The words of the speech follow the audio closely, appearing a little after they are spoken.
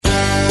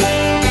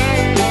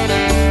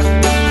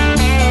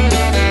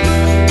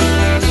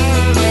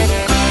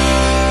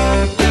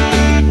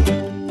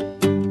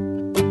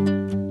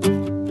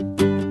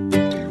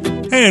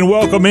And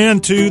welcome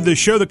into the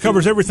show that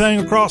covers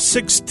everything across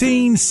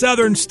 16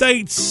 southern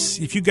states.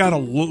 If you got a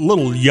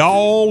little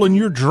y'all in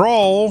your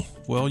drawl,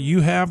 well,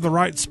 you have the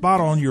right spot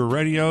on your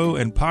radio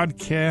and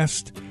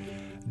podcast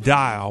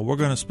dial. We're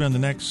going to spend the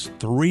next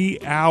 3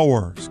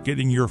 hours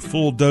getting your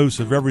full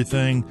dose of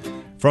everything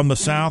from the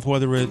South,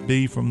 whether it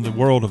be from the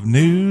world of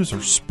news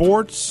or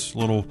sports,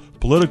 little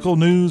political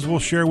news we'll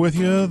share with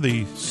you,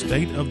 the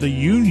State of the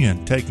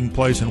Union taking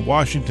place in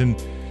Washington,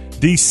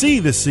 D.C.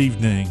 this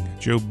evening.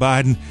 Joe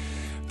Biden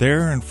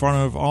there in front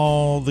of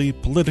all the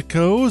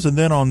politicos. And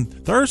then on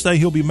Thursday,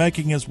 he'll be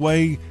making his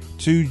way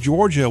to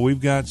Georgia. We've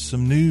got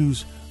some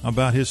news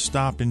about his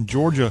stop in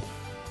Georgia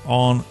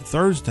on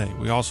Thursday.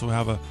 We also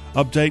have an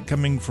update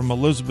coming from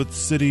Elizabeth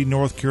City,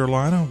 North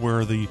Carolina,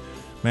 where the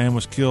man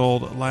was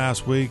killed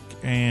last week,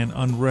 and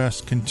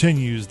unrest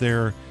continues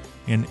there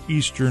in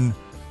eastern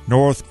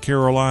North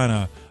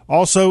Carolina.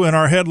 Also, in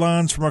our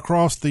headlines from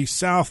across the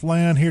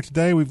Southland here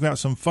today, we've got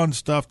some fun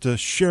stuff to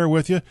share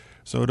with you,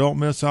 so don't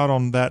miss out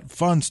on that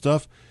fun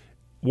stuff.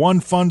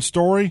 One fun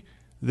story,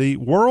 the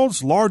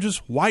world's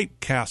largest White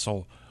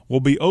Castle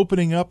will be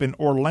opening up in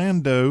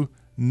Orlando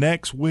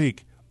next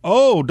week.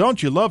 Oh,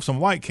 don't you love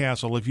some White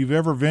Castle if you've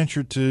ever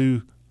ventured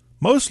to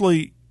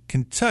mostly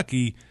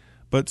Kentucky,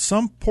 but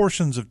some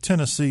portions of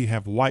Tennessee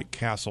have White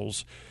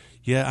Castles.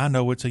 Yeah, I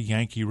know it's a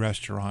Yankee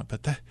restaurant,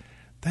 but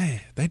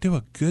they do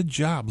a good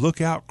job.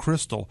 Lookout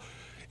Crystal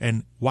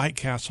and White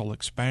Castle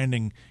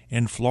expanding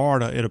in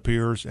Florida, it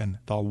appears, and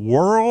the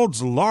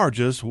world's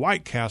largest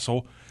White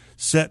Castle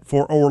set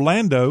for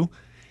Orlando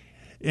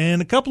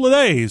in a couple of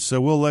days. So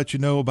we'll let you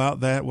know about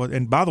that.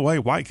 And by the way,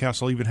 White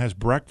Castle even has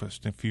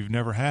breakfast. If you've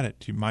never had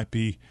it, it might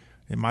be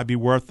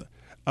worth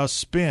a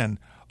spin.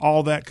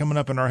 All that coming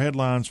up in our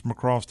headlines from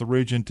across the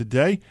region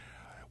today.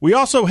 We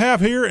also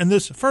have here in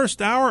this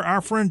first hour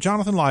our friend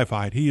Jonathan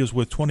Leifheit. He is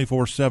with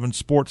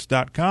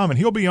 247sports.com, and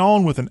he'll be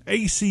on with an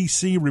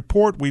ACC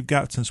report. We've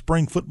got some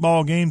spring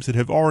football games that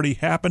have already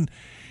happened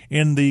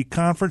in the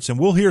conference, and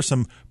we'll hear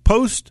some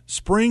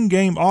post-spring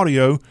game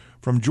audio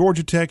from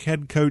Georgia Tech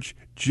head coach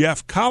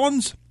Jeff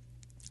Collins.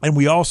 And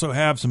we also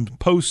have some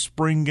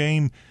post-spring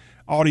game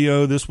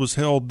audio. This was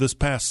held this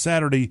past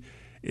Saturday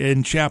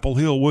in Chapel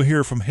Hill. We'll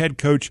hear from head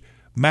coach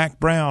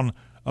Mack Brown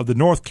of the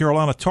North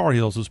Carolina Tar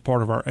Heels as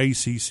part of our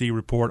ACC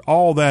report.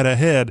 All that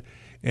ahead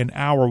in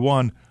hour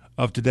one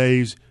of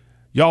today's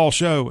Y'all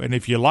Show. And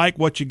if you like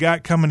what you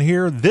got coming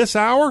here this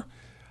hour,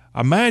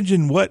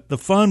 imagine what the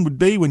fun would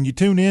be when you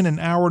tune in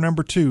hour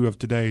number two of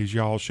today's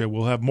Y'all Show.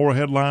 We'll have more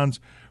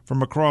headlines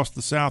from across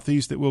the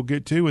Southeast that we'll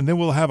get to, and then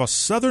we'll have a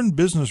Southern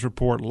Business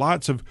Report.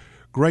 Lots of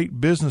great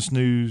business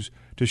news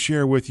to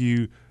share with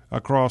you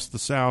across the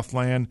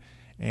Southland.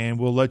 And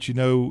we'll let you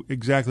know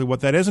exactly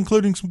what that is,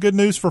 including some good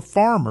news for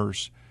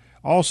farmers.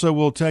 Also,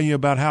 we'll tell you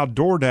about how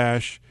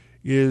DoorDash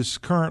is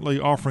currently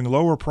offering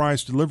lower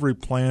price delivery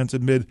plans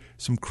amid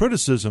some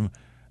criticism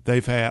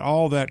they've had.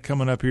 All that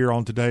coming up here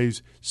on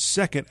today's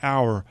second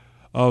hour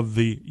of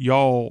the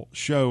Y'all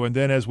Show. And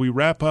then as we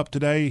wrap up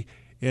today,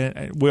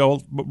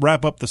 we'll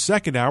wrap up the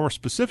second hour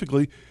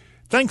specifically.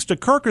 Thanks to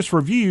Kirkus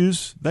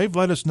Reviews, they've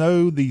let us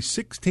know the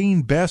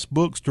 16 best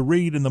books to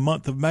read in the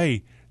month of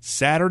May.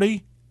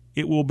 Saturday,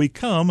 it will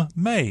become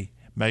May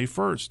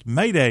 1st.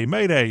 May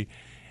Day.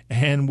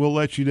 And we'll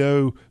let you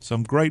know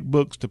some great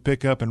books to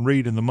pick up and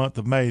read in the month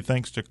of May,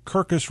 thanks to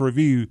Kirkus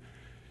Review.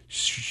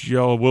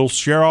 We'll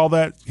share all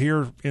that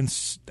here in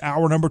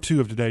hour number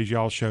two of today's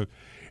Y'all Show.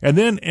 And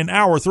then in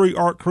hour three,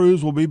 Art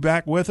Cruz will be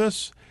back with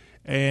us,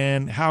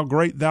 and How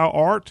Great Thou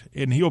Art.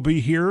 And he'll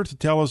be here to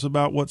tell us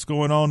about what's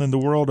going on in the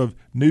world of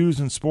news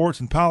and sports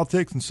and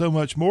politics and so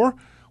much more.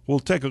 We'll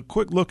take a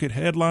quick look at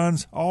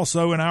headlines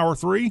also in hour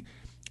three.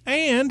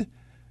 And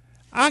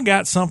I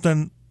got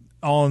something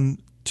on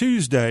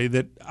Tuesday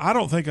that I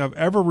don't think I've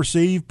ever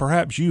received.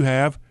 Perhaps you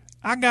have.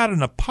 I got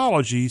an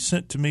apology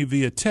sent to me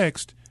via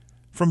text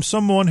from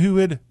someone who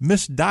had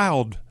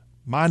misdialed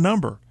my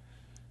number.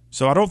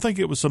 So I don't think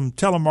it was some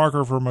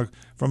telemarketer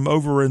from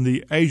over in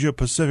the Asia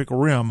Pacific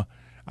Rim.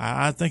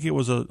 I think it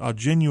was a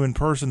genuine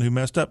person who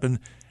messed up, and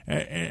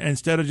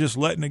instead of just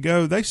letting it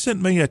go, they sent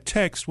me a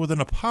text with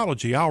an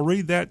apology. I'll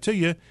read that to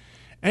you,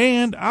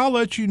 and I'll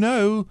let you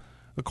know,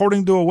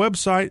 according to a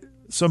website,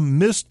 some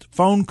missed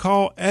phone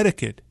call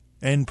etiquette,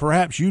 and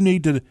perhaps you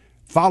need to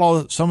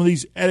follow some of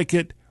these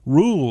etiquette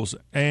rules,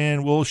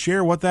 and we'll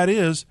share what that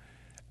is.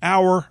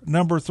 Hour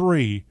number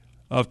three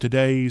of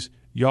today's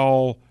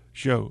Y'all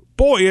Show.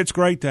 Boy, it's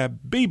great to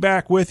be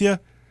back with you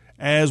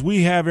as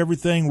we have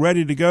everything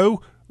ready to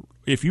go.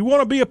 If you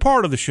want to be a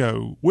part of the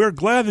show, we're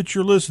glad that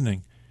you're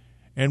listening,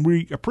 and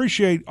we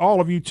appreciate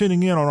all of you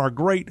tuning in on our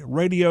great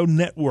radio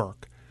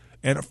network.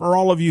 And for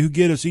all of you who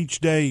get us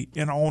each day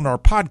and on our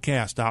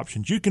podcast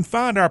options, you can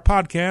find our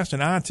podcast in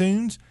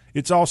iTunes.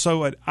 It's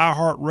also at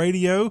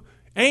iHeartRadio,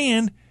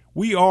 and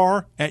we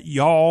are at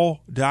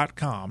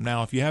y'all.com.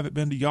 Now, if you haven't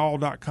been to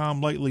y'all.com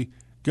lately,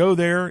 go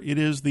there. It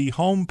is the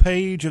home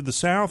page of the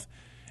South,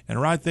 and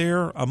right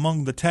there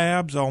among the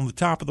tabs on the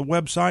top of the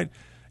website,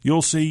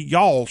 you'll see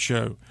Y'all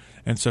Show.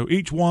 And so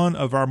each one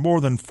of our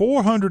more than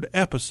 400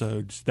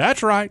 episodes,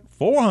 that's right,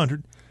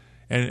 400,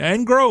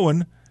 and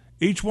growing,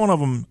 each one of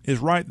them is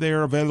right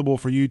there available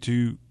for you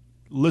to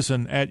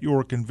listen at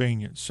your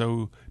convenience.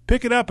 So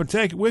pick it up and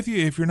take it with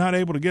you. If you're not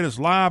able to get us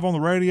live on the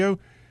radio,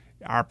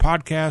 our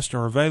podcasts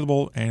are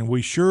available, and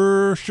we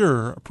sure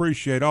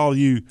appreciate all of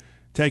you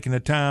taking the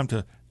time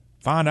to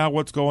find out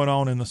what's going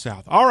on in the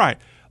South. All right,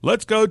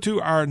 let's go to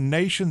our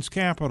nation's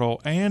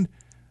capital, and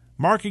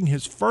marking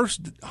his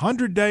first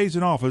 100 days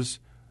in office,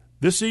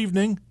 this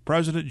evening,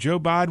 President Joe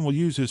Biden will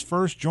use his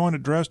first joint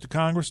address to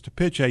Congress to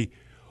pitch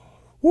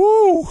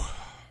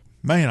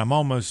man, I'm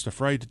almost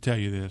afraid to tell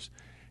you this.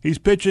 He's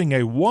pitching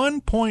a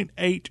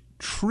 $1.8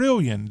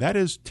 trillion, that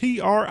is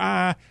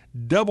TRILLION,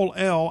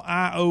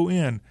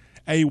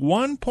 a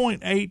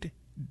 $1.8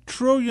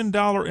 trillion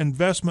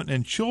investment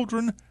in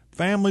children,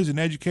 families, and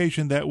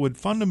education that would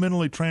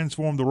fundamentally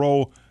transform the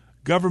role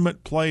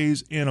government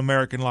plays in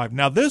American life.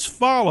 Now, this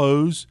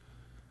follows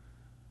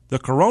the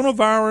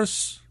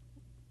coronavirus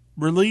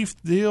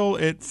relief deal.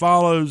 It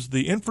follows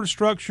the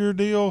infrastructure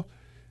deal.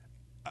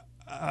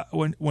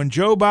 When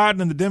Joe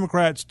Biden and the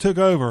Democrats took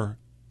over,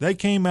 they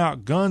came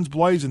out guns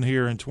blazing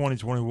here in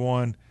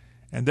 2021,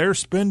 and they're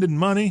spending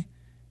money.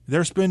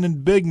 They're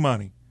spending big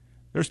money.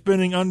 They're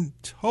spending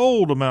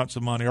untold amounts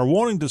of money, or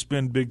wanting to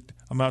spend big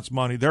amounts of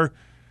money. They're,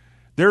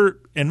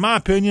 in my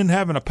opinion,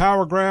 having a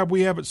power grab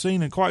we haven't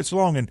seen in quite so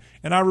long. And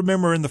I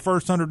remember in the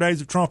first 100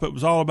 days of Trump, it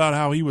was all about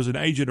how he was an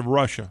agent of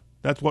Russia.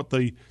 That's what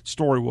the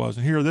story was.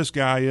 And here this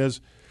guy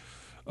is,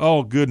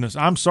 oh, goodness,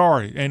 I'm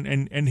sorry.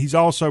 And he's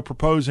also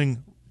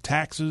proposing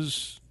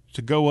taxes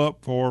to go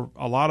up for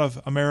a lot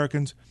of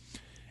Americans.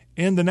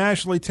 In the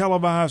nationally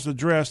televised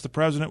address, the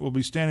president will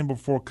be standing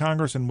before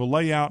Congress and will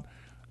lay out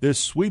this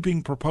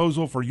sweeping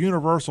proposal for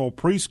universal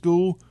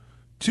preschool,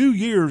 2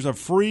 years of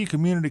free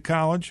community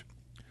college,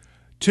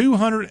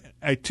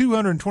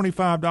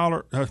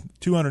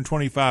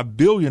 $225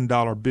 billion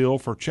bill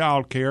for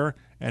child care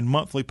and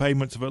monthly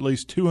payments of at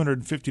least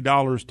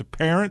 $250 to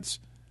parents.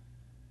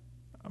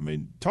 I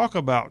mean, talk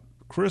about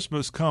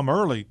Christmas come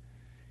early.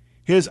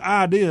 His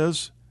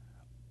ideas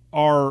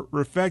are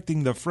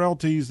reflecting the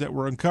frailties that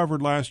were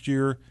uncovered last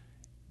year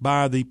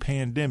by the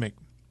pandemic.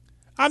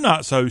 I'm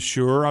not so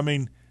sure. I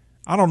mean,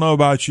 I don't know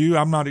about you.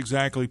 I'm not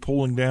exactly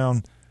pulling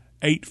down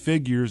 8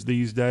 figures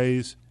these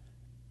days,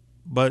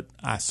 but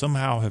I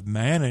somehow have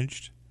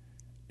managed,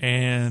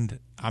 and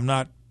I'm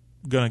not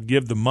going to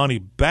give the money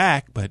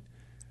back, but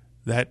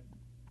that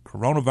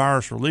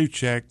coronavirus relief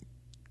check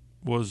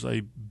was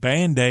a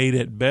Band-Aid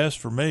at best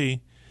for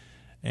me,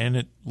 and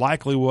it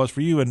likely was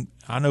for you. And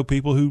I know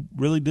people who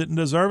really didn't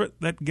deserve it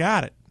that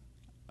got it.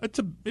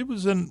 It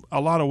was in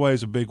a lot of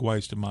ways a big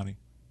waste of money.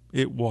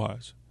 It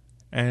was.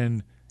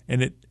 And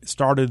it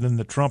started in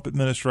the Trump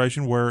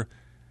administration, where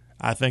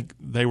I think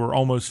they were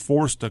almost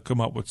forced to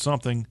come up with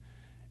something,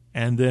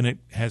 and then it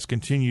has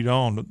continued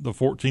on. The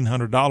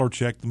 $1,400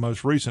 check, the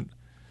most recent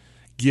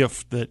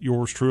gift that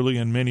yours truly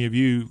and many of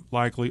you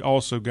likely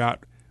also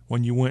got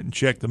when you went and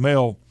checked the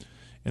mail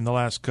in the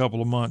last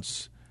couple of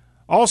months.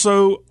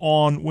 Also,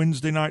 on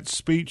Wednesday night's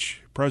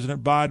speech,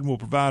 President Biden will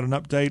provide an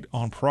update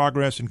on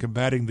progress in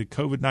combating the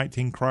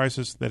COVID-19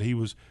 crisis that he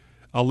was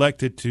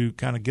elected to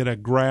kind of get a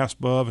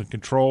grasp of and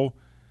control.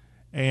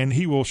 And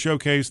he will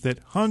showcase that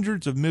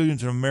hundreds of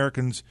millions of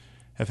Americans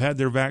have had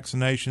their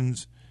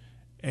vaccinations,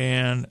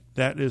 and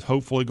that is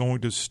hopefully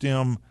going to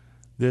stem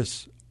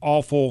this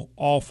awful,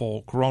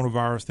 awful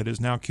coronavirus that has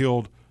now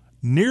killed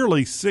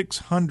nearly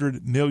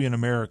 600 million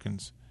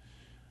Americans.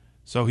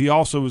 So he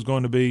also is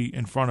going to be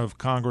in front of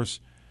Congress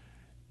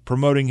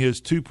promoting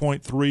his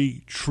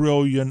 $2.3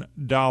 trillion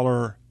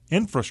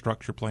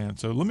infrastructure plan.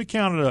 So let me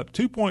count it up.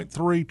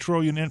 $2.3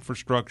 trillion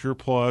infrastructure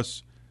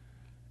plus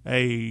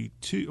a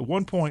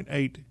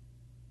 $1.8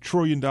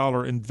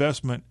 trillion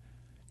investment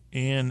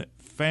in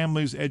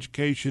families,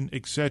 education,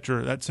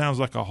 etc. That sounds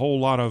like a whole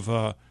lot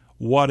of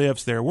what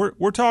ifs there.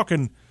 We're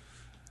talking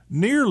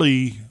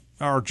nearly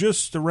or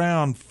just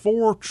around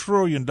 $4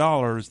 trillion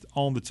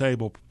on the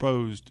table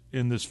proposed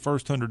in this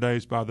first 100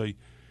 days by the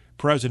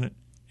president.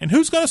 And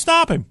who's going to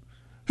stop him?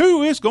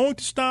 Who is going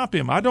to stop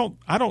him? I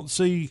don't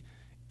see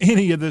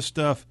any of this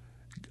stuff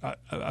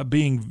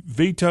being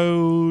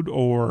vetoed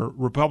or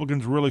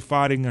Republicans really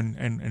fighting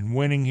and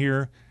winning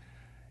here,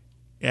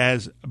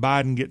 as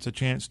Biden gets a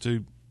chance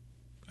to,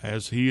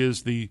 as he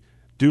is the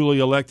duly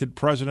elected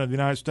president of the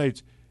United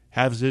States,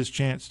 has his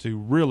chance to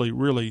really,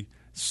 really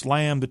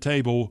slam the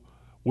table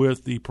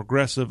with the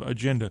progressive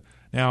agenda.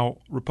 Now,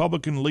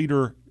 Republican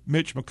leader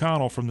Mitch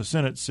McConnell from the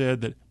Senate said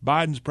that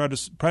Biden's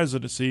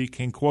presidency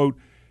can, quote,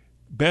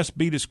 best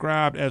be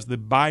described as the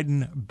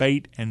Biden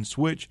bait and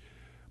switch.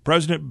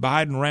 President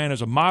Biden ran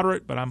as a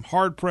moderate, but I'm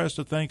hard-pressed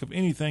to think of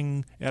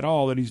anything at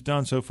all that he's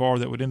done so far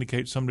that would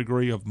indicate some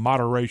degree of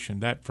moderation.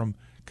 That from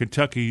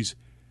Kentucky's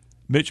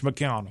Mitch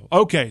McConnell.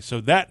 Okay,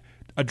 so that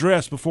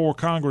address before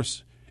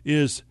Congress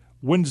is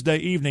Wednesday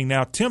evening.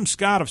 Now, Tim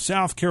Scott of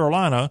South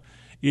Carolina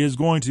is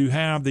going to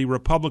have the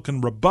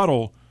Republican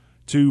rebuttal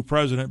to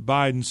President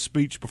Biden's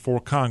speech before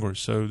Congress.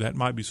 So that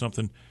might be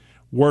something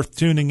worth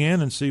tuning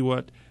in and see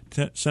what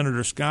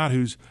Senator Scott,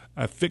 who's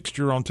a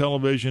fixture on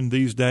television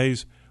these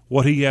days,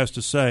 what he has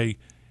to say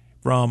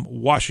from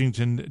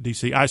Washington,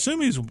 D.C. I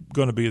assume he's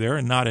going to be there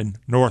and not in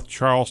North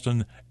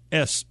Charleston,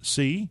 SC,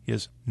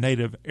 his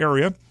native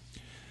area.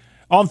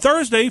 On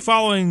Thursday,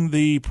 following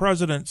the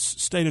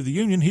President's State of the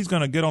Union, he's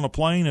going to get on a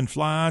plane and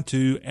fly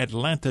to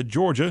Atlanta,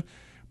 Georgia.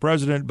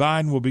 President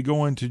Biden will be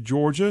going to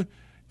Georgia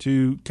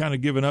to kind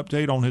of give an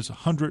update on his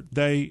 100th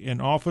day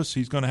in office.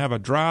 He's going to have a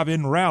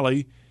drive-in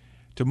rally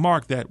to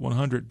mark that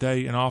 100th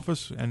day in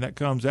office, and that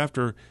comes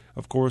after,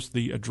 of course,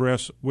 the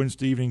address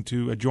Wednesday evening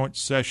to a joint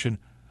session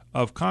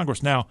of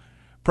Congress. Now,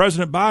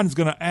 President Biden's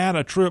going to add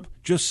a trip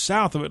just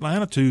south of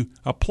Atlanta to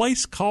a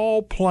place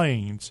called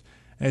Plains,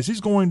 as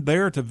he's going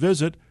there to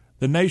visit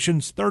the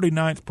nation's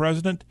 39th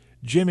president,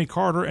 Jimmy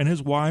Carter, and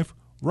his wife,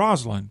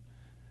 Rosalind.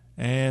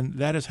 And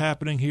that is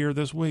happening here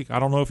this week. I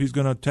don't know if he's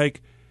going to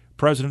take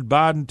President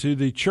Biden to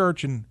the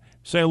church and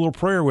say a little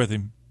prayer with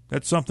him.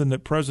 That's something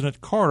that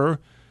President Carter,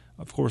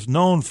 of course,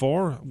 known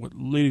for,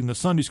 leading the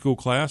Sunday school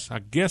class. I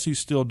guess he's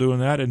still doing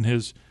that in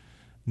his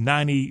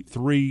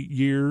 93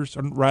 years.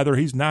 Or rather,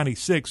 he's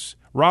 96.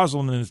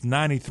 Rosalind is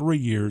 93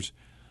 years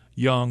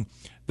young.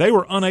 They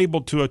were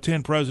unable to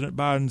attend President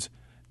Biden's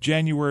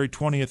January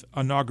 20th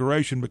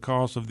inauguration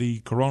because of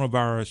the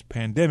coronavirus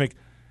pandemic.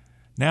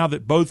 Now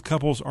that both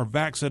couples are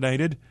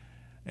vaccinated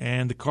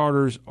and the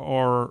Carters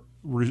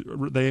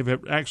they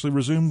have actually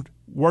resumed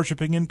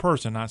worshiping in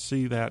person. I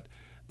see that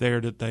there,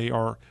 that they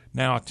are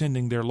now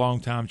attending their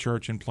longtime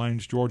church in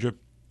Plains, Georgia.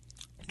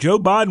 Joe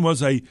Biden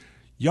was a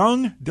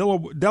young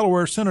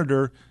Delaware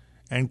senator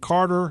and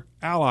Carter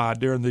ally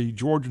during the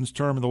Georgians'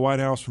 term in the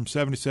White House from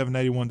 77 to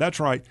 81. That's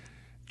right.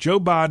 Joe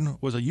Biden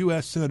was a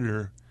U.S.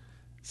 senator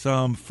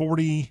some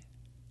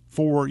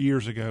 44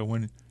 years ago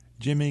when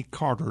Jimmy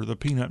Carter, the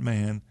Peanut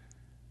Man,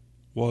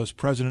 was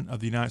president of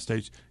the United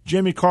States.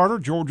 Jimmy Carter,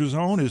 Georgia's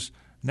own, is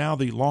now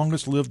the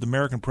longest-lived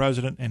American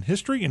president in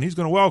history, and he's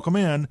going to welcome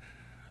in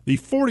the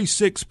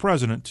 46th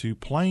president to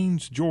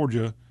Plains,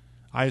 Georgia.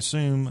 I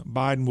assume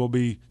Biden will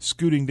be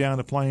scooting down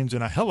the Plains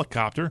in a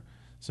helicopter,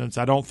 since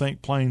I don't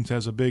think Plains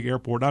has a big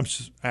airport. I'm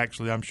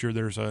sure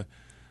there's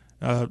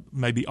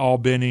maybe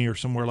Albany or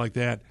somewhere like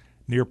that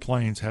near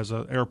Plains has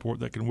an airport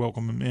that can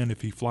welcome him in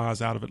if he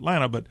flies out of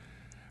Atlanta. But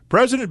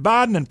President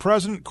Biden and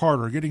President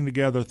Carter getting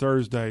together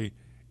Thursday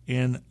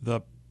in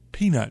the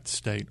Peanut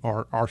State,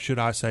 or should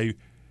I say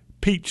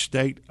Peach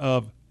State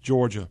of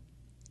Georgia.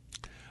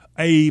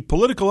 A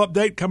political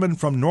update coming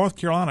from North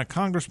Carolina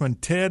Congressman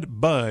Ted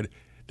Budd.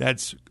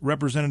 That's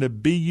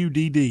Representative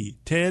B-U-D-D,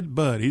 Ted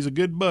Budd. He's a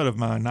good bud of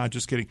mine, not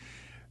just kidding.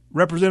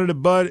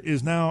 Representative Budd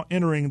is now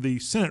entering the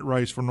Senate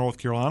race for North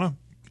Carolina,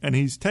 and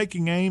he's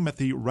taking aim at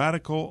the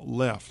radical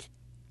left.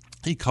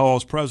 He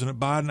calls President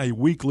Biden a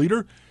weak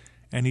leader,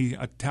 and he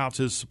touts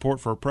his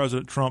support for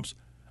President Trump's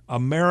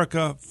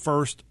America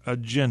First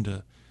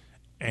agenda.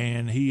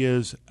 And he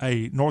is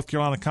a North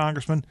Carolina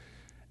congressman,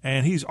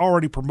 and he's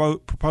already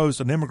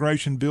proposed an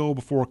immigration bill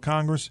before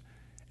Congress,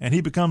 and he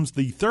becomes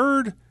the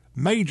third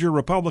major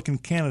Republican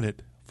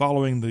candidate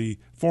following the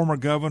former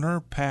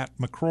governor, Pat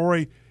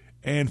McCrory,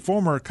 and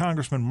former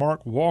Congressman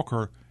Mark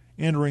Walker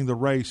entering the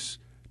race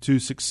to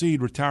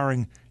succeed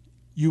retiring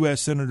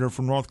U.S. Senator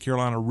from North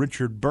Carolina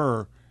Richard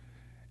Burr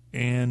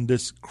in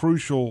this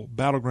crucial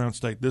battleground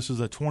state. This is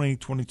a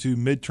 2022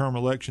 midterm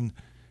election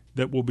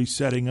that will be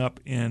setting up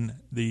in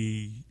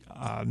the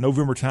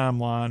November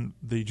timeline,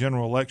 the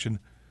general election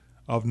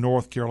of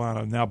North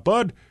Carolina. Now,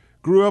 Bud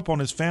grew up on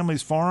his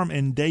family's farm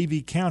in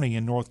Davie County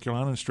in North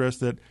Carolina and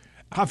stressed that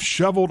I've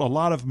shoveled a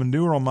lot of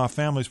manure on my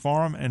family's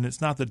farm, and it's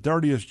not the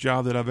dirtiest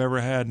job that I've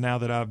ever had now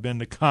that I've been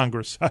to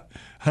Congress.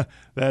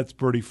 That's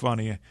pretty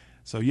funny.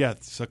 So, yeah,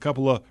 it's a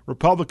couple of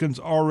Republicans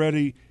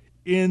already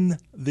in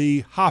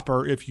the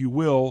hopper, if you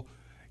will,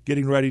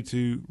 getting ready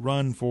to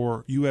run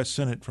for U.S.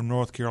 Senate from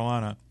North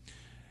Carolina.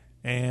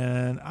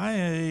 And I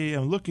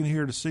am looking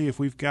here to see if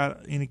we've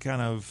got any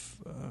kind of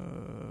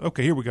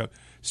okay, here we go.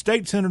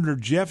 State Senator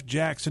Jeff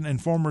Jackson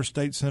and former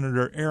State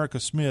Senator Erica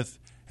Smith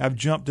have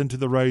jumped into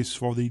the race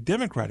for the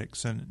Democratic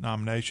Senate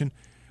nomination.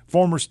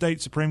 Former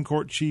State Supreme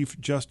Court Chief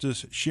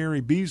Justice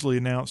Sherry Beasley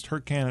announced her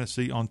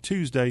candidacy on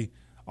Tuesday.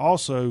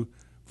 Also,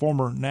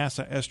 former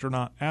NASA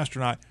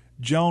astronaut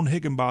Joan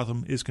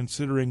Higginbotham is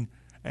considering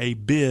a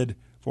bid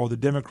for the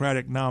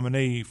Democratic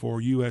nominee for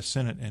U.S.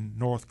 Senate in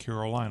North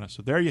Carolina.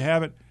 So there you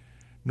have it.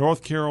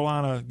 North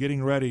Carolina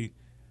getting ready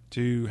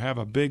to have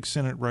a big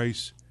Senate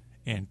race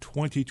in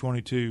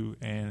 2022.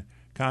 And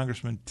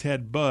Congressman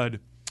Ted Budd,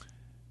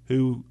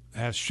 who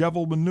has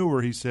shoveled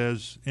manure, he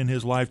says, in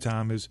his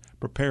lifetime, is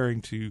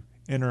preparing to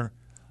enter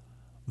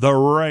the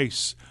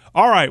race.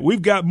 All right,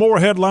 we've got more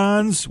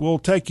headlines. We'll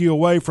take you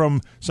away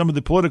from some of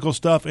the political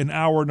stuff in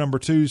hour number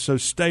 2, so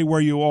stay where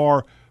you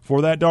are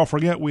for that. Don't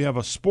forget, we have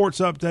a sports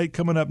update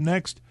coming up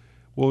next.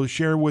 We'll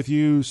share with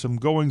you some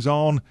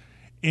goings-on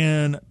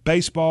in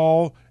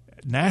baseball.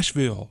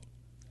 Nashville,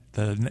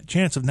 the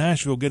chance of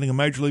Nashville getting a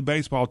Major League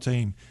Baseball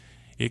team.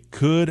 It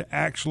could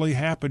actually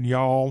happen,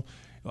 y'all.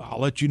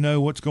 I'll let you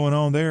know what's going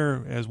on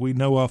there, as we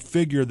know a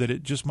figure that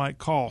it just might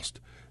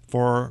cost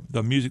for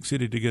the Music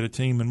City to get a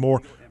team and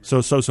more. So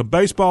some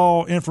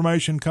baseball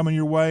information coming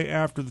your way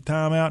after the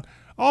timeout.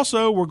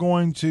 Also, we're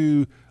going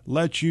to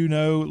let you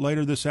know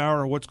later this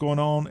hour what's going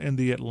on in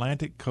the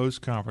Atlantic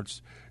Coast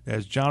Conference,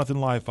 as Jonathan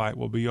Leifheit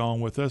will be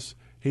on with us.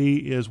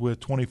 He is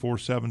with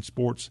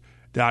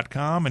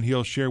 247sports.com, and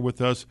he'll share with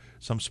us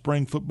some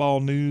spring football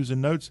news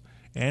and notes.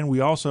 And we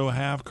also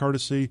have,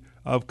 courtesy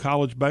of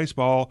college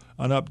baseball,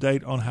 an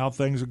update on how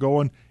things are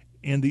going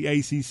in the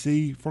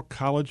ACC for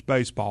college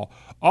baseball.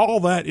 All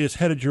that is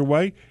headed your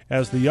way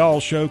as the Y'all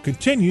Show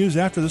continues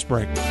after this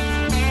break.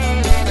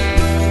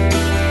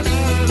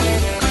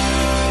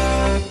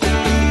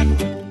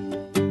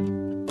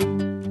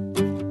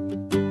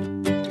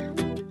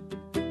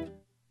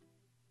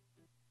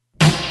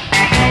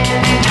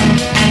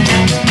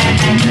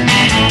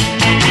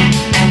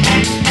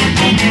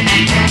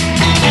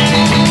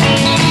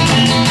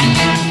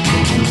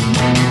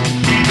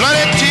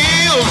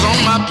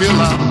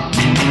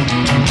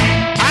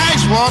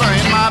 Ice water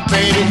in my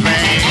baby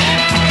vein.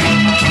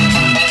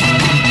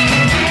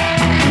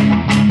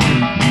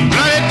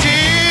 Bloody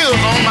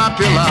tears on my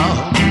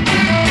pillow.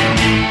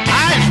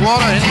 Ice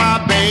water in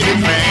my baby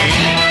vein.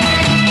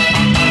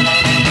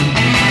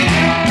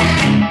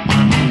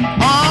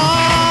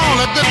 All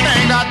of the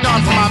things I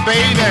done for my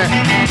baby,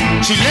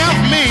 she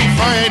left me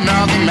for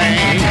another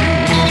man.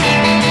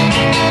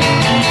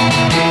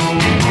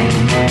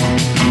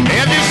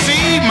 If you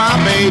see my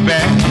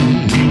baby,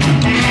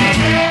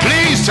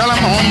 please tell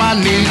him on my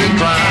knees and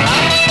cry.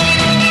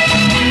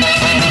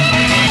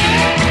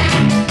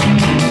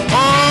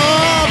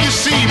 Oh, if you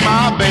see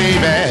my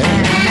baby,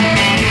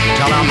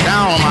 tell him I'm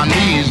down on my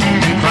knees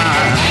and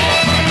cry.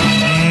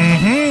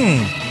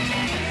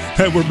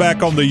 Hey, we're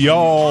back on the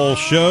Y'all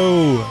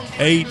Show.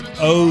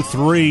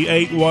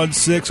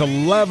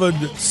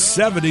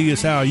 803-816-1170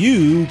 is how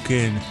you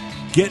can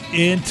get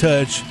in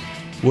touch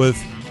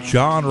with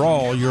John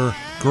Rawl, your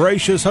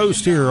gracious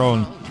host here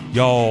on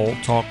Y'all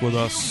Talk With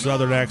Us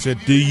Southern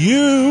Accent. Do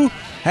you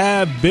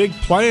have big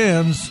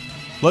plans,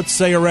 let's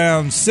say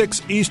around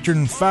 6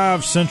 Eastern,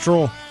 5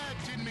 Central,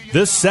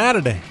 this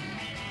Saturday?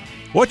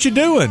 What you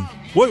doing?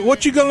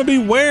 What you going to be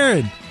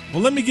wearing?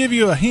 Well, let me give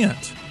you a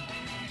hint.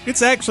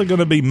 It's actually going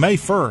to be May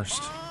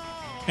 1st.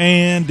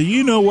 And do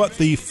you know what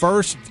the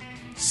first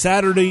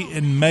Saturday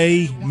in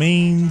May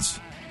means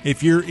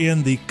if you're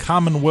in the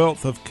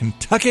Commonwealth of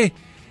Kentucky?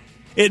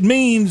 It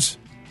means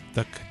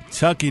the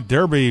Kentucky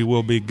Derby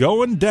will be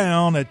going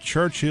down at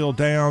Churchill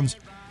Downs,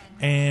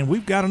 and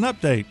we've got an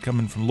update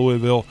coming from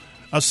Louisville.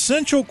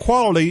 Essential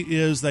Quality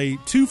is a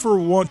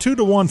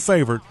 2-to-1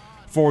 favorite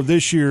for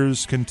this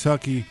year's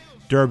Kentucky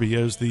Derby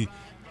as the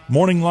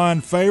morning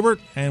line favorite,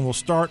 and will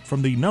start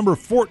from the number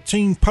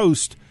 14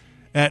 post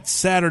at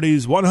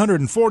Saturday's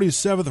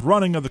 147th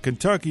running of the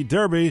Kentucky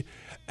Derby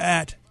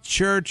at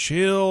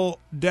Churchill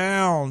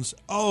Downs.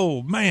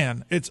 Oh,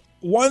 man, it's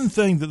one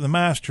thing that the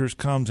Masters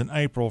comes in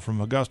April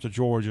from Augusta,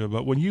 Georgia,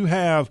 but when you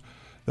have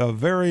the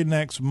very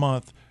next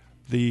month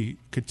the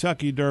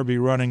Kentucky Derby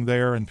running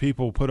there and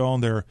people put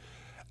on their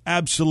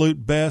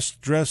absolute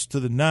best, dressed to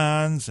the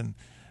nines, and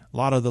a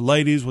lot of the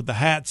ladies with the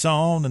hats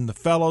on and the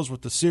fellows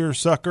with the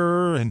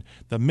seersucker and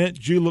the mint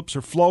juleps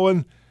are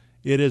flowing,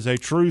 it is a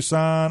true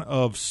sign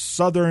of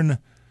Southern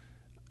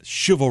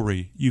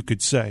chivalry, you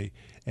could say.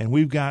 And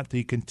we've got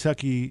the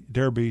Kentucky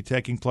Derby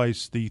taking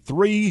place, the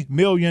 $3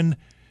 million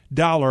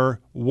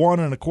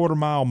 1.25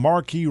 mile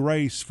marquee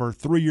race for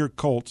 3-year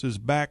colts is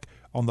back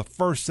on the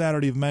first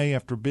Saturday of May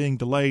after being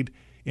delayed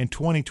in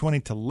 2020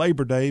 to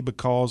Labor Day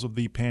because of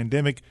the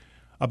pandemic.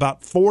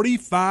 About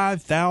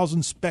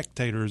 45,000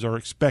 spectators are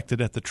expected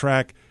at the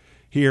track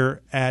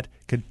here at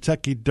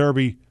Kentucky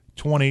Derby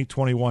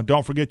 2021.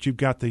 Don't forget you've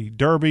got the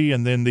Derby,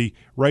 and then the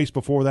race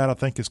before that I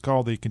think is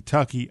called the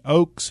Kentucky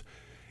Oaks.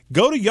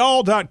 Go to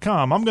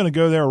y'all.com. I'm going to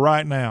go there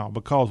right now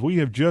because we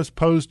have just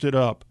posted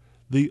up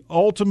the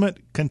ultimate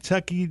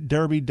Kentucky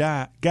Derby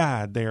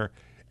guide there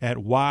at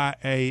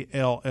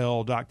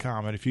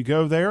YALL.com. And if you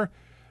go there,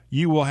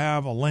 you will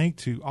have a link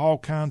to all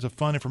kinds of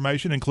fun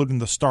information, including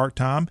the start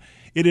time.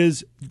 It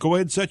is, go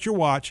ahead and set your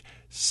watch,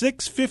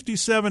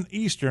 6:57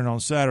 Eastern on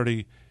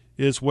Saturday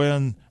is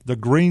when the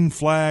green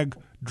flag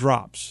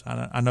drops.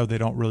 I know they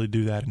don't really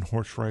do that in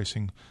horse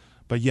racing.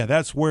 But, yeah,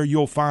 that's where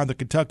you'll find the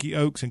Kentucky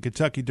Oaks and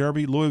Kentucky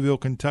Derby, Louisville,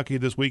 Kentucky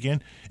this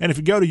weekend. And if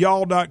you go to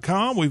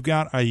y'all.com, we've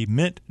got a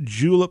mint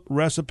julep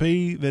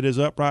recipe that is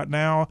up right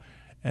now.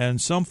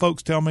 And some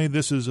folks tell me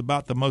this is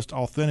about the most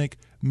authentic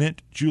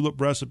mint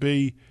julep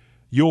recipe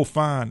you'll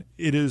find.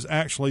 It is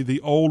actually the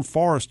Old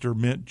Forester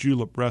mint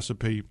julep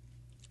recipe.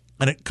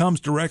 And it comes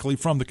directly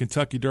from the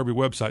Kentucky Derby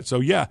website. So,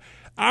 yeah,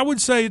 I would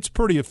say it's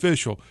pretty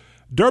official.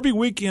 Derby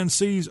weekend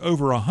sees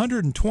over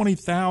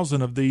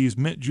 120,000 of these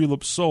mint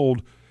juleps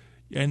sold,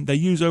 and they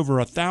use over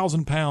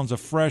 1,000 pounds of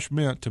fresh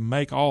mint to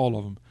make all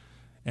of them.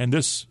 And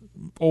this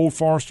Old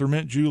Forester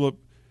mint julep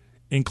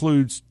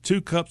includes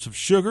 2 cups of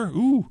sugar,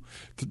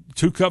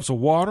 2 cups of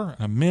water,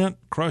 a mint,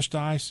 crushed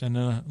ice, and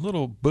a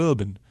little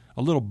bourbon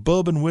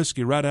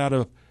whiskey right out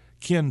of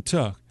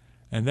Kentuck.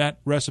 And that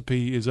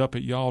recipe is up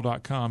at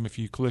y'all.com if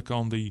you click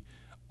on the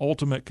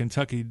Ultimate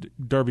Kentucky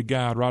Derby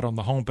Guide right on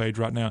the homepage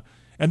right now.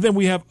 And then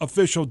we have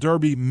official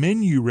Derby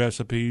menu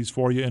recipes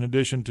for you in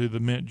addition to the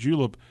mint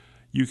julep.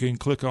 You can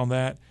click on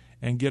that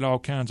and get all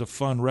kinds of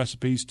fun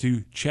recipes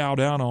to chow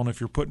down on if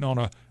you're putting on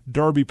a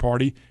Derby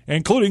party,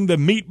 including the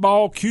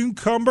meatball,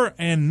 cucumber,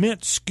 and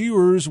mint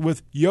skewers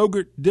with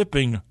yogurt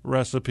dipping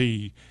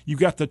recipe. You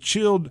got the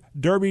chilled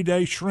Derby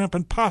Day shrimp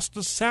and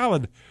pasta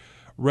salad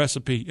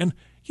recipe. And,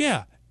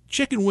 yeah,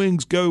 chicken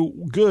wings go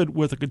good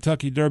with a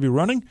Kentucky Derby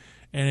running.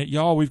 And at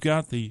y'all, we've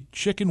got the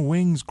chicken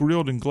wings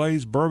grilled and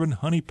glazed bourbon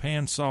honey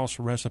pan sauce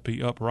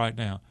recipe up right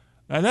now.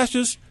 And that's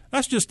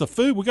just the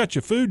food. We got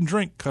your food and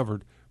drink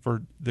covered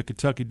for the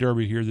Kentucky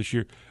Derby here this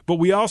year. But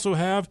we also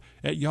have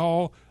at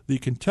y'all the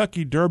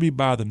Kentucky Derby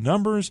by the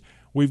numbers.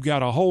 We've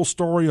got a whole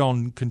story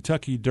on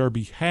Kentucky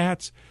Derby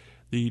hats,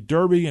 the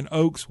Derby and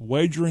Oaks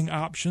wagering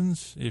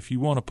options if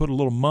you want to put a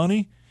little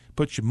money.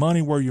 Put your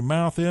money where your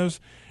mouth is.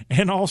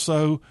 And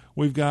also,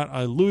 we've got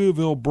a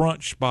Louisville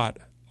brunch spot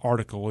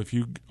article. If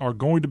you are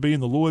going to be in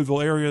the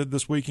Louisville area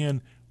this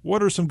weekend,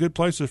 what are some good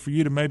places for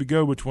you to maybe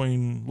go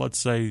between, let's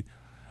say,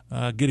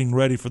 getting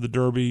ready for the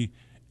Derby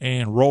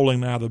and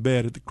rolling out of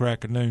bed at the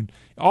crack of noon?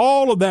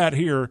 All of that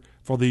here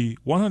for the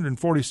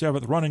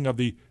 147th running of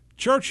the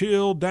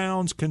Churchill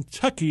Downs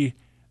Kentucky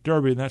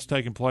Derby, and that's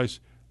taking place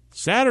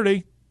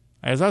Saturday.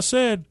 As I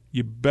said,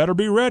 you better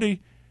be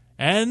ready.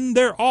 And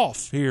they're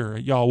off here,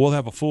 y'all. We'll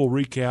have a full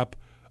recap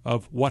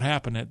of what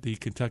happened at the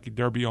Kentucky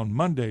Derby on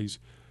Monday's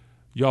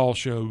y'all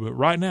show. But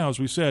right now, as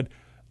we said,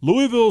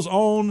 Louisville's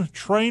own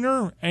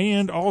trainer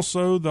and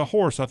also the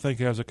horse, I think,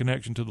 has a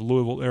connection to the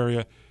Louisville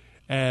area,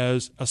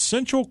 as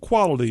Essential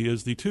Quality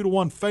is the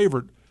 2-1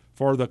 favorite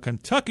for the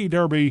Kentucky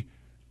Derby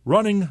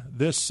running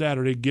this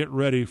Saturday. Get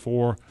ready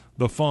for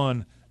the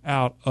fun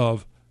out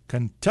of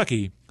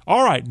Kentucky.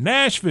 All right,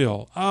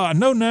 Nashville. I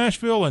know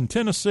Nashville and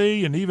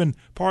Tennessee and even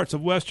parts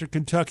of western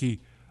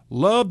Kentucky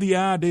love the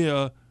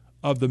idea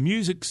of the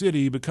Music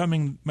City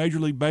becoming Major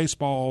League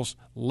Baseball's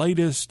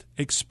latest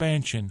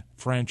expansion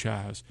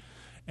franchise.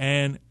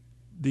 And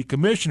the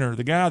commissioner,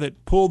 the guy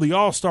that pulled the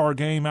All-Star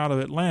game out of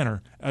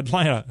Atlanta.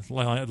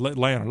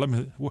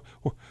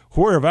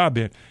 Where have I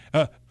been?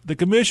 The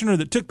commissioner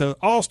that took the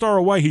All-Star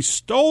away, he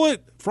stole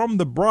it from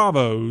the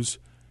Bravos,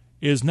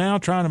 is now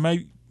trying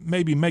to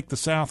maybe make the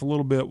South a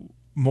little bit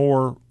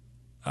more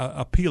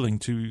appealing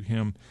to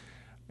him,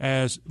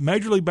 as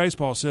Major League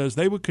Baseball says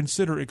they would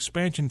consider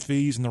expansion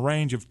fees in the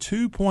range of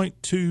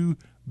 $2.2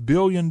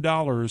 billion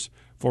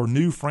for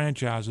new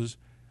franchises,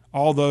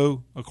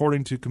 although,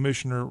 according to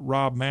Commissioner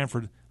Rob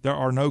Manfred, there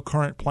are no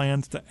current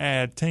plans to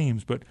add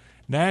teams. But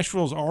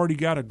Nashville's already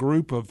got a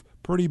group of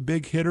pretty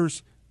big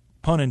hitters,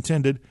 pun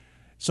intended.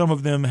 Some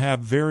of them have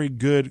very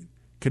good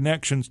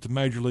connections to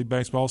Major League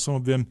Baseball. Some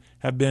of them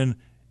have been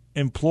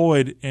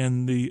employed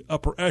in the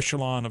upper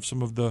echelon of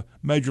some of the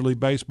Major League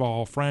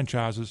Baseball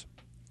franchises.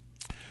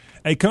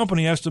 A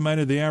company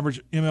estimated the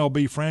average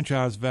MLB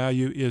franchise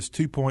value is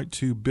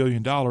 $2.2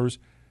 billion.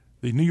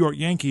 The New York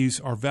Yankees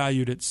are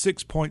valued at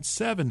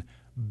 $6.7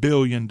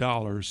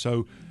 billion.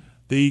 So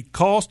the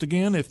cost,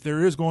 again, if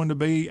there is going to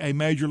be a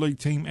Major League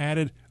team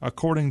added,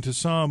 according to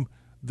some,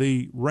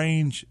 the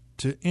range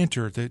to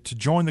enter, to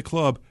join the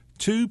club,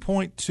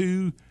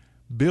 $2.2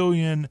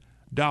 billion.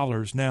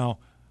 Now,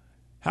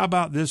 how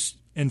about this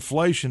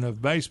inflation of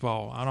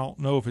baseball? I don't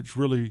know if it's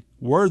really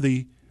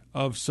worthy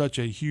of such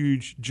a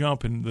huge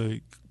jump in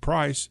the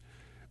price,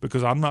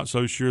 because I'm not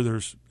so sure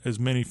there's as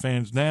many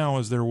fans now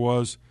as there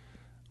was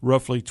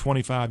roughly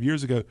 25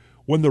 years ago.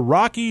 When the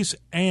Rockies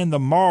and the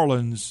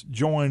Marlins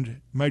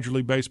joined Major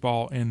League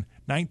Baseball in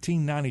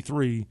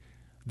 1993,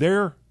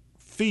 their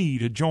fee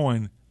to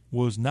join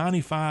was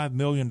 $95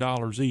 million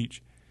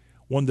each.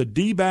 When the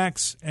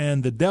D-backs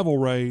and the Devil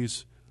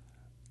Rays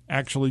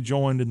actually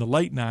joined in the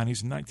late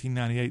 90s, in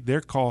 1998, their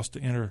cost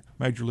to enter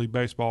Major League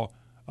Baseball,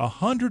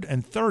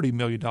 $130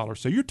 million.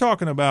 So you're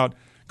talking about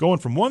going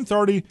from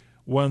 $130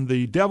 when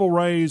the Devil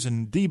Rays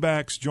and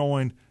D-backs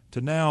joined to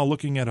now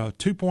looking at a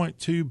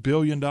 $2.2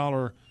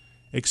 billion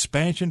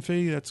expansion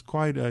fee. That's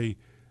quite a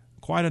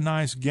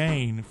nice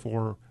gain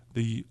for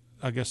the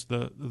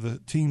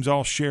teams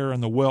all share in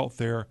the wealth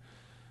there.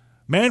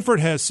 Manfred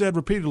has said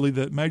repeatedly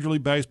that Major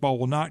League Baseball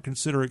will not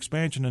consider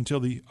expansion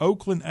until the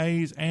Oakland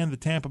A's and the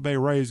Tampa Bay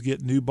Rays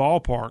get new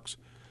ballparks.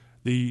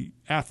 The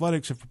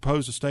Athletics have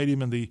proposed a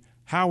stadium in the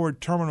Howard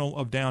Terminal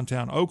of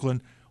downtown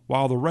Oakland,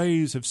 while the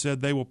Rays have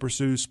said they will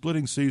pursue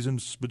splitting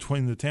seasons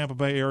between the Tampa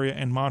Bay area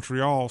and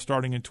Montreal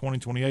starting in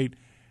 2028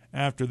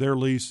 after their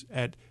lease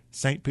at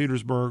St.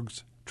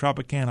 Petersburg's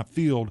Tropicana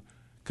Field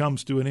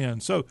comes to an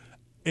end. So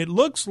it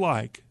looks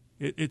like,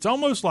 it's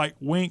almost like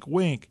wink,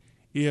 wink,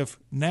 if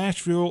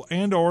Nashville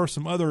and or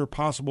some other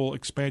possible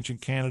expansion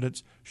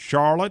candidates,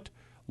 Charlotte,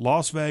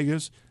 Las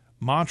Vegas,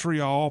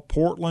 Montreal,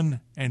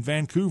 Portland, and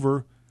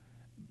Vancouver,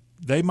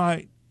 they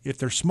might, if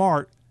they're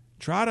smart,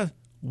 try to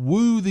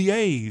woo the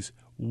A's,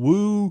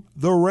 woo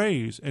the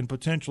Rays, and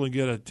potentially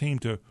get a team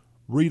to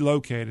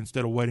relocate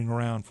instead of waiting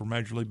around for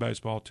Major League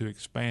Baseball to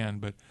expand.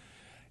 But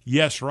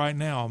yes, right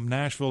now,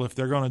 Nashville, if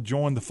they're going to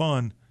join the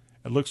fun,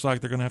 it looks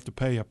like they're going to have to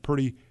pay a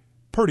pretty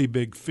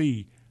big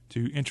fee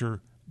to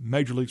enter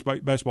Major League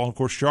Baseball. And, of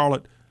course,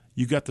 Charlotte,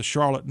 you got the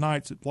Charlotte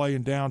Knights that play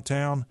in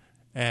downtown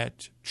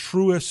at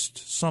Truist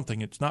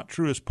something. It's not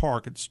Truist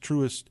Park. It's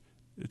Truist.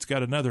 It's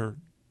got another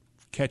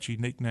catchy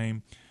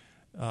nickname.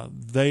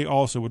 They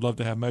also would love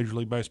to have Major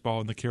League Baseball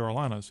in the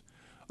Carolinas.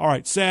 All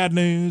right, sad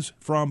news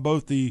from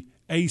both the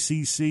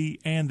ACC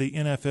and the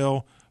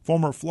NFL.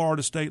 Former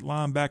Florida State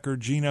linebacker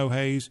Geno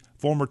Hayes,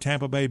 former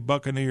Tampa Bay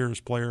Buccaneers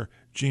player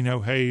Geno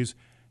Hayes,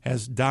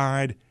 has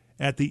died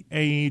at the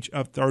age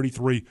of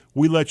 33.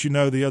 We let you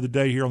know the other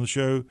day here on the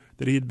show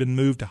that he had been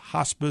moved to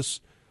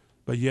hospice.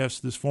 But, yes,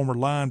 this former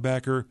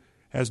linebacker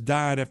has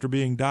died after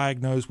being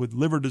diagnosed with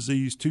liver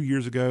disease 2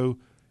 years ago,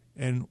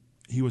 and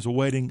he was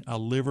awaiting a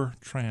liver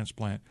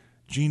transplant.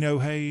 Geno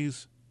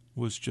Hayes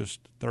was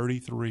just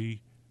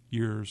 33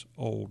 years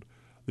old.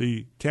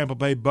 The Tampa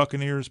Bay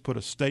Buccaneers put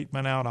a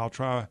statement out. I'll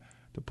try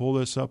to pull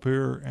this up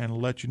here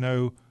and let you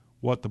know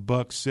what the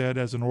Bucs said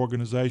as an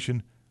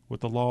organization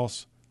with the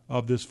loss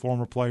of this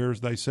former player.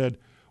 They said,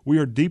 "We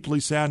are deeply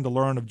saddened to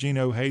learn of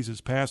Geno Hayes'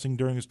 passing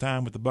during his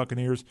time with the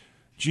Buccaneers.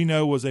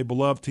 Geno was a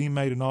beloved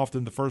teammate and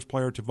often the first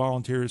player to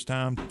volunteer his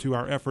time to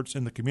our efforts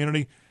in the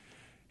community.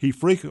 He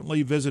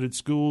frequently visited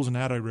schools and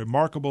had a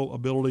remarkable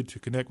ability to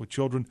connect with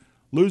children.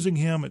 Losing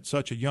him at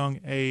such a young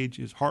age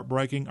is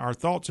heartbreaking. Our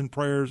thoughts and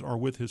prayers are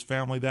with his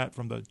family." That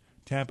from the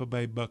Tampa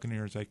Bay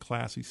Buccaneers, a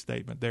classy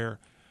statement there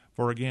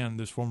for, again,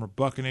 this former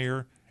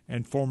Buccaneer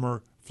and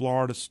former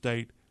Florida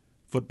State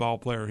football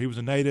player. He was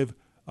a native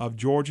of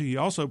Georgia. He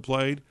also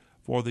played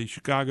for the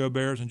Chicago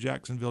Bears and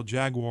Jacksonville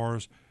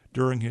Jaguars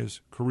during his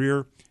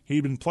career.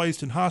 He'd been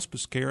placed in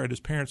hospice care at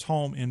his parents'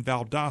 home in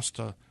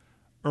Valdosta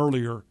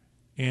earlier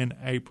in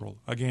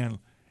April. Again,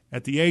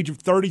 at the age of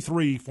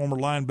 33, former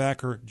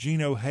linebacker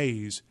Geno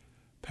Hayes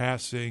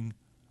passing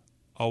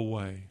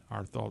away.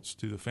 Our thoughts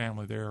to the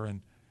family there,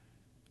 and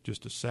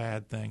just a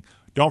sad thing.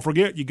 Don't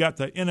forget, you got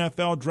the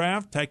NFL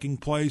draft taking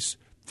place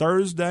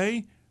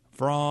Thursday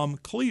from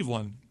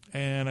Cleveland.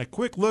 And a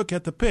quick look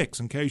at the picks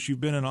in case you've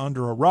been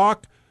under a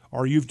rock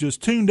or you've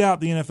just tuned out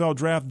the NFL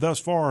draft thus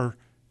far.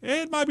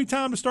 It might be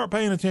time to start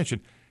paying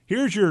attention.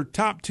 Here's your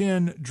top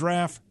 10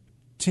 draft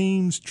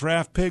teams,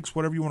 draft picks,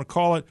 whatever you want to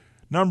call it.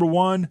 Number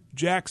 1,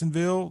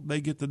 Jacksonville.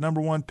 They get the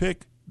number 1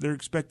 pick. They're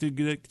expected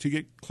to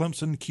get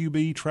Clemson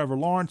QB Trevor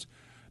Lawrence.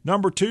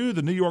 Number 2,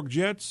 the New York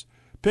Jets,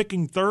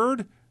 picking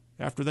 3rd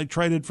after they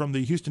traded from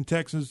the Houston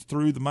Texans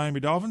through the Miami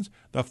Dolphins.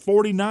 The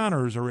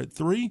 49ers are at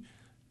 3.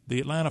 The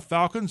Atlanta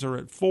Falcons are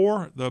at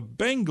 4. The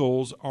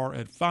Bengals are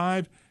at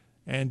 5.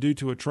 And due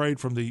to a trade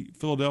from the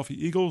Philadelphia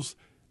Eagles,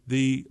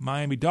 the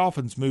Miami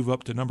Dolphins move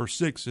up to number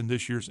 6 in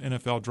this year's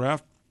NFL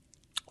draft.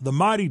 The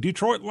mighty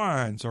Detroit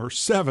Lions are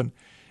 7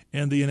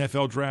 in the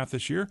NFL draft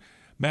this year.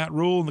 Matt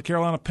Rule and the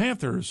Carolina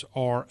Panthers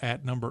are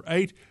at number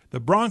 8. The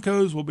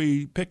Broncos will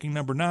be picking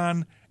number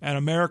 9. And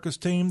America's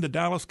team, the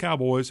Dallas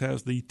Cowboys,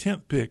 has the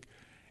 10th pick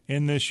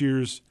in this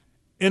year's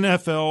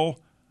NFL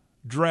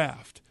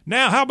draft.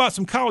 Now, how about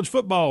some college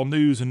football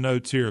news and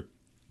notes here?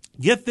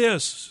 Get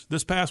this.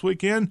 This past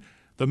weekend,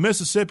 the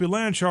Mississippi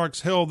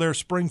Landsharks held their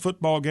spring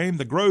football game,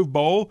 the Grove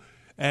Bowl,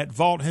 at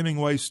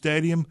Vaught-Hemingway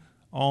Stadium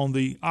on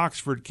the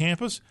Oxford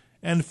campus.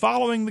 And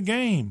following the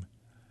game,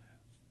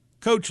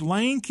 Coach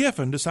Lane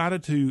Kiffin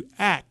decided to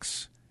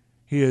axe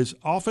his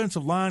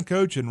offensive line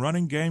coach and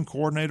running game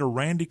coordinator,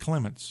 Randy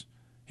Clements.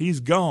 He's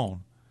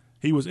gone.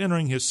 He was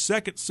entering his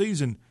second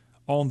season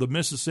on the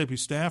Mississippi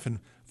staff and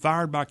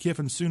fired by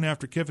Kiffin soon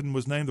after Kiffin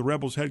was named the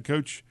Rebels head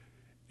coach,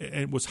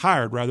 and was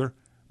hired, rather,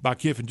 by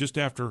Kiffin just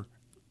after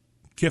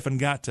Kiffin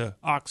got to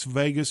Ox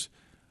Vegas.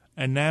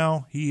 And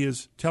now he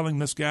is telling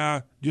this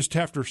guy, just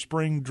after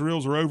spring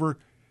drills are over,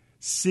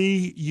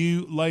 see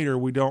you later,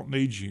 we don't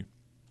need you.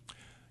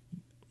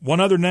 One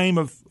other name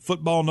of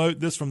football note,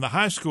 this from the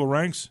high school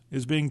ranks,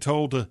 is being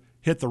told to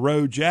hit the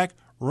road, Jack,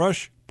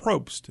 Rush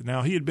Probst.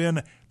 Now, he had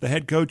been the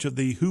head coach of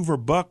the Hoover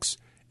Bucks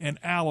in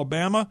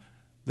Alabama.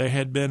 There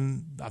had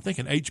been, I think,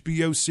 an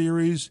HBO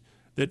series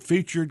that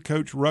featured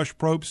Coach Rush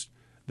Probst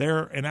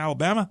there in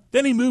Alabama.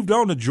 Then he moved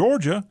on to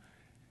Georgia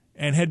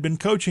and had been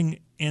coaching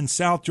in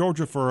South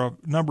Georgia for a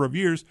number of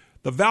years.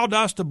 The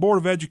Valdosta Board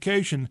of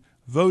Education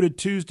voted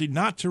Tuesday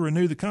not to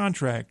renew the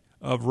contract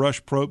of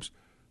Rush Probst,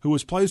 who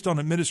was placed on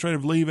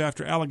administrative leave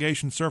after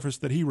allegations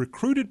surfaced that he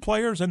recruited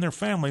players and their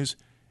families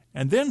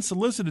and then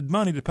solicited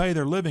money to pay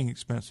their living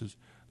expenses.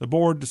 The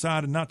board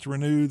decided not to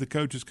renew the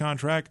coach's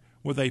contract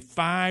with a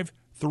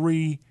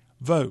 5-3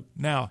 vote.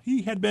 Now,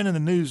 he had been in the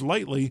news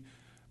lately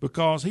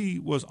because he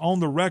was on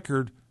the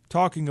record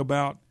talking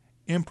about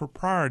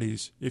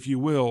improprieties, if you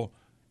will,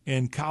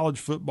 in college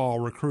football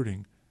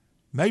recruiting.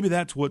 Maybe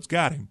that's what's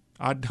got him.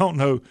 I don't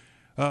know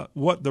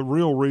what the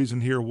real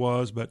reason here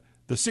was, but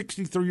the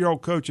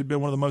 63-year-old coach had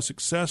been one of the most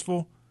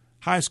successful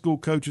high school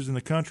coaches in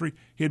the country.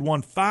 He had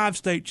won 5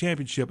 state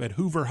championships at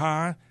Hoover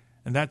High,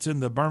 and that's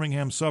in the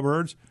Birmingham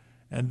suburbs.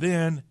 And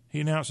then he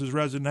announced his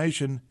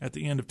resignation at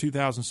the end of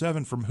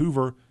 2007 from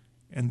Hoover,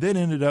 and then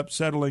ended up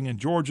settling in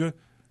Georgia,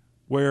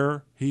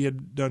 where he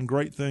had done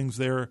great things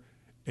there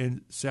in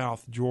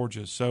South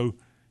Georgia. So,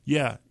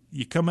 yeah,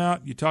 you come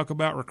out, you talk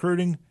about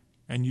recruiting,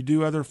 and you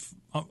do other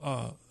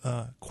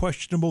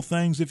questionable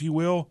things, if you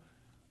will,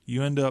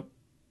 you end up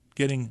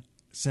getting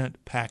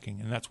sent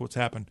packing. And that's what's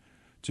happened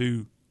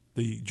to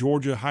the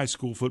Georgia high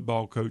school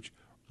football coach,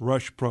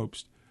 Rush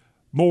Propst.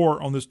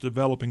 More on this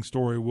developing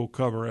story we'll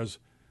cover as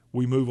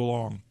we move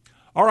along.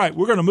 All right,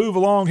 we're going to move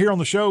along here on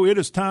the show. It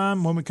is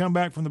time when we come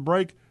back from the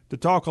break to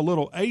talk a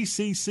little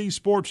ACC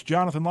sports.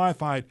 Jonathan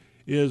Leifheit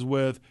is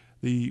with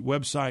the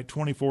website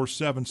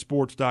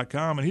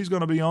 247sports.com, and he's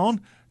going to be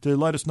on to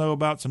let us know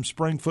about some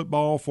spring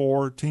football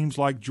for teams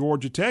like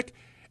Georgia Tech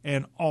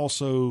and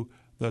also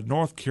the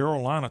North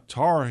Carolina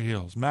Tar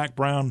Heels. Mack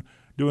Brown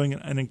doing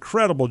an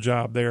incredible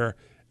job there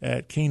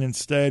at Kenan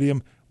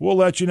Stadium. We'll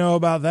let you know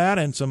about that,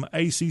 and some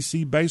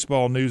ACC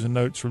baseball news and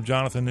notes from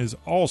Jonathan is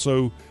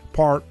also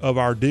part of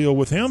our deal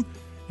with him.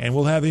 And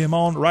we'll have him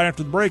on right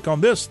after the break on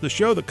this, the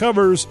show that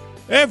covers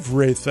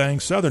everything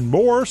Southern.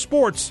 More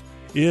sports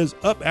is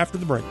up after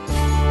the break.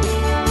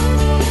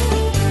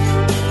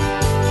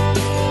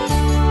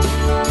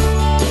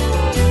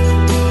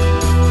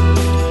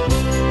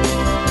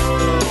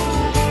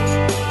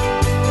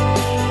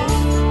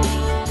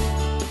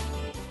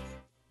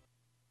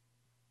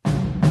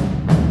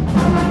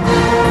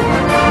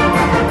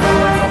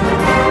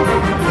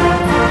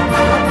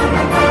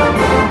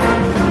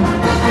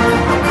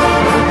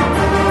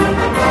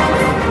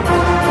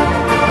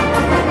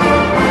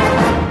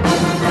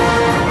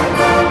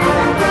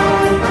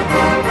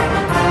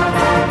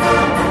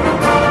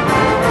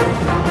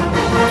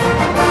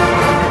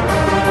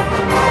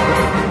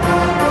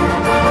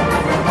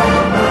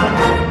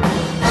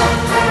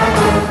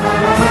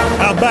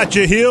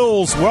 Gotcha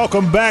Hills.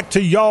 Welcome back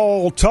to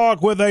Y'all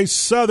Talk with a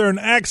Southern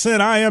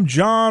Accent. I am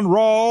John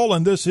Rawl,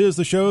 and this is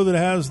the show that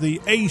has the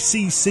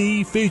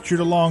ACC featured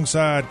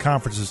alongside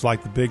conferences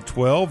like the Big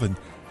 12 and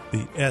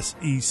the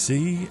SEC,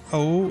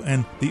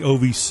 and the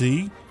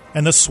OVC,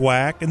 and the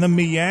SWAC, and the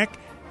MEAC,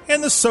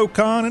 and the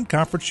SoCon, and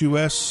Conference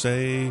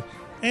USA,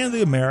 and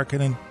the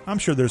American, and I'm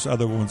sure there's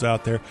other ones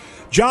out there.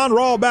 John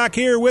Rawl back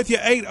here with you,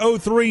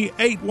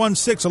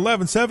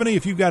 803-816-1170.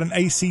 If you've got an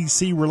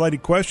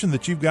ACC-related question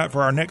that you've got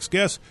for our next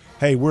guest,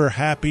 hey, we're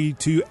happy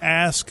to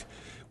ask.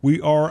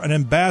 We are an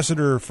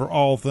ambassador for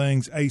all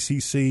things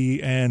ACC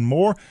and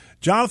more.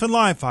 Jonathan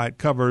Leifheit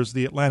covers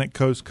the Atlantic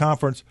Coast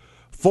Conference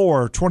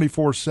for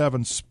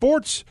 24/7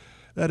 Sports.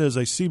 That is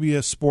a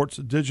CBS Sports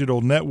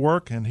digital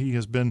network, and he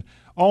has been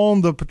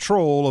on the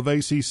patrol of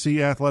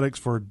ACC athletics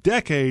for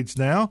decades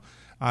now.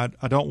 I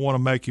don't want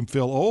to make him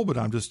feel old, but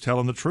I'm just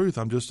telling the truth.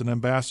 I'm just an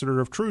ambassador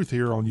of truth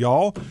here on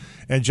Y'all.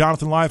 And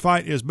Jonathan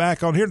Leifheit is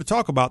back on here to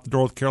talk about the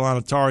North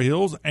Carolina Tar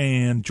Heels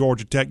and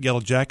Georgia Tech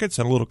Yellow Jackets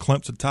and a little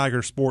Clemson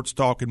Tiger sports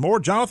talk and more.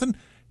 Jonathan,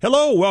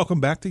 hello.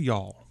 Welcome back to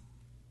Y'all.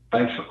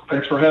 Thanks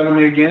for having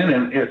me again,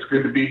 and it's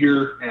good to be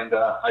here. And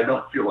I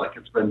don't feel like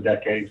it's been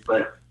decades,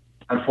 but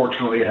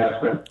unfortunately it has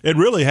been. It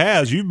really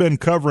has. You've been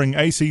covering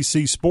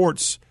ACC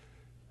sports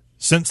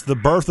since the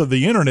birth of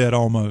the Internet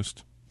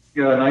almost.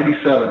 Yeah,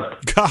 97.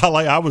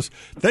 Golly, I was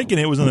thinking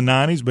it was in the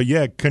 90s, but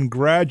yeah,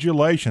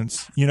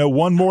 congratulations. You know,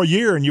 one more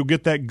year and you'll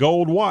get that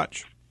gold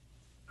watch.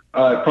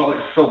 Probably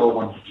a silver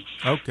one.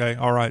 Okay,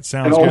 all right,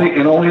 sounds good.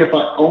 And only if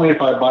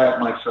I buy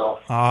it myself.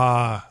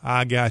 Ah,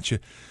 I got you.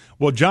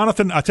 Well,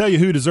 Jonathan, I tell you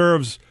who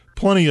deserves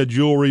plenty of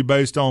jewelry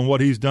based on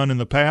what he's done in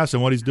the past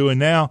and what he's doing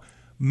now.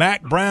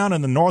 Mack Brown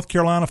and the North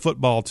Carolina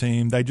football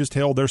team. They just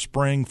held their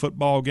spring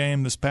football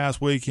game this past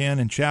weekend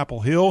in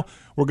Chapel Hill.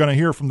 We're going to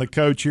hear from the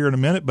coach here in a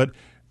minute, but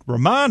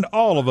remind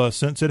all of us,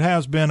 since it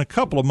has been a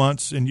couple of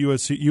months in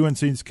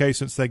UNC's case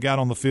since they got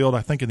on the field,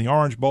 I think in the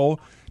Orange Bowl,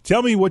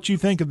 tell me what you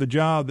think of the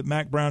job that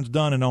Mack Brown's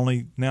done and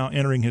only now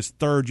entering his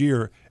third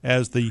year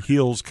as the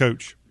Heels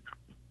coach.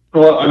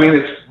 Well, I mean,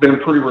 it's been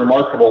pretty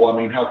remarkable. I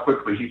mean, how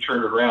quickly he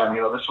turned it around.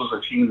 You know, this was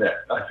a team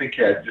that I think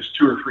had just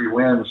 2 or 3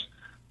 wins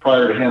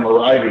prior to him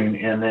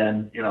arriving, and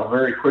then, you know,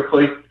 very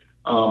quickly.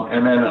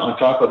 And then on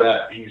top of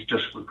that, he's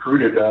just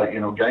recruited,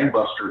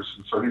 gangbusters.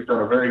 And so he's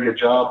done a very good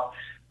job.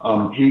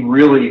 He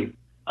really,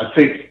 I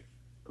think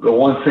the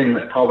one thing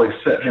that probably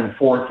set him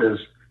forth is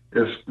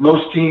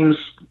most teams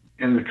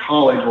in the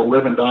college will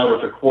live and die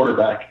with a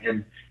quarterback,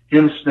 and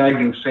him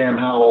snagging Sam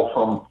Howell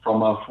from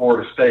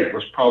Florida State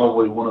was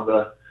probably one of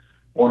the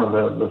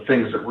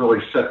things that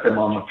really set them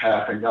on the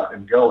path and got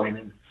them going.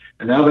 And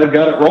now they've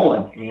got it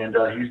rolling, and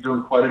he's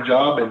doing quite a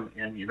job.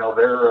 And you know,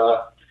 they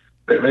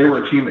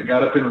were a team that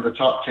got up into the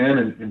top 10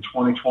 in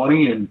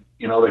 2020, and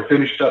you know, they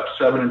finished up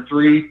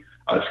 8-4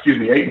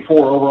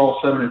 overall,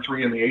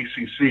 7-3 in the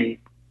ACC,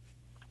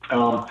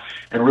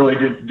 and really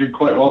did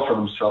quite well for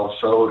themselves.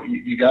 So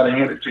you got to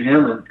hand it to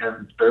him,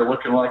 and they're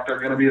looking like they're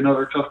going to be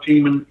another tough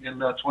team in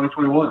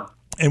 2021.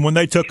 And when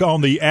they took on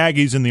the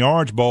Aggies in the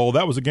Orange Bowl,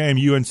 that was a game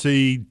UNC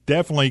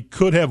definitely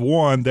could have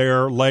won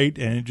there late,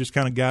 and it just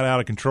kind of got out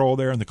of control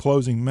there in the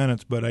closing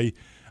minutes. But a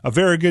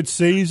very good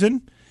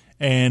season,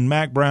 and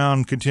Mack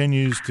Brown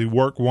continues to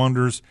work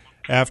wonders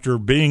after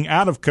being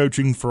out of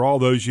coaching for all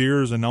those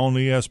years and on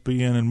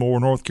ESPN and more.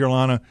 North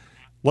Carolina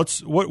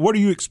What are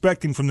you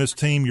expecting from this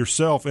team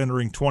yourself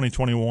entering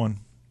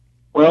 2021?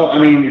 Well, I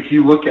mean, if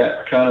you look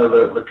at kind of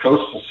the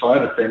coastal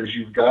side of things,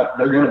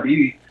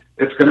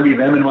 it's going to be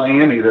them and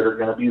Miami that are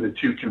going to be the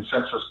two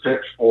consensus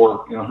picks for,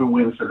 who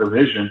wins the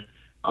division.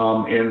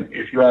 And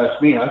if you ask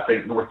me, I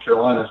think North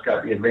Carolina's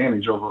got the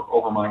advantage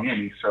over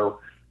Miami. So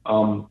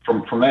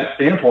from that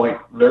standpoint,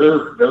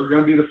 they're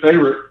going to be the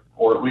favorite,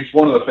 or at least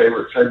one of the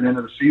favorites heading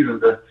into the season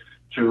to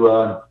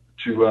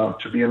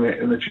be in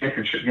the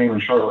championship game in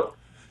Charlotte.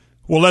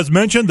 Well, as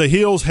mentioned, the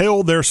Heels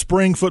held their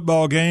spring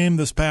football game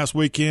this past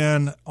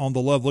weekend on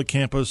the lovely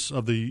campus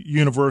of the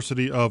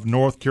University of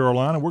North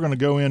Carolina. We're going to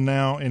go in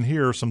now and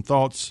hear some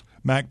thoughts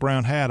Mack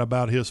Brown had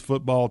about his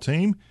football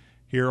team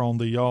here on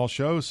the Y'all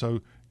Show.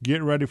 So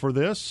get ready for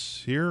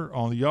this here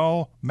on the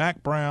Y'all.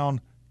 Mack Brown,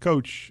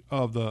 coach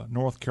of the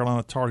North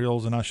Carolina Tar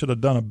Heels, and I should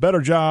have done a better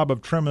job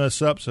of trimming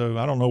this up, so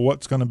I don't know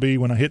what's going to be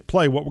when I hit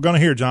play, what we're going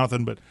to hear,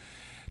 Jonathan, but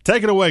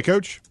take it away,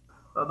 Coach.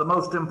 The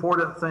most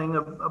important thing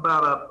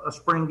about a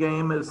spring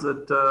game is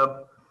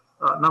that,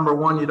 number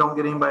one, you don't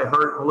get anybody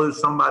hurt and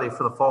lose somebody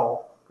for the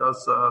fall,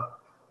 because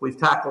we've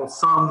tackled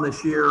some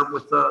this year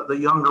with the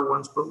younger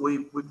ones, but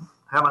we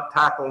haven't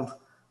tackled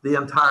the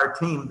entire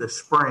team this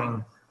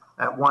spring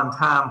at one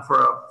time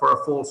for a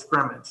full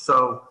scrimmage.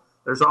 So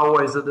there's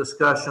always a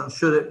discussion,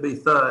 should it be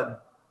thud?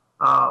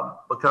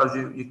 Because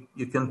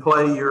you can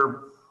play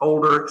your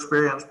older,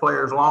 experienced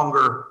players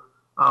longer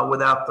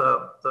without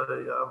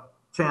the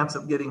chance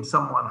of getting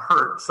someone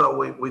hurt. So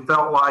we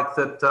felt like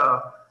that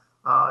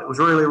it was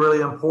really, really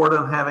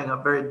important, having a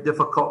very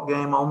difficult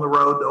game on the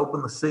road to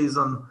open the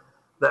season,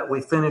 that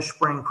we finished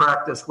spring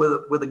practice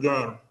with a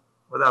game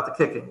without the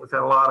kicking. We've had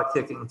a lot of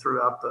kicking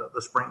throughout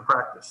the spring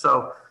practice.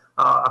 So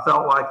I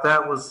felt like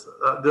that was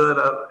good.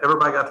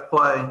 Everybody got to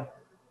play.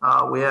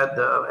 We had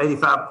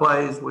 85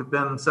 plays. We've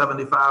been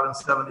 75 and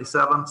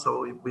 77,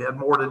 so we had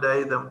more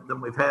today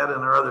than we've had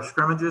in our other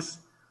scrimmages.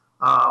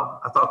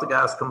 I thought the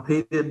guys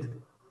competed.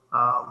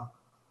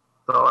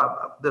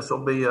 This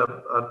will be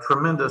a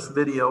tremendous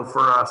video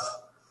for us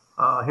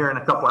here in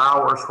a couple of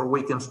hours, where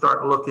we can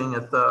start looking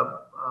at the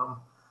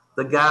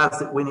guys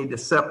that we need to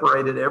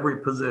separate at every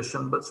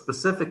position, but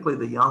specifically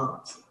the young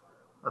ones.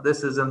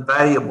 This is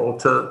invaluable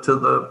to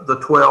the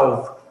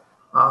 12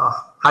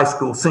 high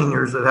school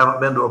seniors that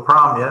haven't been to a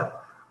prom yet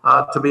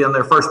to be in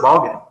their first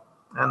ball game.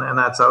 And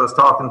that's, I was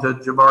talking to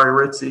Jabari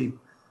Ritchie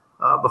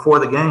before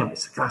the game. He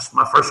said, "Gosh,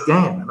 my first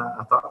game." And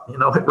I thought,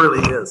 it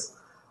really is.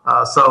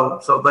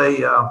 So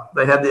they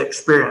had the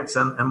experience,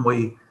 and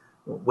we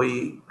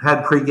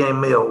had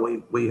pregame meal.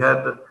 We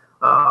had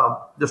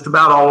just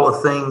about all the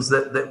things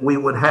that we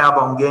would have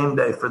on game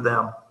day for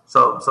them,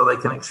 so they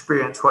can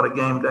experience what a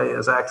game day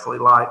is actually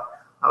like.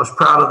 I was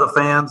proud of the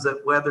fans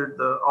that weathered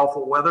the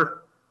awful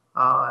weather,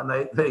 and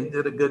they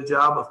did a good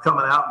job of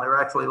coming out, and they were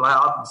actually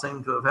loud and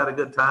seemed to have had a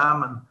good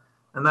time,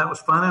 and that was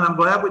fun. And I'm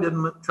glad we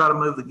didn't try to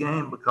move the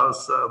game,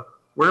 because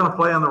we're going to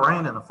play in the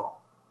rain in the fall.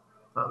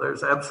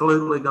 There's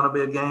absolutely going to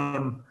be a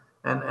game,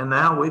 and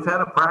now we've had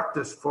a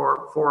practice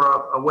for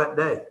a wet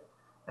day,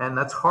 and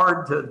that's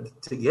hard to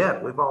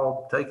get. We've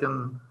all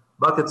taken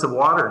buckets of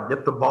water and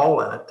dipped a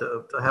ball in it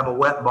to have a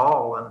wet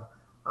ball, and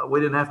we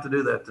didn't have to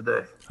do that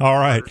today. All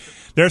right.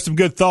 There's some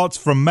good thoughts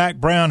from Mack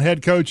Brown,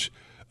 head coach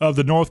of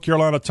the North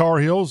Carolina Tar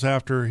Heels,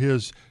 after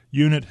his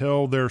unit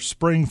held their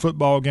spring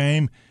football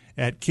game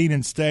at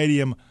Kenan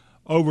Stadium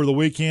over the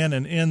weekend.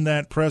 And in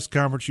that press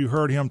conference, you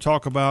heard him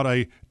talk about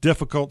a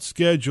difficult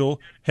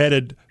schedule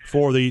headed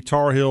for the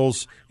Tar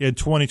Heels in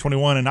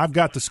 2021. And I've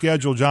got the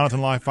schedule, Jonathan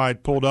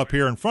Leifheit, pulled up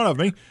here in front of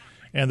me.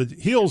 And the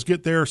Heels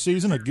get their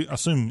season,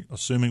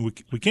 assuming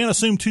we can't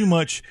assume too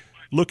much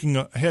looking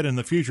ahead in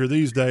the future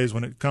these days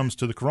when it comes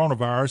to the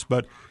coronavirus.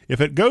 But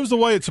if it goes the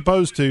way it's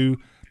supposed to,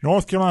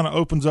 North Carolina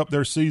opens up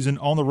their season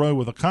on the road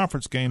with a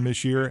conference game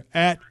this year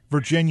at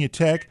Virginia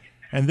Tech.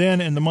 And then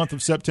in the month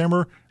of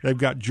September, they've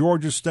got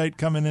Georgia State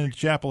coming into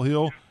Chapel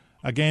Hill,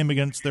 a game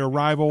against their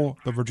rival,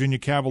 the Virginia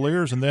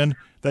Cavaliers. And then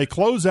they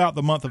close out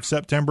the month of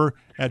September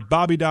at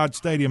Bobby Dodd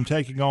Stadium,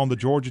 taking on the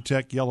Georgia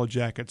Tech Yellow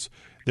Jackets,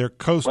 their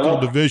coastal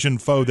division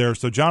foe there.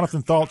 So,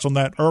 Jonathan, thoughts on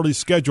that early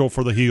schedule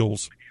for the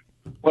Heels?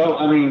 Well,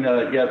 I mean,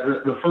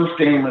 the first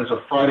game is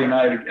a Friday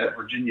night at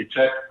Virginia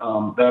Tech.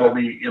 That'll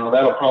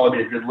probably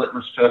be a good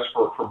litmus test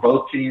for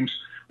both teams.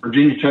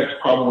 Virginia Tech's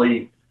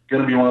probably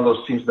going to be one of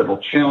those teams that will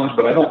challenge,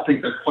 but I don't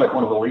think they're quite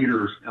one of the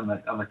leaders on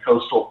the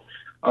coastal.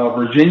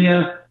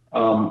 Virginia,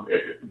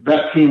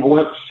 that team,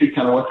 we'll have to see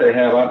kind of what they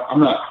have.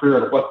 I'm not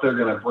clear on what they're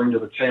going to bring to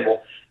the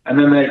table. And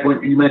then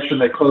you mentioned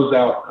they close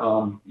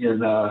out in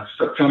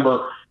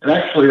September, and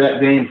actually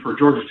that game for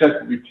Georgia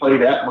Tech will be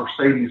played at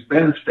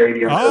Mercedes-Benz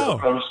Stadium as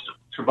opposed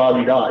to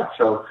Bobby Dodd.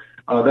 So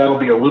that'll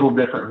be a little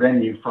different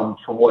venue from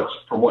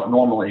what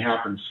normally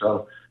happens.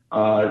 So,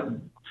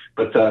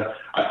 but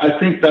I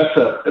think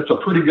it's a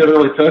pretty good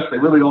early test. They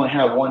really only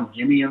have one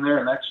gimme in there,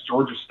 and that's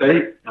Georgia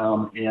State,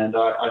 and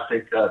I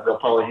think they'll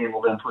probably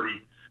handle them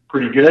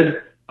pretty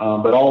good.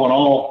 But all in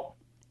all,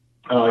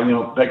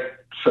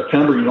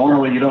 September, you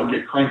don't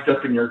get cranked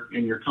up in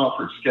your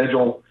conference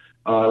schedule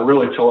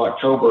really till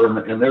October,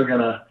 and they're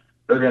gonna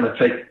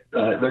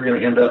they're going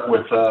to end up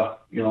with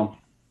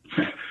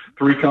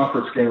 3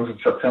 conference games in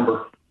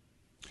September.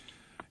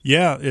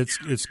 Yeah,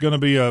 it's going to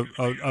be a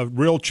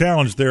real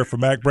challenge there for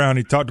Mack Brown.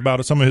 He talked about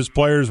it. Some of his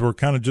players were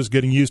kind of just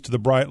getting used to the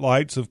bright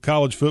lights of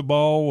college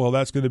football. Well,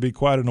 that's going to be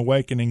quite an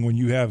awakening when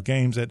you have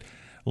games at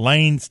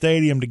Lane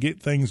Stadium to get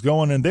things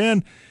going. And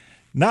then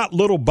not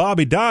little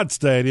Bobby Dodd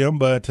Stadium,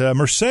 but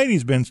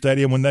Mercedes-Benz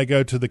Stadium when they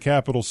go to the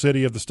capital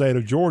city of the state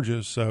of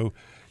Georgia. So,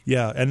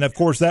 yeah, and, of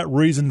course, that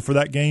reason for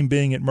that game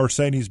being at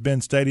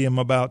Mercedes-Benz Stadium,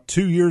 about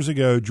 2 years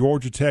ago,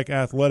 Georgia Tech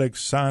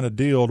Athletics signed a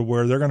deal to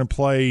where they're going to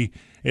play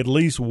at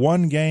least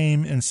one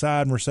game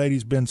inside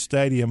Mercedes-Benz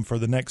Stadium for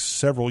the next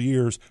several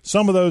years.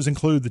 Some of those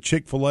include the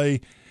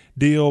Chick-fil-A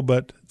deal,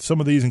 but some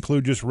of these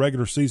include just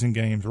regular season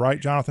games. Right,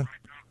 Jonathan?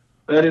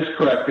 That is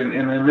correct. And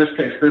in this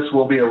case, this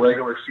will be a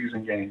regular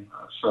season game.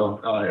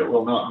 So it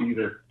will not be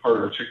the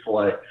part of the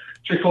Chick-fil-A.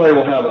 Chick-fil-A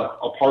will have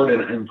a part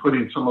in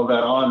putting some of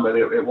that on, but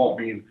it won't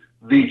be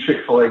the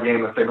Chick-fil-A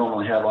game that they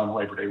normally have on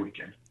Labor Day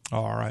weekend.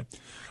 All right.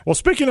 Well,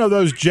 speaking of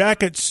those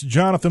Jackets,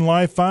 Jonathan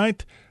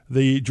Leifheit,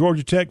 the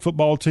Georgia Tech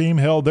football team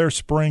held their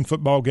spring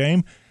football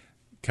game,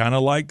 kind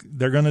of like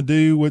they're going to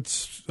do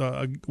with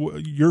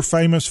your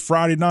famous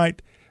Friday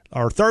night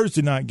or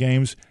Thursday night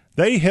games.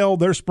 They held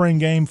their spring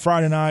game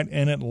Friday night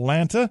in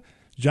Atlanta.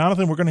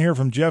 Jonathan, we're going to hear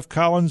from Jeff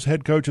Collins,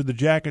 head coach of the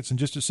Jackets, in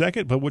just a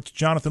second. But what's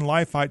Jonathan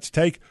Leifheit's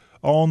take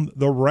on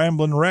the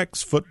Ramblin'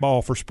 Wrecks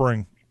football for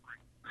spring?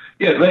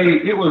 Yeah,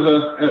 it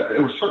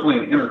was certainly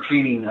an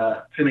entertaining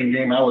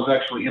game. I was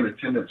actually in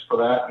attendance for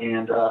that,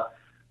 and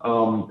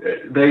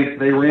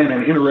they ran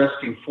an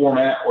interesting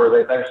format where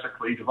they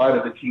basically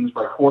divided the teams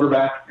by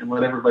quarterback and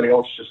let everybody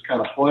else just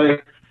kind of play.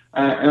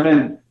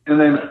 And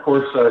then of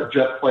course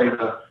Jeff played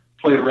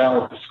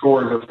around with the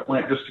scores as it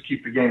went just to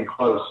keep the game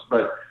close.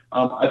 But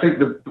I think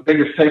the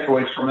biggest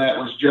takeaways from that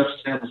was Jeff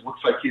Sims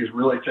looks like he has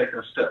really taken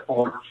a step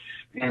forward,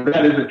 and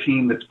that is a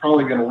team that's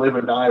probably going to live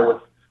and die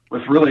with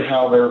really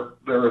how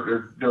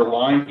their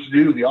lines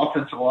do. The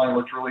offensive line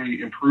looked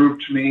really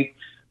improved to me.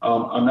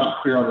 I'm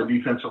not clear on the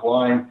defensive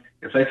line.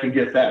 If they can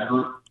get that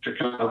group to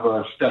kind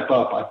of step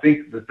up, I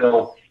think that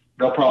they'll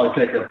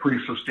probably take a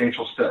pretty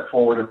substantial step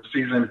forward in the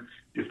season.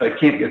 If they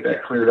can't get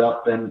that cleared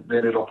up, then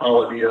it'll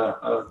probably be a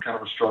kind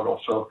of a struggle.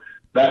 So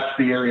that's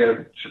the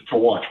area to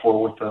watch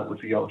for with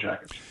the Yellow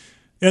Jackets.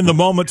 In the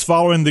moments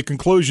following the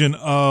conclusion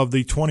of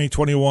the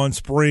 2021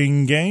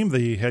 spring game,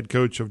 the head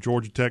coach of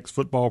Georgia Tech's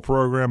football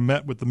program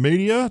met with the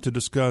media to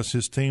discuss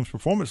his team's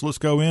performance. Let's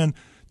go in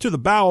to the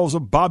bowels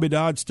of Bobby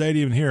Dodd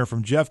Stadium and hear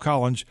from Jeff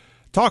Collins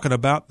talking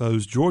about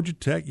those Georgia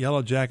Tech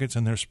Yellow Jackets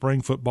and their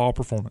spring football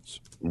performance.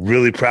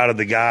 Really proud of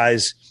the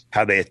guys,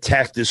 how they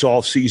attacked this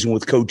offseason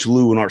with Coach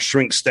Lou and our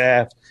strength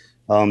staff,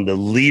 the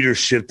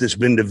leadership that's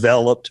been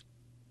developed,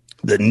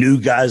 the new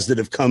guys that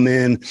have come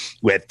in.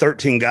 We had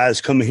 13 guys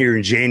come here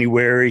in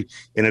January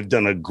and have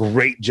done a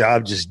great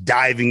job just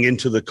diving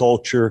into the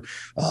culture,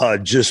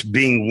 just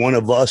being one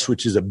of us,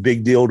 which is a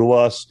big deal to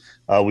us.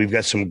 We've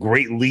got some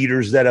great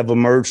leaders that have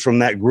emerged from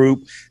that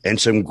group and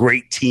some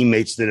great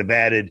teammates that have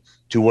added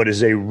to what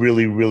is a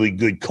really, really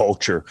good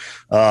culture.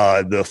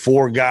 The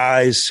 4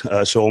 guys,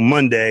 so on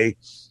Monday,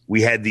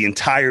 we had the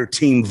entire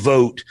team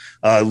vote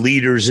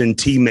leaders and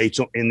teammates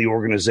in the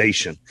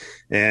organization.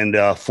 And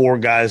 4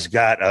 guys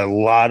got a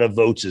lot of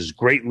votes as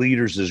great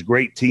leaders, as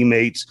great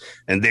teammates,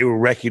 and they were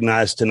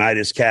recognized tonight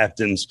as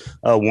captains.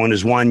 One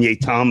is Wanye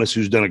Thomas,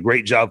 who's done a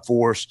great job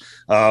for us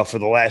for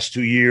the last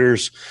 2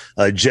 years.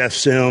 Jeff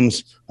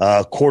Sims,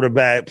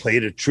 quarterback,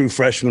 played a true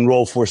freshman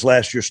role for us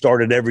last year,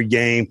 started every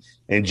game,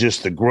 and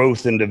just the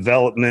growth and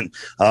development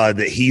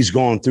that he's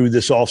gone through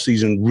this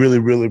offseason. Really,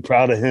 really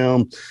proud of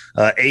him.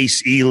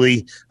 Ace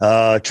Ely,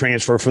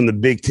 transfer from the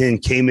Big Ten,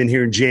 came in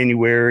here in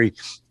January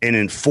and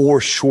in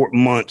 4 short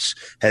months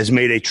has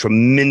made a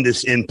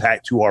tremendous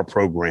impact to our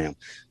program.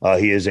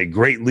 He is a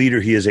great leader.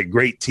 He is a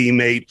great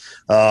teammate.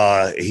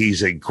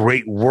 He's a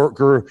great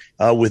worker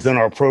within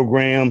our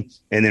program.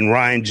 And then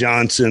Ryan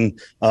Johnson,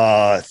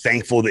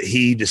 thankful that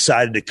he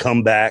decided to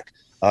come back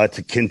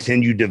to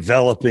continue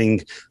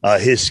developing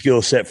his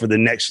skill set for the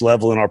next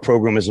level in our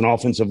program as an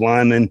offensive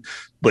lineman,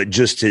 but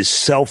just his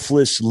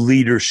selfless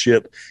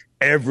leadership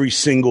every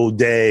single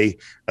day,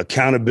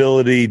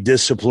 accountability,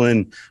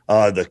 discipline,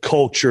 the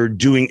culture,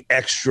 doing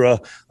extra,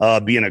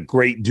 being a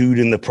great dude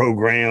in the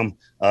program.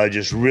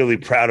 Just really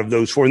proud of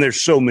those 4. And there's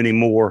so many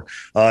more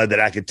that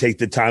I could take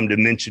the time to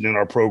mention in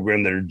our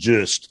program that are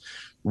just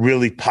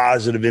really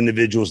positive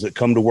individuals that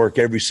come to work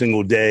every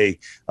single day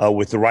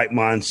with the right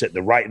mindset,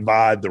 the right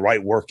vibe, the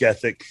right work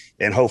ethic.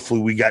 And hopefully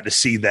we got to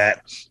see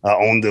that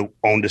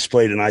on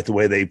display tonight, the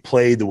way they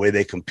played, the way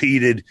they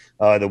competed,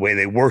 the way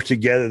they work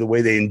together, the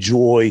way they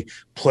enjoy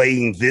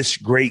playing this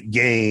great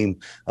game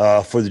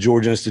for the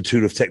Georgia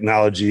Institute of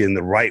Technology in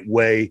the right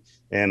way.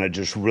 And I'm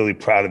just really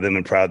proud of them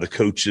and proud of the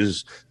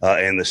coaches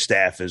and the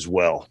staff as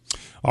well.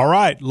 All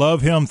right.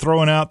 Love him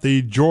throwing out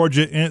the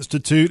Georgia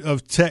Institute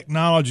of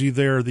Technology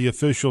there, the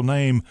official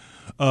name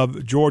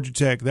of Georgia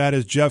Tech. That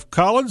is Jeff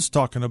Collins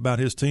talking about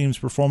his team's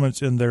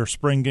performance in their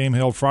spring game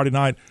held Friday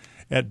night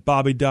at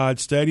Bobby Dodd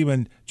Stadium.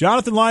 And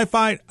Jonathan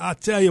Lifite, I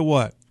tell you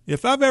what,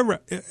 if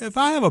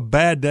I have a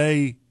bad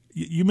day,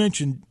 you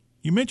mentioned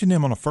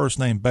him on a first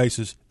name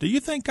basis. Do you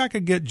think I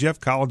could get Jeff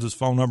Collins'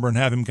 phone number and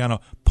have him kind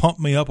of pump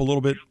me up a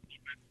little bit?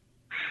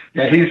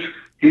 Yeah, he's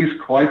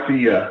quite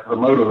the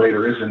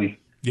motivator, isn't he?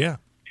 Yeah.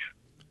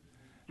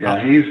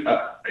 Yeah,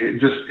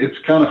 it's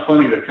kind of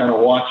funny to kind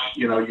of watch.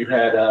 You know, you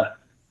had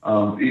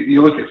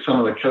you look at some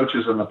of the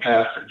coaches in the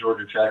past at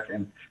Georgia Tech,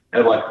 and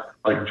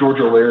like George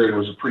O'Leary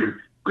was a pretty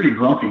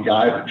grumpy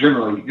guy, but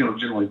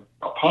generally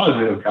a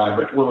positive guy,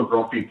 but a little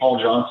grumpy.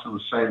 Paul Johnson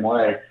the same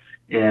way,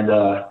 and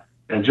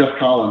Jeff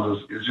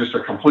Collins is just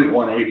a complete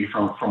 180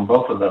 from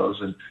both of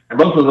those, and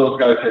both of those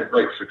guys had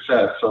great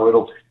success. So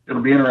it'll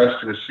be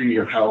interesting to see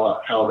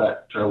how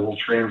that will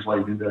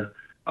translate into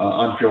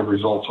on-field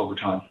results over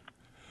time.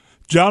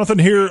 Jonathan,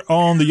 here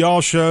on the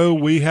Y'all Show,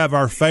 we have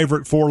our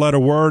favorite four-letter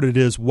word. It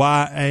is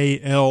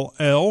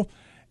YALL.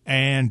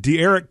 And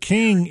D'Eriq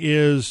King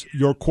is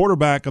your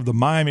quarterback of the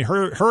Miami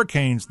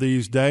Hurricanes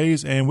these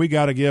days, and we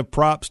got to give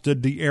props to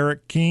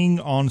D'Eriq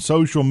King on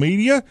social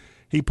media.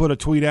 He put a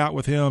tweet out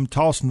with him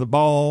tossing the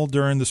ball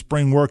during the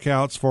spring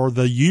workouts for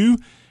the U,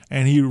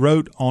 and he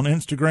wrote on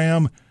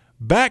Instagram,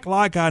 "Back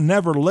like I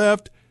never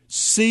left.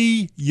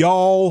 See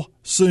y'all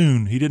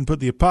soon." He didn't put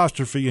the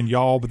apostrophe in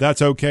y'all, but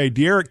that's okay.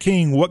 D'Eriq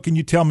King, what can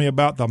you tell me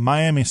about the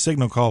Miami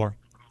Signal Caller?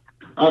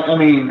 I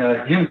mean,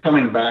 him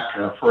coming back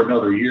for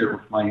another year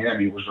with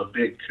Miami was a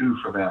big coup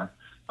for them.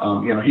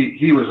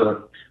 He was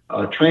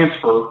a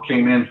transfer,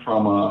 came in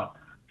from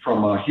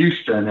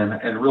Houston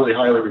and really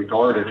highly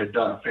regarded, had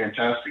done a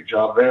fantastic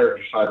job there,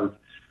 decided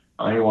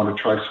he wanted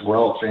to try somewhere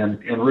else. And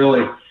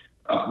really,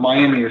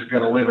 Miami is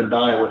going to live and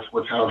die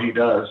with how he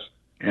does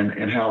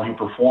and how he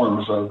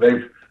performs.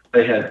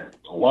 They had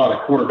a lot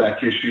of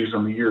quarterback issues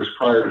in the years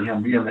prior to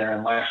him being there,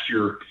 and last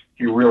year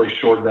he really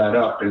shored that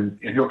up, and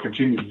he'll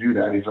continue to do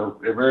that. He's a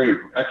very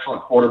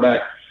excellent quarterback,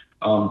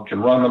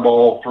 can run the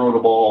ball, throw the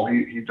ball.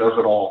 He does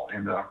it all,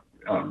 and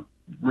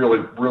really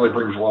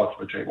brings a lot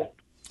to the table.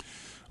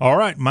 All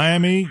right,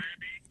 Miami,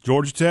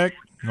 Georgia Tech,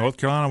 North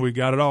Carolina, we've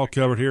got it all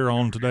covered here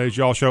on today's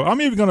Y'all Show. I'm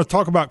even going to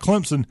talk about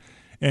Clemson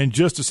in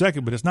just a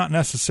second, but it's not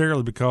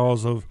necessarily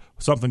because of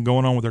something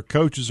going on with their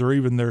coaches or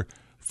even their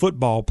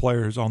football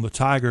players on the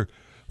Tiger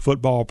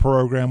football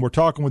program. We're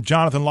talking with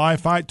Jonathan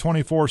Lifite,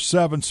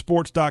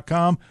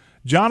 247sports.com.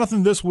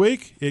 Jonathan, this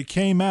week it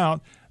came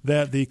out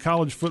that the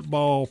college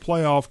football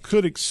playoff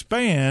could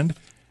expand,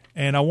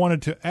 and I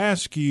wanted to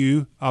ask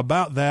you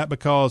about that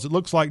because it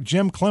looks like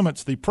Jim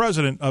Clements, the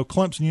president of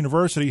Clemson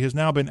University, has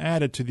now been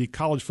added to the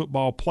college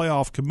football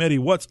playoff committee.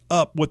 What's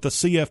up with the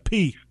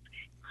CFP?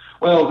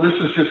 Well, this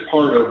is just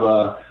part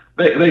of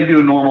they do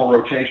a normal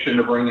rotation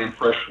to bring in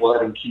fresh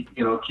blood and keep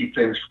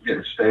things from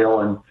getting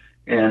stale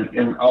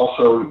and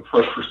also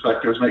fresh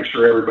perspectives, make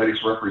sure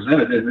everybody's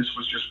represented. And this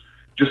was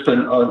just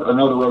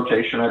another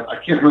rotation. I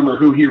can't remember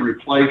who he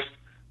replaced,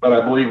 but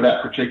I believe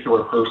that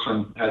particular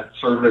person had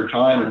served their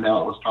time, and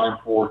now it was time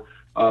for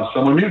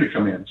someone new to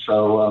come in.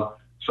 So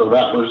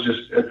that was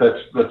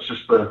that's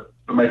just the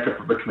makeup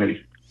of the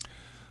committee.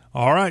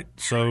 All right.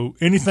 So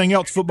anything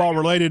else football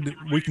related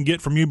we can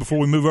get from you before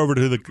we move over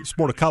to the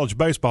sport of college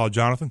baseball,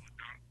 Jonathan?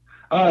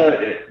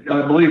 I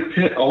believe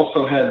Pitt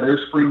also had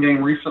their spring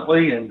game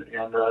recently, and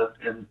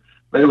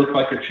they look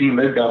like a team.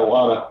 They've got a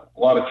lot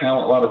of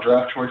talent, a lot of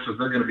draft choices.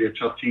 They're going to be a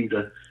tough team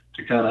to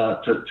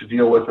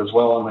deal with as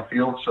well on the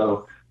field.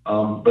 So,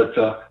 but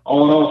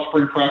all in all,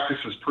 spring practice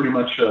is pretty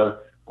much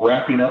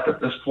wrapping up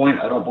at this point.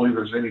 I don't believe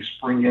there's any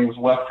spring games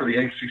left for the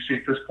ACC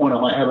at this point.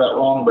 I might have that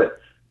wrong, but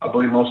I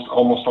believe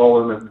almost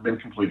all of them have been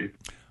completed.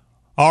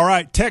 All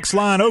right, text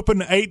line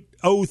open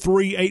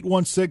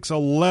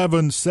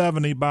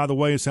 803-816-1170, by the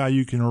way, is how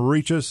you can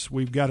reach us.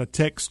 We've got a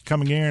text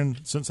coming in.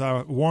 Since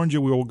I warned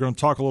you, we were going to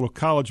talk a little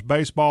college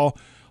baseball.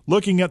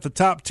 Looking at the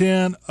top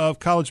 10 of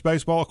college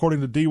baseball,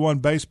 according to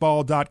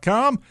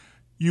D1Baseball.com,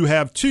 you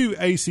have two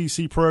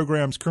ACC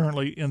programs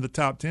currently in the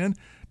top 10.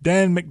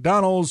 Dan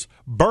McDonnell's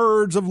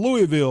Birds of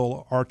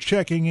Louisville are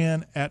checking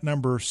in at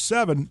number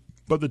 7,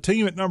 but the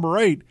team at number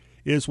 8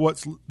 is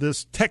what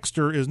this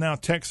texter is now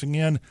texting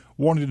in,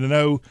 wanting to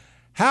know,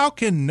 how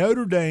can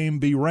Notre Dame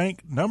be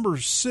ranked number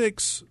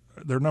 6?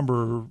 They're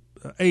number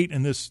 8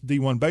 in this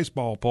D1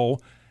 baseball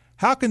poll.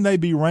 How can they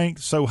be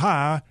ranked so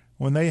high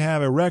when they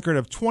have a record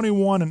of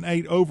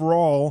 21-8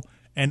 overall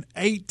and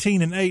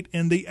 18-8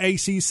 in the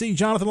ACC?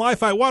 Jonathan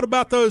Lifite, what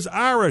about those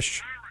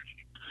Irish?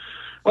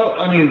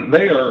 Well, I mean,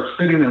 they are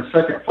sitting in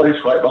second place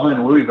right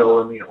behind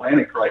Louisville in the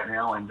Atlantic right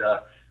now, and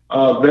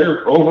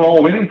their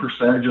overall winning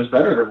percentage is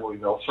better than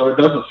Louisville, so it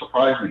doesn't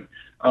surprise me.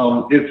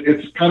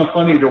 It's kind of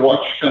funny to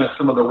watch kind of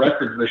some of the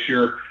records this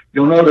year.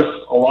 You'll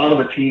notice a lot of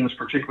the teams,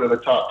 particularly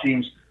the top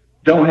teams,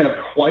 don't have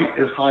quite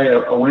as high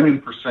a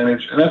winning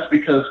percentage, and that's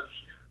because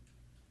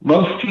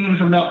most teams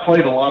have not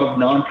played a lot of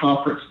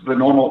non-conference, the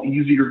normal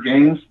easier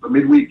games, the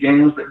midweek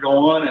games that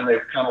go on, and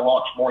they've kind of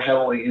launched more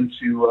heavily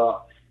into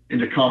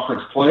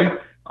conference play.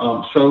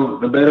 So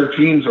the better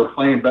teams are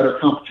playing better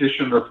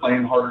competition. They're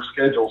playing harder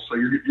schedules. So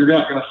you're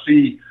not going to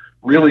see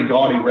really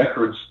gaudy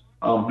records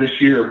this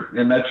year,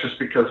 and that's just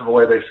because of the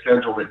way they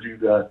scheduled it due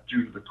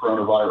to the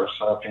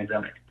coronavirus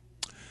pandemic.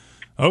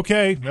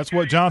 Okay, that's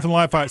what Jonathan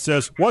Leifheit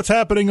says. What's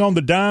happening on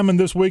the Diamond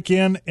this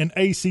weekend in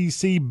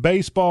ACC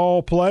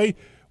baseball play?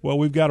 Well,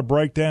 we've got a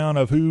breakdown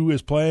of who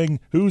is playing,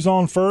 who's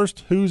on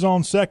first, who's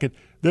on second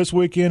this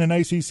weekend in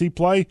ACC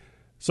play.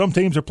 Some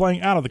teams are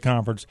playing out of the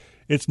conference.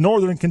 It's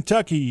Northern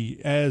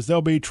Kentucky, as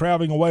they'll be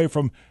traveling away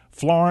from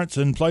Florence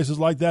and places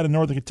like that in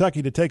Northern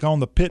Kentucky to take on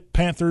the Pitt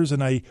Panthers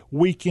in a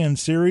weekend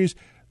series.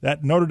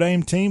 That Notre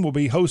Dame team will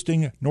be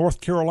hosting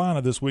North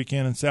Carolina this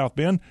weekend in South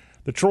Bend.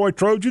 The Troy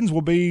Trojans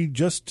will be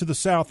just to the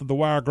south of the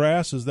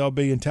Wiregrass, as they'll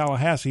be in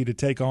Tallahassee to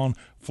take on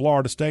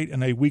Florida State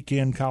in a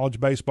weekend college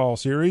baseball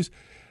series.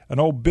 An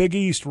old Big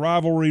East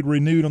rivalry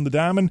renewed on the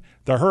Diamond.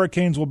 The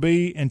Hurricanes will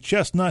be in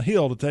Chestnut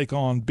Hill to take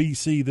on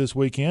BC this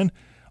weekend.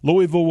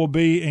 Louisville will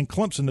be in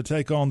Clemson to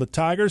take on the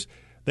Tigers.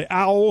 The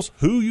Owls,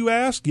 who you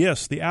ask?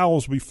 Yes, the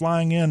Owls will be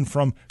flying in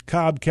from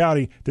Cobb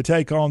County to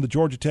take on the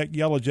Georgia Tech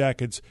Yellow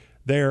Jackets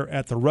there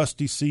at the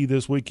Rusty Sea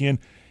this weekend.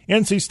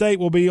 NC State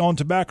will be on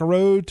Tobacco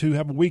Road to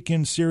have a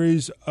weekend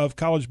series of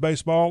college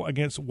baseball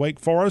against Wake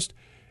Forest.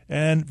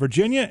 And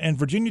Virginia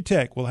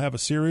Tech will have a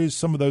series,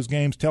 some of those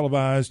games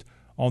televised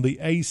on the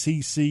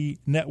ACC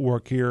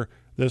network here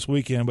this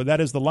weekend. But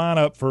that is the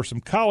lineup for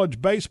some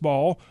college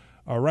baseball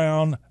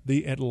around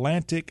the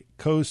Atlantic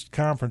Coast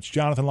Conference.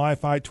 Jonathan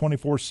Leifheit,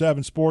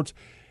 24/7 Sports,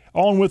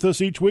 on with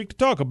us each week to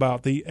talk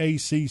about the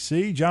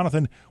ACC.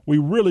 Jonathan, we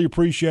really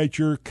appreciate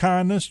your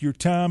kindness, your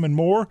time, and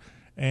more.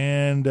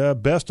 And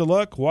best of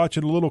luck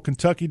watching a little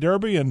Kentucky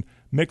Derby and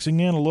mixing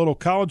in a little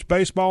college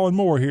baseball and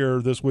more here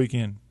this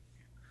weekend.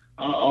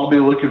 I'll be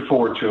looking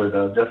forward to it.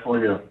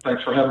 Definitely.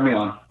 Thanks for having me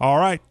on. All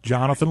right.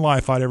 Jonathan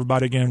Leifheit,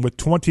 everybody, again, with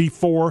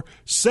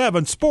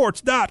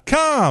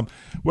 247sports.com.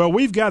 Well,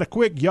 we've got a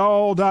quick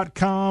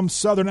y'all.com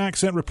Southern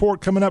accent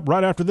report coming up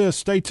right after this.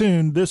 Stay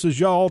tuned. This is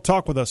Y'all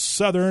Talk with a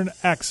Southern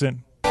Accent.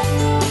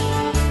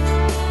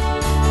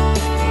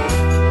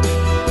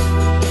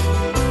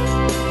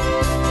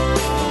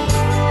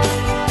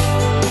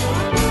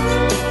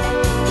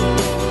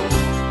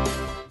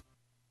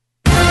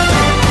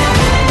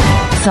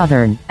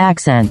 Southern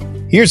Accent.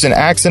 Here's an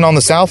accent on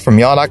the South from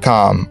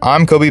y'all.com.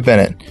 I'm Kobe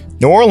Bennett.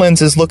 New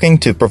Orleans is looking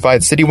to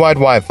provide citywide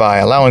Wi-Fi,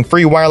 allowing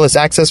free wireless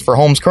access for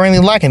homes currently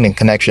lacking in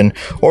connection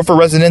or for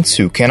residents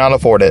who cannot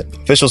afford it.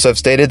 Officials have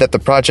stated that the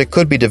project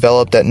could be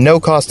developed at no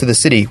cost to the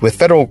city, with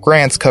federal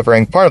grants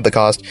covering part of the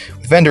cost,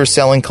 with vendors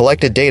selling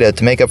collected data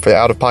to make up for the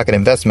out-of-pocket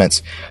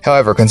investments.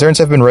 However, concerns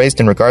have been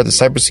raised in regard to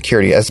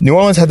cybersecurity, as New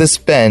Orleans had to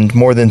spend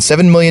more than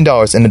 $7 million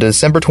in a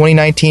December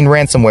 2019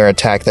 ransomware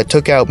attack that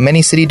took out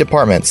many city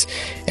departments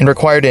and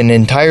required an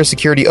entire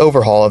security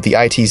overhaul of the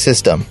IT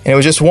system. And it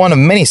was just one of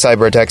many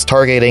cyber attacks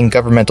targeting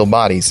governmental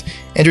bodies.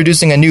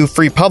 Introducing a new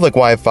free public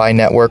Wi-Fi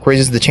network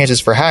raises the chances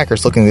for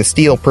hackers looking to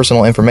steal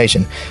personal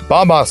information.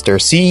 Bob Oster,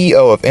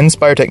 CEO of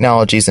Inspire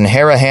Technologies in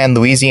Harahan,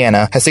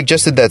 Louisiana, has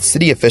suggested that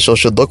city officials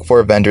should look for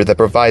a vendor that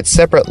provides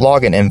separate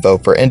login info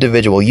for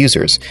individual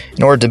users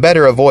in order to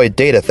better avoid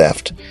data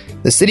theft.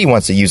 The city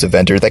wants to use a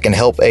vendor that can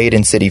help aid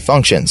in city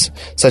functions,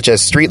 such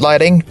as street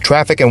lighting,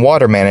 traffic and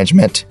water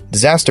management,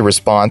 disaster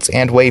response,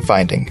 and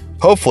wayfinding.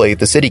 Hopefully,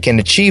 the city can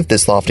achieve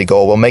this lofty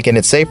goal while making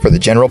it safe for the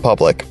general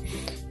public.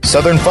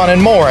 Southern fun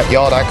and more at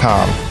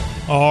y'all.com.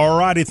 All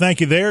righty,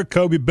 thank you there.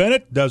 Kobe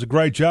Bennett does a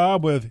great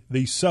job with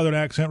the Southern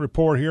Accent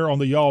Report here on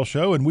the Y'all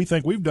Show, and we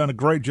think we've done a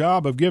great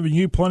job of giving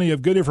you plenty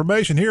of good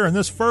information here in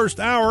this first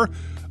hour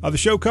of the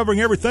show,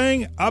 covering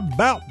everything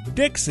about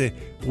Dixie.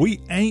 We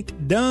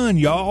ain't done,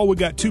 y'all. We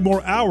got 2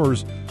 more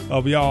hours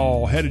of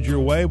y'all headed your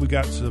way. We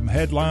got some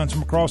headlines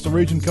from across the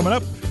region coming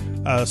up,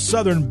 a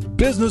Southern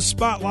Business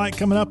Spotlight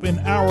coming up in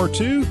hour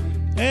 2,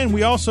 and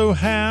we also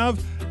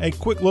have a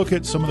quick look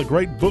at some of the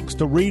great books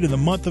to read in the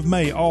month of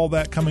May. All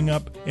that coming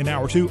up in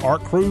hour 2.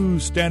 Art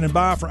Cruz standing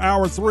by for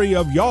hour 3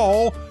 of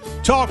Y'all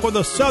Talk with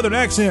a Southern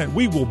Accent.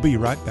 We will be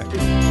right back.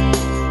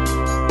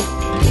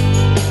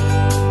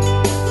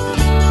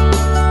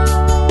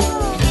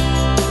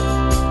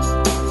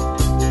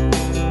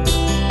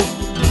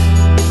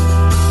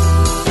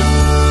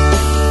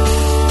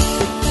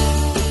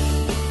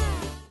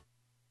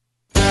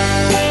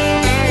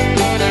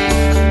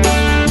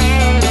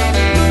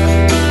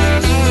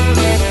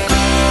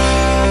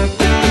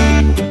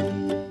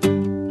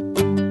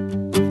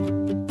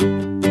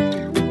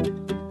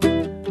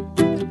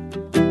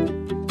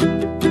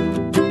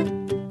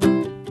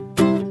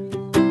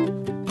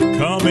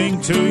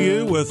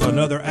 With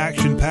another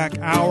action-packed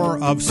hour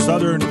of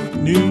Southern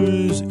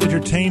news,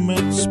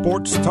 entertainment,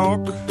 sports talk,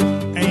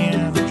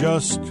 and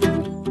just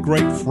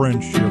great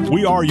friendship.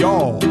 We are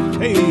y'all.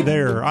 Hey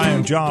there, I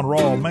am John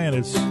Rawl. Man,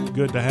 it's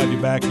good to have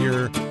you back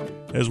here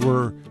as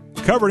we're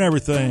covering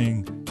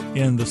everything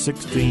in the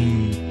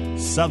 16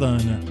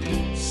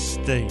 Southern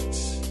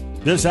states.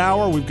 This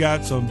hour, we've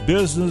got some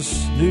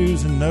business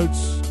news and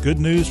notes. Good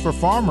news for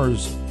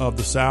farmers of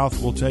the South.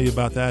 We'll tell you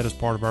about that as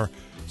part of our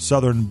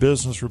Southern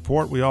Business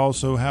Report. We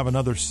also have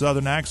another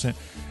Southern accent.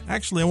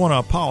 Actually, I want to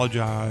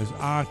apologize.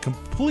 I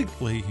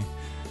completely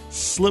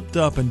slipped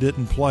up and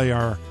didn't play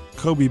our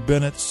Kobe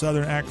Bennett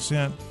Southern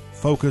Accent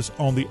focus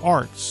on the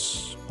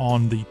arts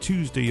on the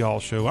Tuesday Y'all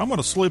Show. I'm going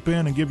to slip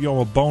in and give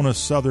y'all a bonus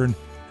Southern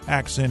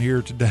accent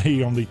here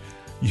today on the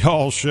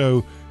Y'all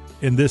Show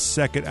in this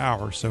second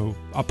hour. So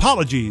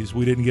apologies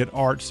we didn't get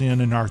arts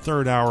in our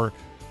third hour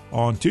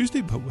on Tuesday,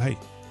 but hey,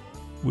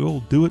 we'll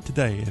do it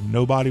today and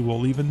nobody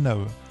will even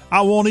know. I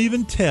won't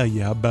even tell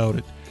you about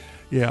it.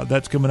 Yeah,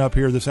 that's coming up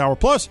here this hour.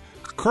 Plus,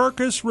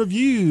 Kirkus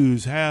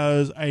Reviews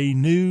has a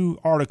new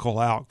article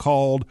out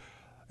called,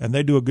 and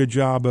they do a good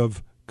job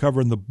of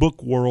covering the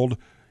book world,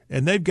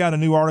 and they've got a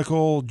new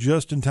article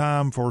just in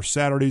time for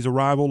Saturday's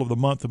arrival of the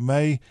month of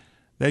May.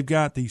 They've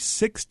got the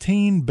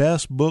 16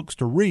 best books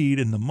to read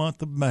in the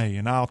month of May.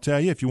 And I'll tell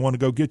you, if you want to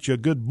go get you a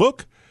good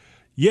book,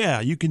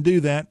 yeah, you can do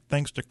that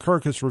thanks to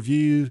Kirkus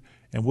Reviews,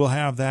 and we'll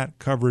have that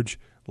coverage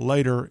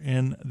later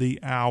in the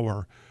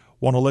hour.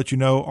 Want to let you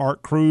know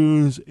Art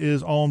Cruz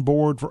is on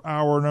board for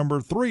hour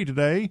number 3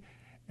 today,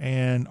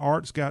 and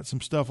Art's got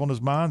some stuff on his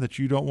mind that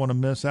you don't want to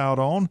miss out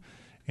on,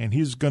 and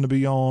he's going to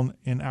be on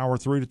in hour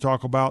 3 to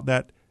talk about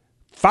that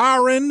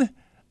firing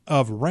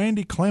of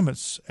Randy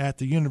Clements at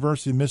the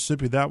University of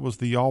Mississippi. That was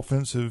the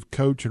offensive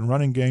coach and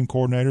running game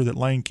coordinator that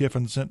Lane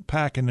Kiffin sent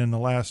packing in the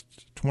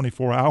last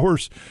 24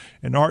 hours.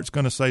 And Art's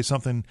going to say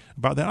something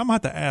about that. I'm going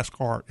to have to ask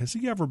Art, has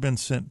he ever been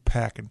sent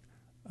packing?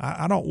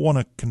 I don't want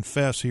to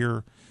confess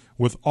here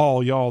with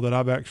all y'all that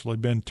I've actually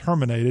been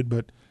terminated,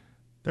 but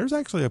there's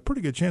actually a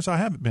pretty good chance I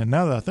haven't been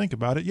now that I think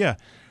about it. Yeah,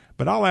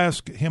 but I'll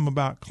ask him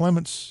about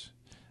Clements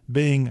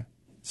being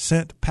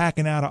sent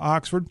packing out of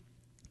Oxford.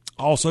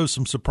 Also,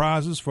 some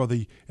surprises for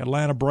the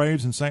Atlanta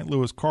Braves and St.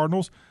 Louis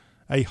Cardinals.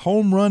 A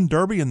home run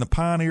derby in the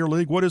Pioneer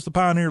League. What is the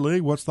Pioneer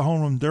League? What's the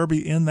home run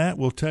derby in that?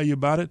 We'll tell you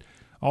about it.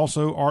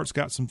 Also, Art's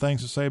got some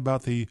things to say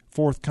about the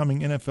forthcoming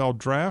NFL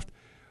draft.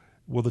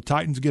 Will the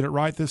Titans get it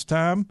right this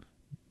time?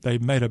 They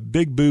made a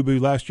big boo-boo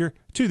last year.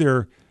 To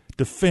their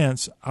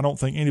defense, I don't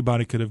think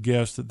anybody could have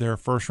guessed that their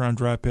first-round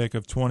draft pick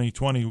of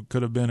 2020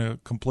 could have been a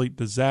complete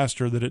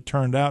disaster that it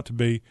turned out to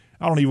be.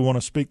 I don't even want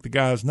to speak the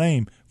guy's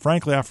name.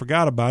 Frankly, I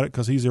forgot about it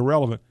because he's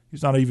irrelevant.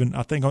 He's not even,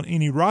 I think, on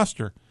any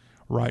roster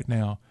right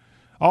now.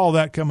 All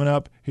that coming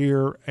up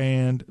here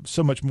and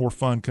so much more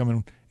fun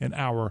coming in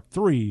hour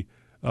 3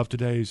 of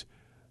today's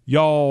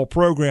Y'all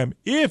program.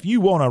 If you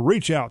want to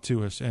reach out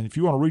to us and if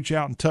you want to reach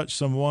out and touch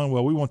someone,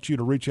 well, we want you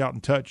to reach out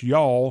and touch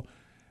y'all.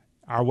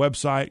 Our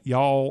website,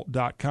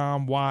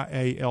 y'all.com,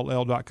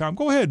 YALL.com.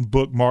 Go ahead and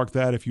bookmark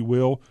that if you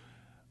will.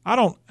 I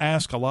don't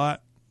ask a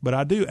lot, but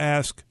I do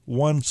ask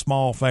one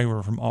small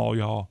favor from all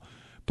y'all.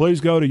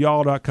 Please go to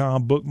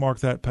y'all.com, bookmark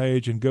that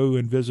page, and go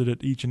and visit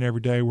it each and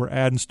every day. We're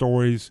adding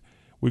stories.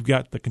 We've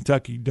got the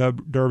Kentucky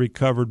Derby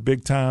covered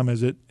big time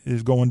as it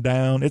is going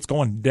down. It's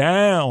going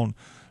down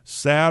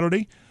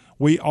Saturday.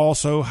 We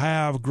also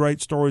have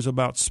great stories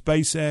about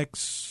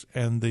SpaceX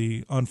and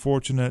the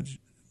unfortunate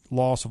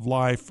loss of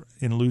life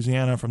in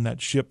Louisiana from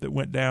that ship that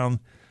went down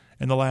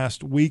in the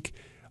last week.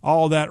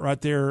 All that right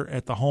there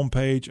at the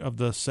homepage of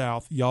the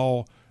South,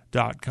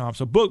 y'all.com.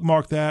 So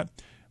bookmark that.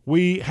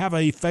 We have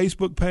a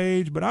Facebook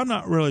page, but I'm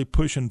not really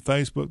pushing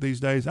Facebook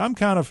these days. I'm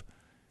kind of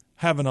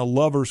having a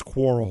lover's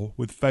quarrel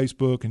with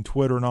Facebook and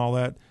Twitter and all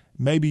that.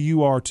 Maybe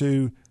you are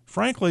too.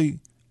 Frankly,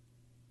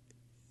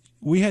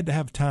 we had to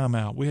have time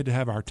out. We had to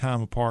have our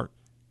time apart.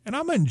 And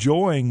I'm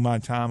enjoying my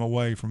time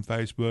away from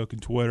Facebook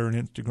and Twitter and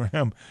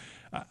Instagram.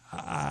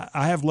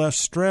 I have less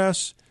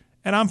stress,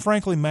 and I'm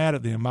frankly mad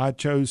at them. I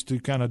chose to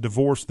kind of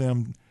divorce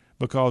them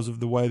because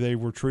of the way they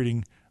were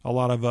treating a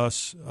lot of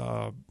us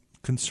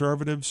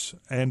conservatives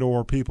and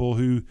or people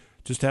who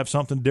just have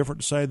something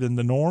different to say than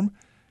the norm.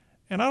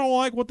 And I don't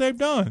like what they've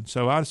done.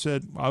 So I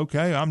said,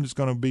 okay, I'm just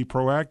going to be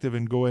proactive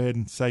and go ahead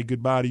and say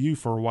goodbye to you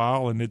for a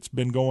while. And it's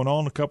been going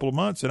on a couple of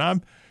months, and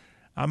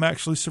I'm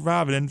actually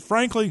surviving. And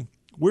frankly,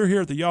 we're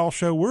here at the Y'all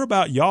Show. We're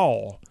about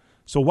y'all.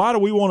 So why do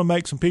we want to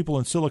make some people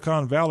in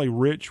Silicon Valley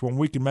rich when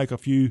we can make a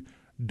few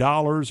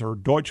dollars or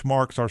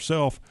Deutschmarks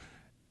ourselves?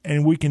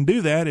 And we can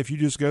do that if you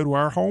just go to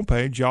our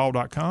homepage,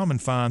 y'all.com,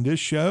 and find this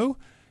show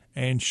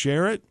and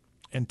share it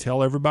and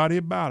tell everybody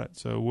about it.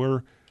 So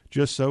we're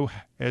just so,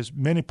 as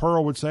Minnie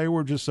Pearl would say,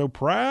 we're just so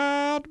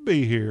proud to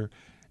be here.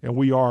 And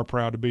we are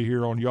proud to be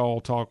here on Y'all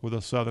Talk with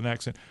a Southern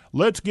accent.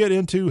 Let's get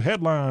into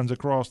headlines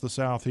across the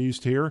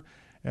Southeast here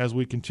as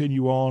we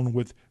continue on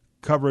with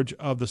coverage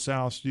of the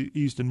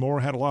Southeast and more.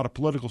 Had a lot of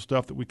political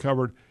stuff that we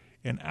covered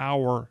in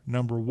hour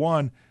number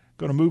 1.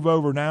 Going to move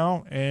over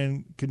now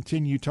and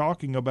continue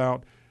talking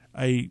about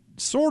a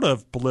sort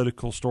of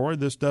political story.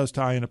 This does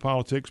tie into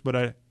politics, but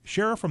a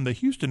sheriff from the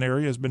Houston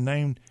area has been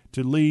named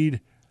to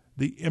lead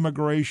the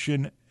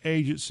immigration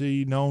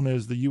agency known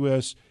as the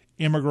U.S.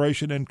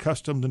 Immigration and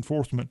Customs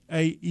Enforcement,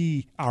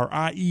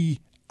 IEICE.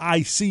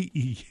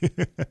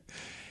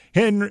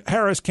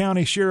 Harris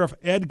County Sheriff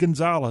Ed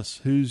Gonzalez,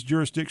 whose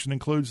jurisdiction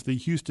includes the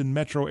Houston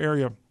metro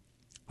area,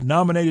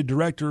 nominated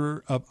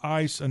director of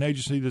ICE, an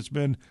agency that's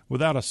been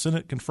without a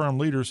Senate-confirmed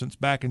leader since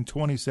back in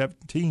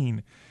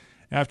 2017.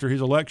 After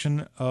his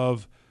election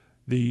of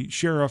the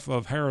sheriff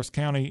of Harris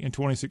County in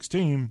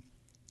 2016,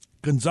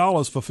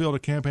 Gonzalez fulfilled a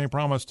campaign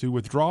promise to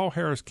withdraw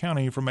Harris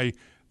County from a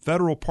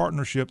federal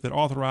partnership that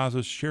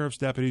authorizes sheriff's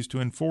deputies to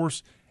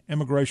enforce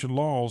immigration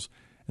laws,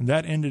 and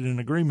that ended an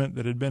agreement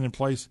that had been in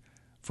place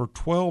for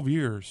 12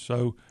 years.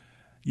 So,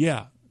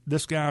 yeah,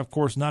 this guy, of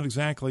course, not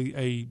exactly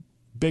a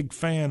big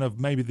fan of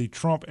maybe the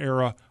Trump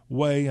era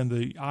way and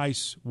the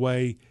ICE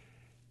way.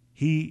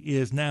 He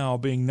is now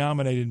being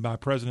nominated by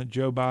President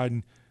Joe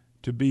Biden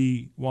to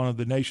be one of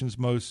the nation's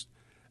most,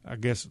 I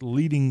guess,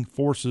 leading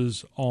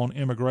forces on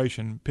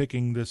immigration,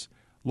 picking this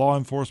law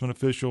enforcement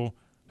official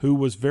who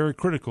was very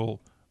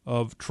critical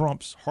of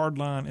Trump's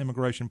hardline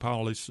immigration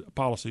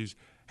policies.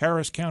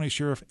 Harris County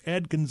Sheriff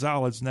Ed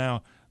Gonzalez,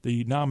 now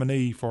the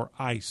nominee for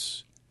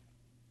ICE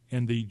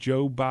in the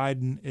Joe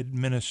Biden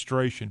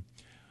administration.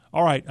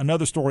 All right,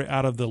 another story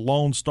out of the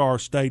Lone Star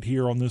State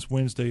here on this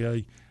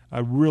Wednesday,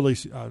 a really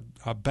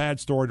bad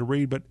story to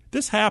read, but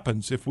this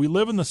happens. If we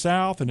live in the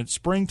South and it's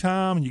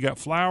springtime and you got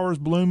flowers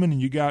blooming and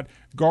you got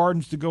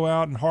gardens to go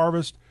out and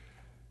harvest,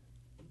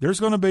 there's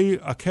going to be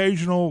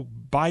occasional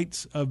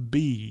bites of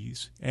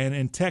bees. And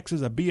in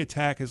Texas, a bee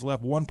attack has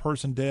left one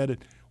person dead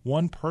and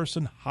one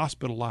person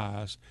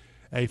hospitalized.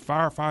 A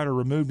firefighter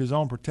removed his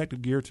own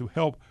protective gear to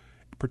help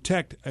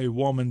protect a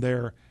woman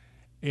there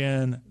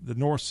in the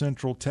north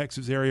central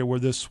Texas area where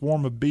this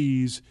swarm of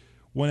bees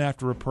went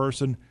after a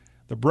person.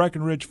 The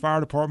Breckenridge Fire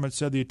Department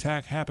said the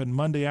attack happened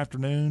Monday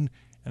afternoon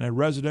in a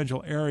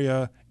residential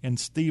area in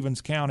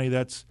Stevens County.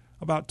 That's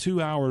about 2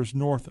 hours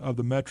north of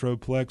the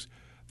Metroplex.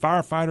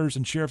 Firefighters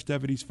and sheriff's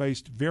deputies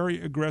faced very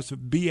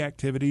aggressive bee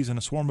activities and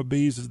a swarm of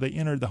bees as they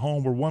entered the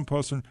home where one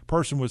person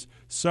was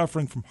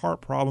suffering from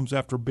heart problems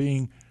after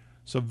being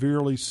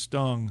severely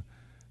stung.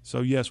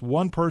 So, yes,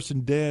 one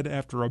person dead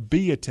after a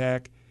bee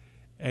attack,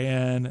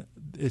 and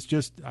it's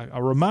just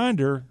a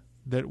reminder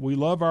that we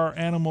love our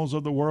animals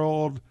of the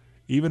world,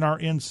 even our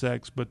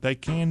insects, but they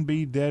can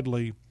be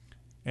deadly.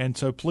 And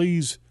so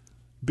please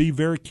be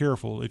very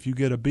careful. If you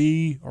get a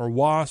bee or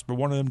wasp or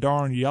one of them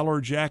darn yellow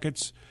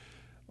jackets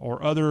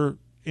or other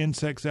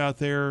insects out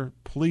there,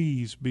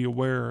 please be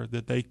aware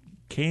that they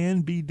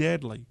can be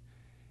deadly.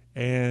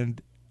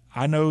 And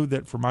I know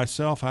that for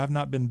myself, I've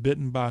not been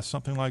bitten by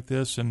something like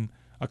this in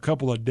a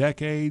couple of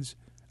decades.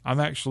 I'm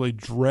actually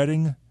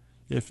dreading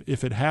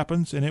if it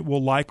happens, and it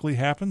will likely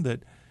happen,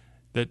 that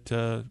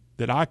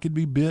I could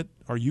be bit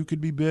or you could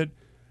be bit.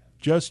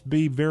 Just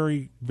be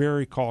very,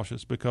 very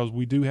cautious, because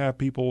we do have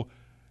people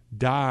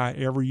die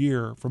every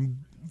year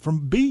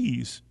from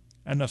bees,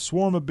 and a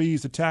swarm of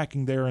bees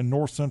attacking there in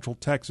north central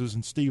Texas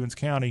in Stevens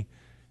County.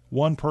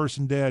 One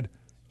person dead,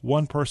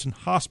 one person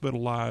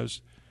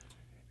hospitalized.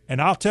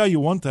 And I'll tell you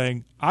one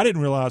thing, I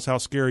didn't realize how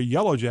scary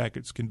yellow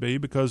jackets can be,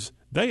 because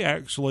they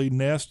actually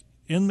nest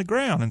in the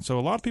ground. And so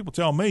a lot of people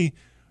tell me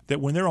that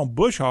when they're on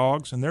bush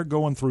hogs and they're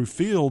going through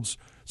fields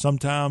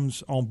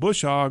sometimes on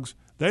bush hogs,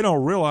 they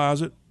don't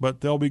realize it, but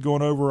they'll be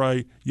going over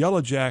a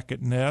yellow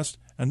jacket nest,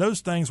 and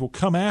those things will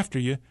come after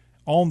you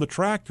on the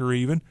tractor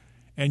even,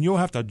 and you'll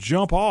have to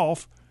jump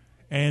off.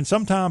 And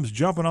sometimes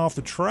jumping off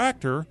the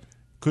tractor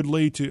could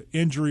lead to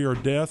injury or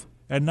death,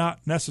 and not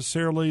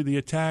necessarily the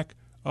attack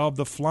of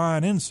the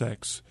flying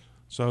insects.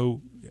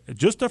 So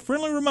just a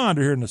friendly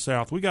reminder here in the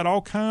South, we got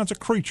all kinds of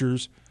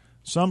creatures.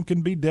 Some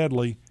can be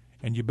deadly,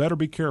 and you better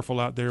be careful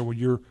out there when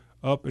you're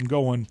up and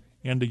going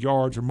into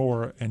yards or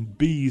more, and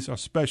bees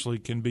especially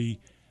can be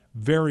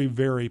very,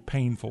 very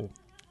painful,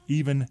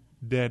 even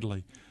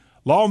deadly.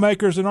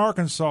 Lawmakers in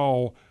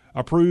Arkansas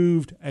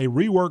approved a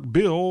reworked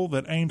bill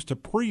that aims to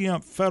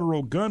preempt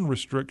federal gun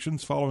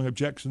restrictions following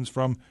objections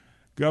from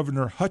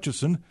Governor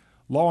Hutchinson,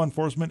 law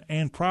enforcement,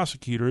 and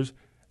prosecutors,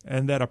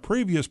 and that a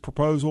previous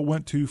proposal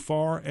went too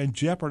far and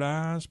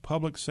jeopardized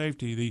public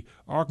safety. The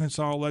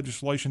Arkansas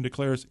legislation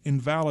declares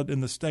invalid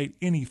in the state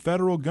any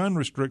federal gun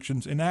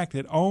restrictions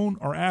enacted on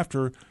or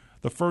after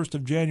the 1st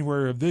of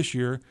January of this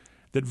year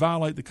that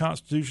violate the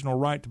constitutional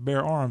right to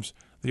bear arms.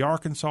 The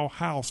Arkansas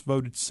House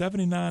voted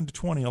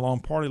 79-20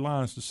 along party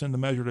lines to send the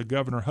measure to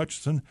Governor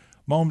Hutchinson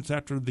moments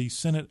after the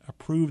Senate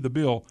approved the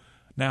bill.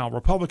 Now,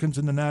 Republicans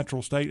in the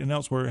natural state and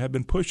elsewhere have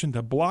been pushing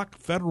to block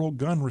federal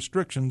gun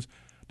restrictions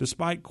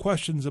despite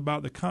questions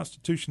about the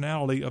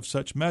constitutionality of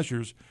such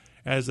measures,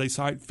 as they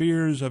cite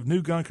fears of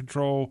new gun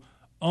control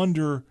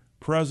under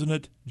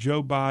President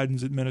Joe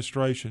Biden's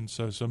administration.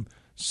 So some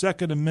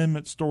Second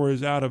Amendment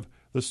stories out of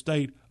the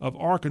state of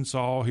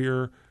Arkansas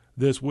here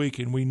this week.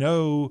 And we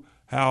know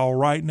how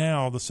right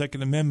now the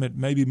Second Amendment,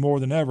 maybe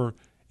more than ever,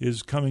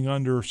 is coming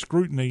under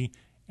scrutiny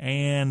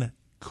and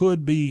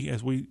could be,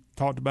 as we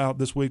talked about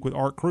this week with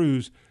Art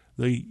Cruz,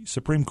 the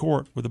Supreme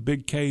Court with a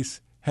big case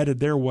headed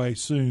their way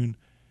soon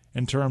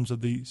in terms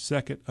of the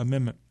Second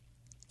Amendment.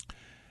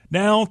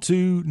 Now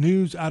to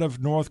news out of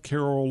North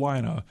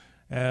Carolina,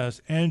 as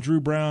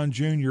Andrew Brown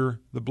Jr.,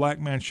 the black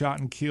man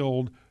shot and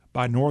killed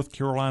by North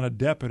Carolina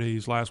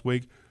deputies last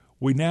week,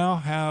 we now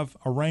have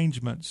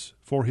arrangements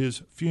for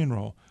his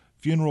funeral.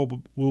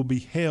 Funeral will be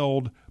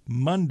held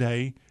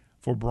Monday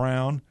for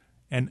Brown,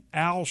 and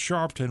Al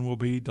Sharpton will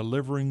be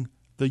delivering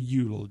the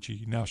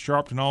eulogy. Now,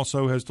 Sharpton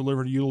also has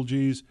delivered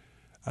eulogies,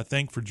 I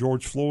think, for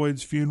George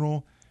Floyd's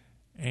funeral,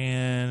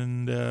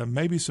 and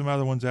maybe some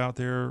other ones out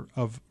there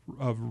of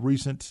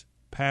recent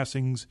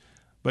passings.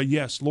 But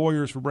yes,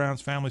 lawyers for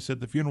Brown's family said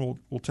the funeral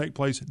will take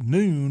place at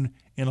noon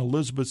in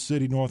Elizabeth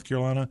City, North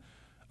Carolina.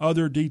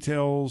 Other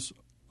details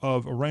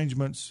of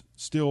arrangements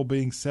still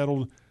being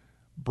settled.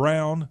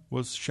 Brown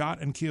was shot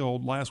and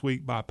killed last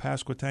week by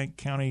Pasquotank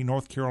County,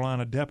 North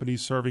Carolina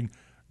deputies serving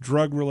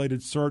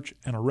drug-related search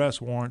and arrest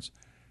warrants.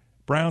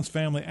 Brown's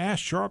family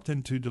asked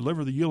Sharpton to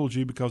deliver the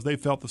eulogy because they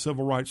felt the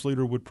civil rights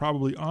leader would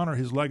probably honor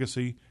his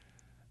legacy.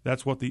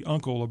 That's what the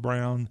uncle of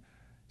Brown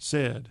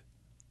said.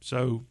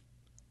 So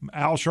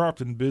Al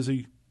Sharpton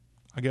busy,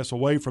 I guess,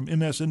 away from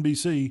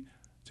MSNBC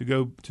to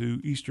go to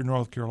Eastern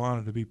North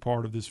Carolina to be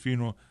part of this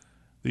funeral.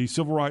 The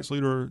civil rights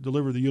leader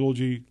delivered the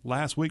eulogy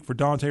last week for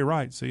Daunte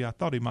Wright. See, I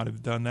thought he might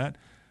have done that,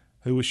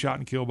 who was shot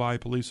and killed by a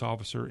police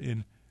officer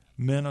in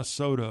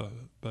Minnesota.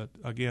 But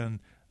again,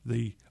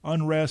 the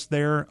unrest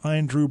there,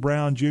 Andrew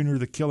Brown Jr.,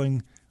 the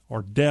killing,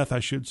 or death, I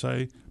should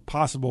say,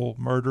 possible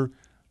murder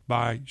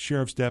by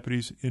sheriff's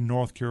deputies in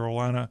North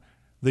Carolina.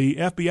 The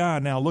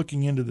FBI now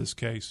looking into this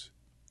case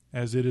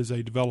as it is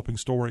a developing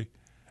story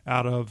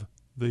out of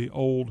the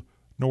Old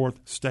North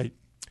State.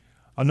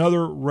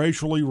 Another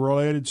racially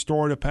related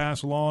story to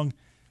pass along,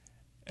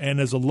 and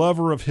as a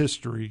lover of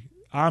history,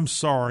 I'm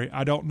sorry,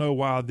 I don't know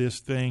why this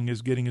thing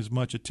is getting as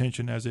much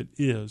attention as it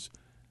is,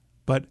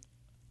 but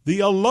the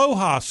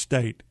Aloha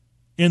State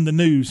in the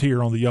news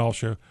here on the Y'all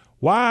Show.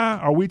 Why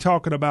are we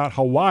talking about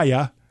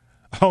Hawaii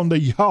on the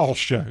Y'all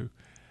Show?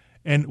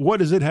 And what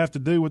does it have to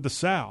do with the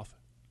South?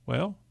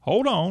 Well,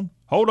 hold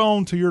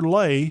on to your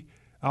lay.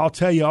 I'll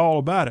tell you all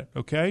about it,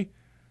 okay?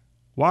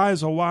 Why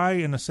is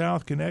Hawaii and the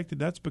South connected?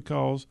 That's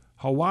because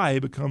Hawaii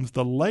becomes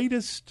the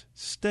latest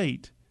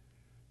state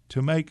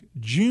to make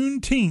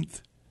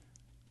Juneteenth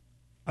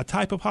a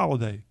type of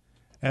holiday,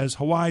 as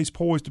Hawaii is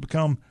poised to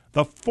become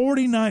the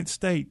 49th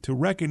state to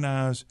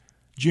recognize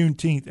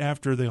Juneteenth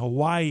after the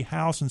Hawaii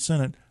House and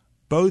Senate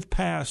both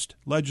passed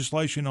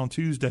legislation on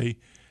Tuesday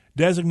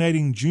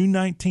designating June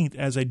 19th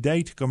as a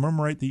day to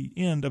commemorate the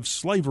end of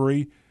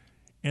slavery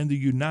in the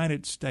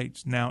United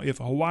States. Now, if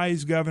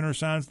Hawaii's governor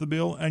signs the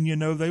bill, and you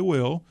know they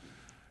will,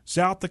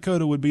 South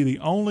Dakota would be the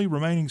only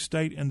remaining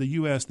state in the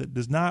U.S. that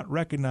does not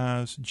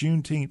recognize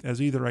Juneteenth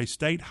as either a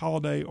state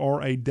holiday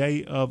or a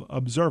day of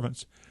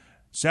observance.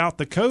 South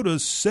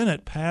Dakota's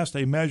Senate passed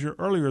a measure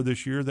earlier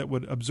this year that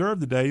would observe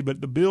the day,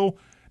 but the bill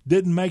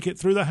didn't make it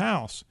through the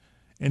House.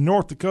 In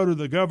North Dakota,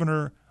 the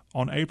governor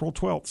on April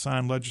 12th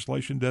signed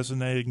legislation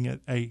designating it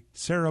a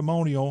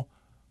ceremonial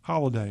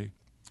holiday.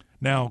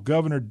 Now,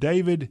 Governor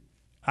David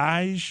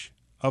Ige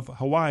of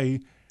Hawaii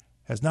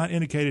has not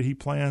indicated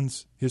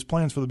his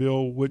plans for the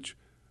bill, which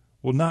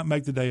will not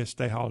make the day a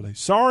state holiday.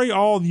 Sorry,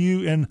 all of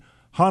you in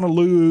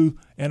Honolulu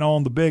and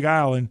on the Big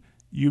Island,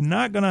 you're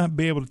not going to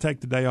be able to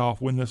take the day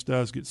off when this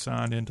does get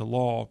signed into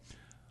law.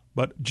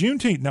 But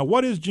Juneteenth, now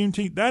what is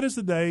Juneteenth? That is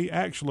the day,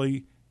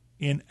 actually,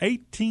 in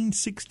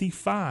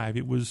 1865.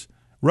 It was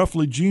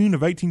roughly June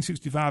of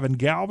 1865 in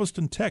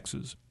Galveston,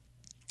 Texas,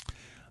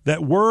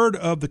 that word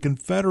of the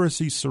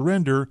Confederacy's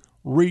surrender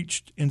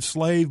reached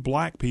enslaved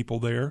black people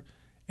there,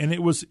 and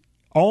it was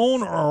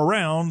on or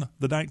around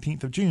the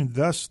 19th of June.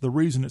 Thus, the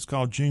reason it's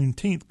called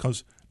Juneteenth,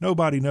 because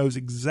nobody knows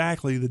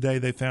exactly the day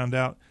they found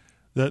out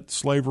that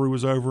slavery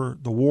was over,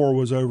 the war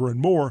was over, and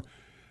more.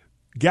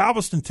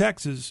 Galveston,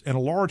 Texas, and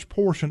a large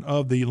portion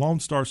of the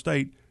Lone Star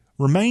State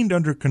remained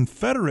under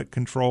Confederate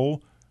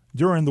control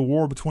during the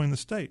war between the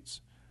states.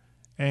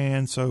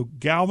 And so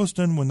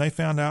Galveston, when they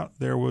found out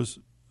there was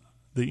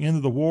the end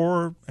of the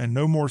war and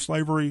no more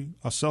slavery,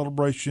 a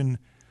celebration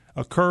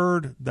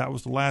occurred. That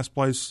was the last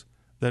place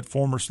that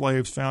former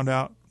slaves found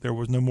out there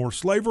was no more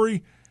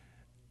slavery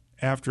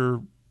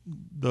after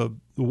the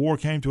war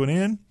came to an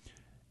end.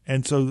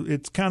 And so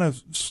it's kind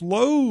of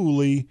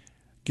slowly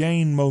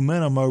gained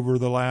momentum over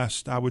the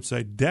last, I would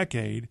say,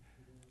 decade.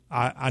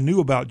 I knew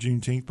about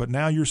Juneteenth, but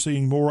now you're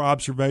seeing more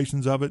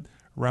observations of it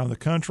around the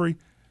country.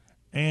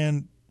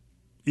 And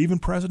even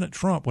President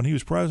Trump, when he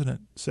was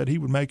president, said he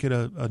would make it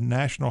a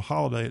national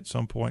holiday at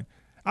some point.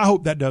 I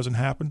hope that doesn't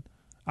happen.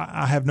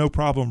 I have no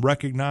problem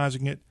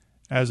recognizing it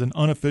as an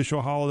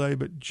unofficial holiday,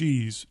 but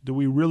geez, do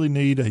we really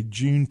need a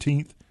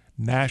Juneteenth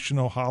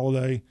national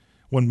holiday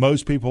when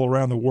most people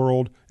around the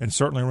world, and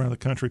certainly around the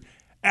country,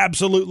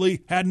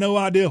 absolutely had no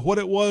idea what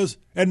it was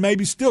and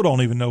maybe still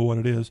don't even know what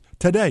it is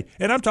today?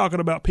 And I'm talking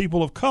about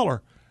people of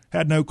color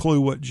had no clue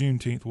what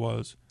Juneteenth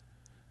was.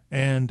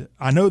 And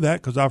I know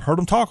that because I've heard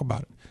them talk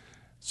about it.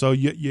 So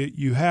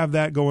you have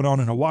that going on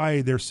in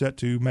Hawaii. They're set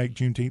to make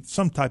Juneteenth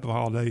some type of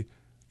holiday.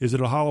 Is it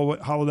a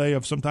holiday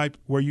of some type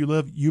where you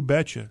live? You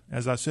betcha.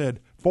 As I said,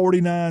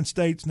 49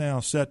 states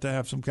now set to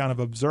have some kind of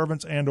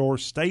observance and or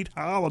state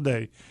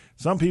holiday.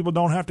 Some people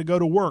don't have to go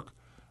to work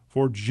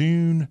for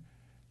Juneteenth.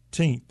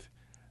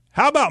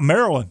 How about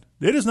Maryland?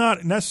 It is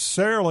not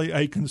necessarily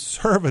a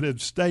conservative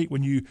state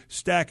when you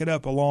stack it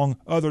up along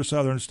other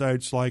southern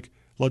states like,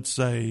 let's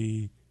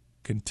say,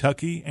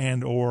 Kentucky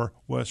and or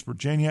West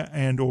Virginia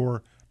and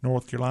or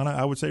North Carolina.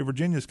 I would say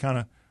Virginia is kind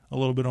of a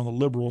little bit on the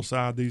liberal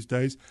side these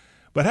days.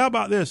 But how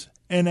about this?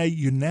 In a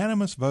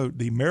unanimous vote,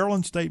 the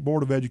Maryland State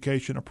Board of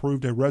Education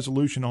approved a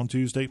resolution on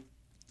Tuesday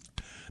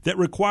that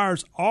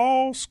requires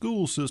all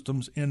school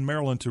systems in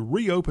Maryland to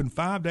reopen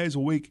 5 days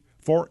a week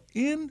for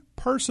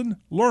in-person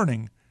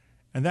learning,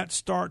 and that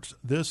starts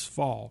this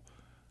fall.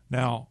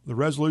 Now, the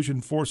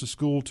resolution forces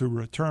school to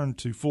return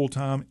to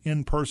full-time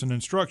in-person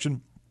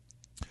instruction.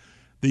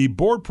 The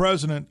board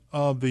president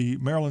of the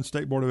Maryland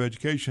State Board of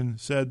Education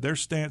said their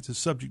stance is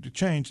subject to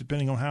change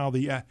depending on how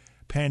the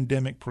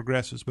pandemic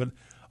progresses. But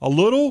a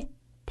little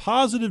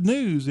positive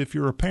news if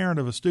you're a parent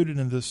of a student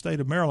in the state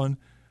of Maryland,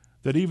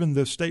 that even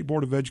the State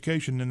Board of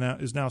Education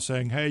is now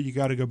saying, hey, you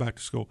got to go back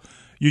to school.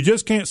 You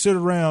just can't sit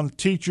around,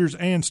 teachers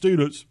and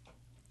students,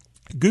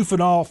 goofing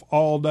off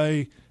all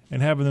day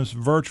and having this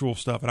virtual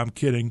stuff. And I'm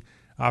kidding.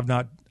 I've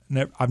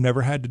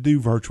never had to do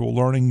virtual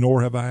learning,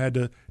 nor have I had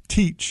to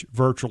teach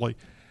virtually.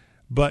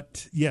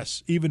 But,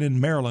 yes, even in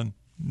Maryland,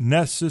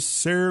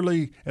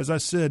 necessarily, as I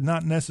said,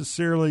 not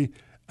necessarily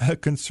a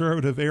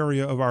conservative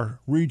area of our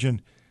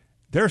region,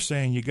 they're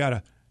saying you got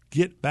to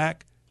get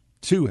back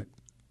to it.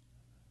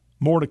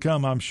 More to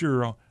come, I'm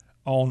sure,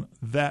 on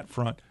that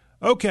front.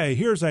 Okay,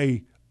 here's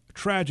a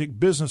tragic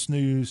business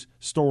news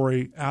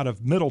story out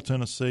of Middle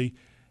Tennessee.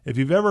 If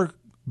you've ever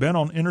been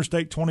on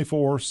Interstate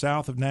 24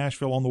 south of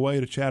Nashville on the way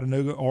to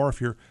Chattanooga, or if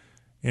you're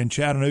in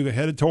Chattanooga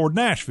headed toward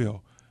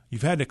Nashville,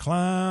 you've had to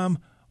climb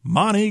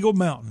Monteagle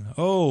Mountain.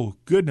 Oh,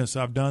 goodness,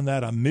 I've done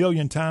that a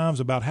million times.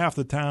 About half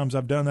the times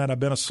I've done that, I've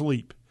been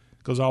asleep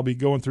because I'll be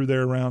going through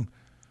there around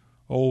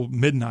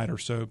midnight or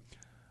so.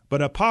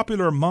 But a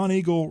popular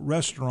Monteagle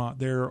restaurant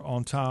there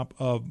on top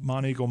of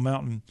Monteagle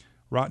Mountain,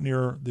 right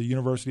near the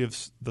University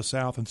of the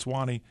South in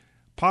Sewanee,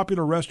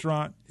 popular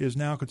restaurant is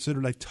now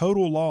considered a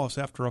total loss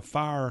after a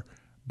fire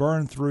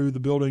burned through the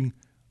building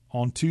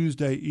on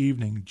Tuesday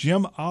evening.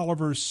 Jim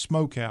Oliver's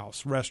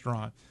Smokehouse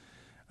restaurant,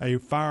 a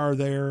fire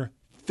there.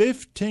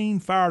 15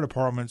 fire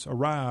departments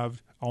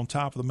arrived on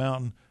top of the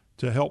mountain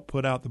to help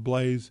put out the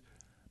blaze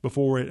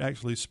before it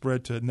actually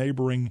spread to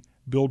neighboring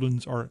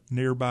buildings or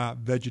nearby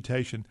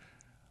vegetation.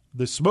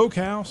 The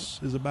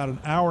Smokehouse is about an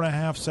hour and a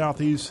half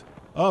southeast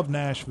of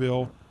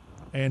Nashville,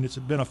 and it's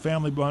been a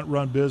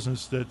family-run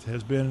business that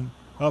has been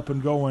up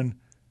and going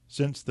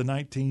since the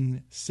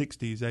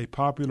 1960s, a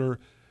popular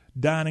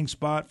dining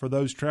spot for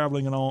those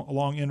traveling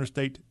along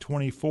Interstate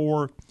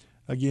 24.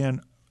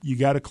 Again, you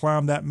got to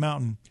climb that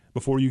mountain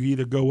before you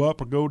either go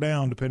up or go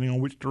down, depending on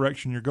which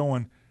direction you're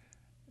going.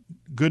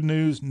 Good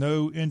news,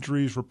 no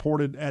injuries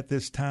reported at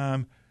this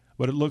time,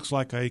 but it looks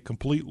like a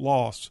complete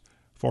loss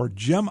for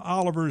Jim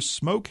Oliver's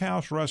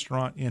Smokehouse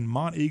restaurant in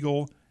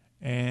Monteagle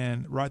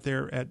and right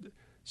there at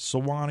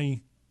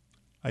Sewanee.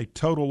 A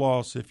total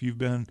loss if you've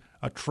been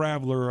a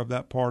traveler of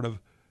that part of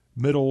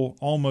middle,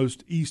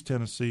 almost East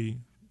Tennessee,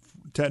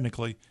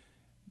 technically.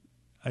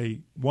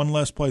 One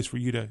less place for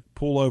you to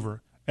pull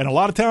over. And a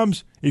lot of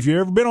times, if you've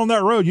ever been on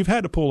that road, you've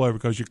had to pull over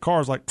because your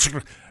car's like,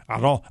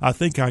 I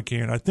think I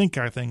can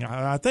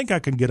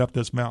get up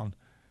this mountain.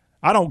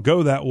 I don't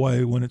go that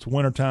way when it's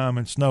wintertime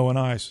and snow and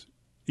ice.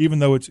 Even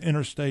though it's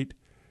interstate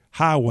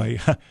highway,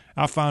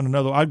 I find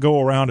another. I go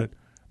around it.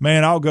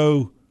 Man, I'll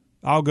go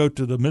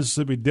to the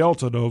Mississippi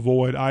Delta to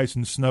avoid ice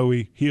and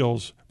snowy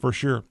hills for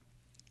sure.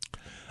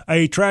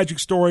 A tragic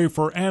story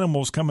for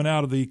animals coming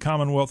out of the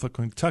Commonwealth of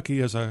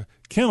Kentucky as a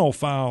kennel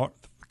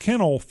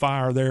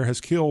fire there has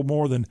killed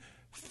more than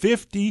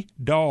 50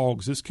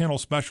 dogs. This kennel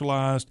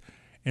specialized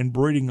in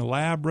breeding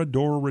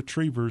Labrador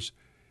retrievers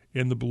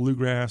in the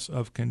bluegrass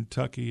of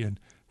Kentucky, and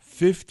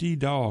 50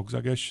 dogs,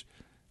 I guess.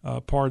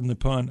 Pardon the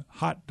pun,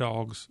 hot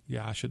dogs.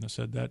 Yeah, I shouldn't have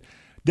said that.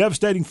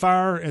 Devastating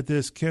fire at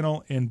this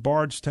kennel in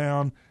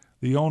Bardstown.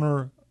 The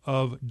owner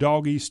of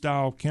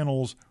doggy-style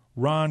kennels,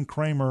 Ron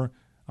Kramer,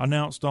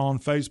 announced on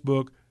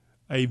Facebook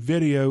a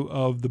video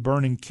of the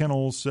burning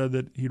kennels, said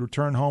that he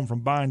returned home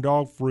from buying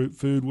dog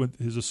food with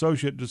his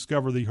associate to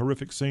discover the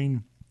horrific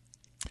scene.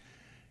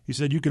 He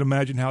said, you can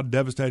imagine how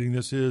devastating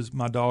this is.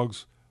 My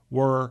dogs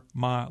were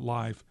my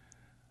life.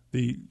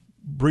 The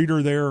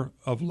breeder there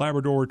of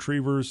Labrador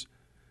retrievers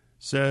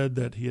said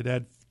that he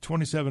had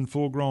 27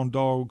 full-grown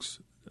dogs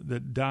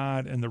that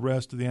died, and the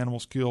rest of the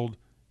animals killed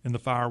in the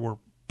fire were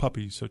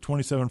puppies. So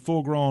 27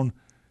 full-grown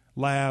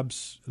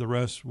labs, the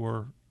rest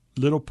were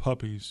little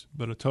puppies,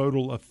 but a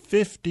total of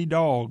 50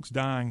 dogs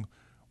dying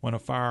when a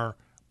fire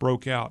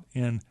broke out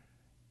in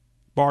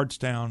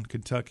Bardstown,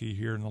 Kentucky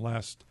here in the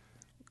last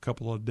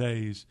couple of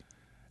days.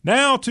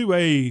 Now to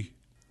a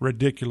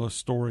ridiculous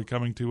story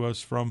coming to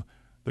us from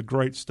the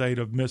great state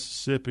of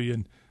Mississippi.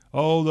 And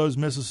those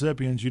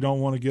Mississippians, you don't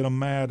want to get them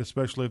mad,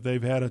 especially if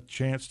they've had a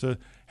chance to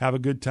have a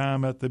good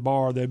time at the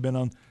bar. They've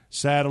been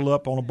saddled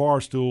up on a bar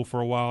stool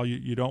for a while.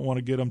 You don't want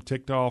to get them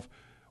ticked off.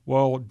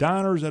 Well,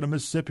 diners at a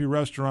Mississippi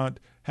restaurant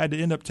had to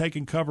end up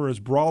taking cover as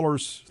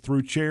brawlers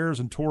threw chairs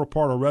and tore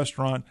apart a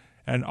restaurant,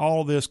 and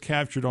all this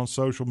captured on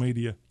social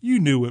media. You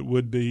knew it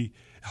would be.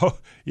 Oh,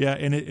 yeah,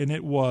 and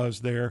it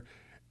was there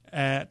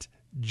at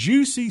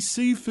Juicy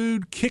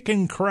Seafood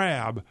Kickin'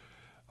 Crab.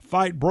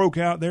 Fight broke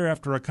out there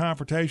after a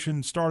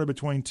confrontation started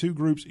between two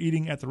groups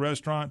eating at the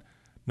restaurant.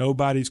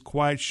 Nobody's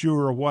quite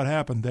sure of what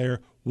happened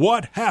there.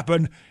 what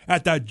happened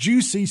at the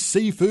Juicy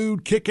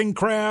Seafood Kicking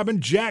Crab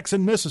in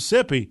Jackson,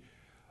 Mississippi.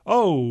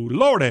 Oh,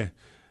 Lordy.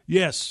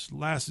 Yes,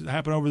 it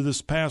happened over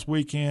this past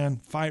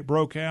weekend. Fight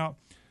broke out.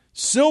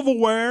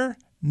 Silverware,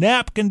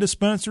 napkin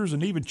dispensers,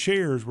 and even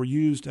chairs were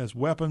used as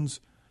weapons.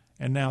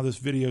 And now this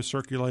video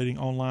circulating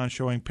online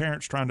showing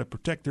parents trying to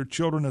protect their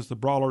children as the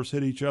brawlers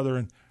hit each other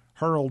and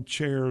hurled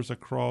chairs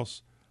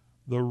across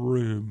the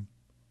room.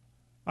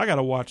 I got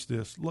to watch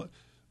this. Look,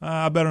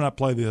 I better not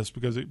play this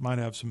because it might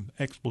have some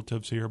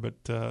expletives here,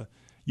 but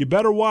you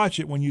better watch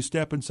it when you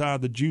step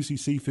inside the Juicy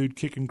Seafood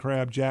Kicking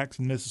Crab,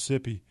 Jackson,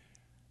 Mississippi.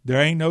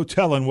 There ain't no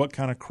telling what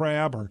kind of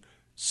crab or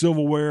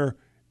silverware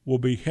will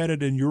be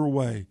headed your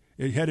way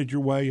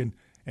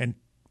and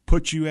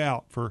put you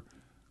out for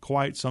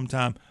quite some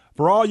time.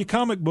 For all you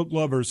comic book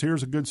lovers,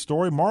 here's a good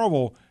story.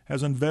 Marvel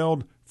has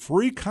unveiled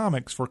free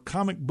comics for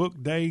Comic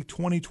Book Day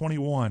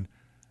 2021,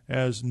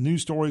 as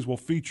news stories will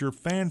feature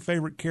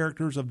fan-favorite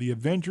characters of the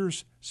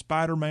Avengers,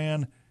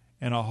 Spider-Man,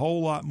 and a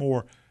whole lot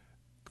more.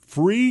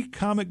 Free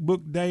Comic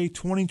Book Day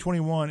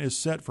 2021 is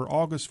set for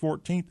August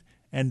 14th,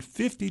 and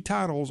 50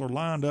 titles are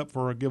lined up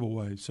for a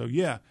giveaway. So,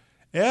 yeah,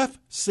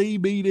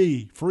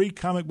 FCBD, Free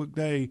Comic Book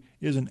Day,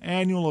 is an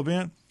annual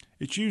event.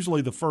 It's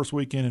usually the first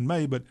weekend in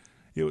May, but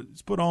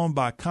it's put on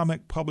by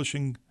comic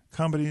publishing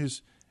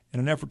companies in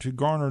an effort to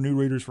garner new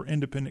readers for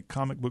independent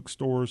comic book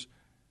stores.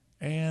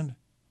 And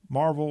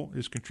Marvel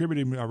is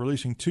contributing by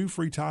releasing 2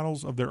 free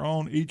titles of their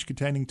own, each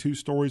containing 2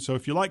 stories. So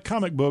if you like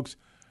comic books,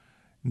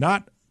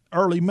 not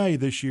early May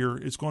this year,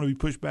 it's going to be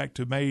pushed back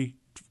to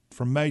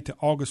from May to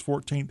August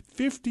 14th.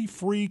 50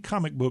 free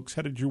comic books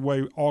headed your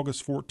way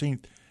August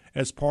 14th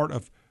as part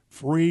of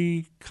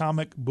Free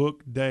Comic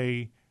Book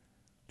Day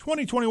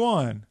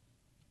 2021.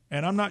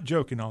 And I'm not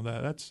joking on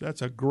that.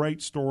 That's a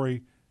great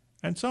story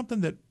and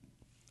something that,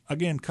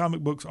 again,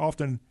 comic books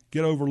often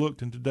get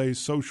overlooked in today's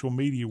social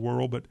media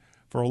world, but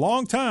for a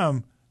long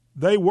time,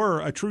 they were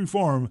a true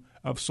form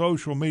of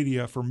social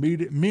media for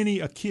many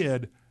a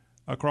kid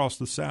across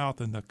the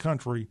South and the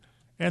country,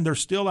 and they're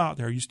still out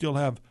there. You still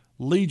have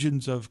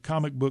legions of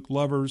comic book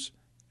lovers,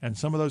 and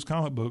some of those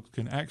comic books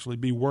can actually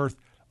be worth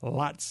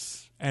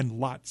lots and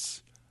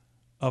lots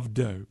of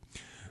dough.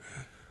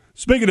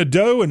 Speaking of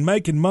dough and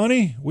making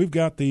money, we've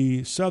got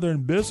the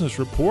Southern Business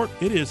Report.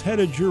 It is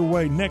headed your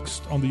way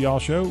next on the Y'all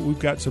Show. We've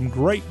got some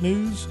great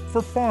news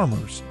for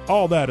farmers.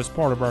 All that is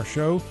part of our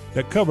show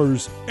that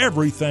covers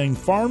everything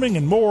farming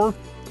and more,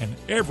 and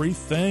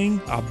everything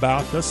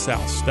about the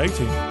South. Stay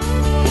tuned.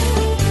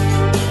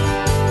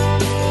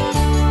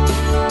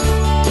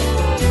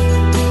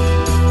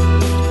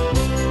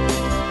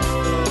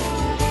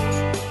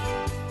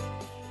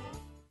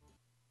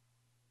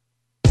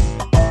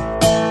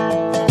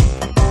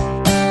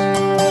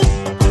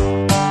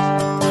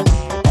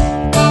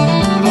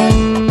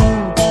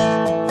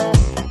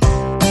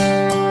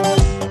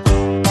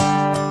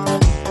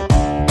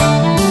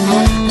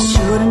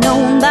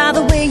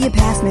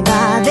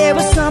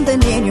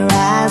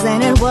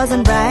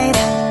 Wasn't right.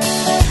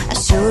 I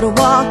should have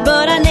walked,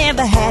 but I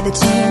never had the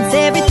chance.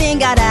 Everything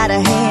got out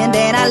of hand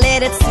and I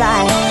let it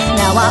slide.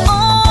 Now I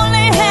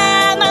only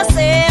have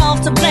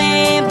myself to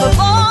blame for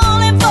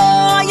falling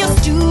for your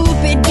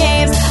stupid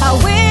games. I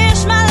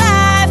wish my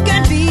life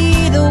could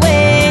be the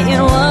way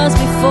it was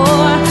before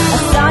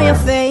I saw your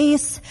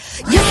face.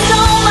 You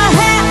stole my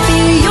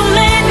happy, you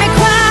made me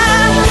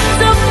cry.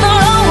 Took the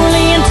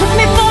lonely and took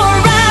me for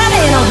a ride.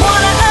 And I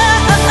wanna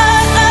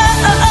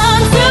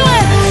undo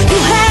it. You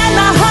had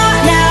my heart,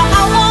 now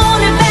I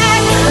want it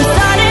back. I'm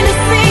starting to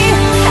see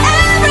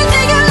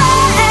everything you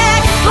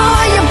lack.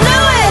 Boy, you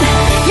blew it,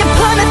 you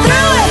put me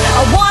through it.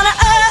 I wanna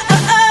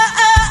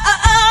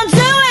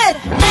undo it.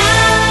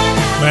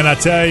 Man, I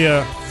tell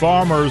you,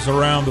 farmers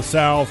around the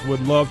South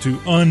would love to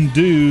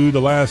undo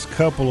the last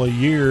couple of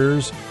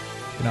years.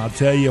 And I'll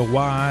tell you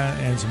why,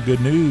 and some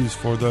good news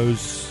for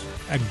those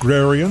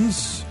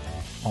agrarians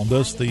on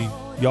this, the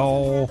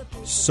Y'all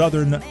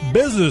Southern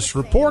Business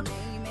Report.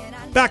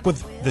 Back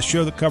with the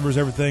show that covers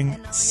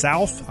everything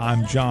South.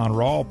 I'm John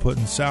Rawl,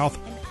 putting South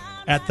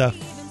at the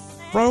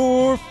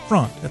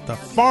forefront, at the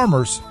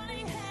farmers'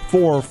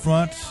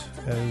 forefront,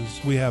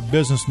 as we have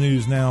business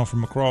news now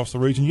from across the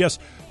region. Yes,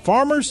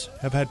 farmers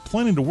have had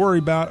plenty to worry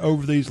about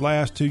over these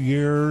last 2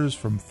 years,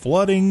 from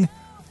flooding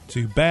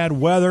to bad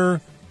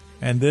weather,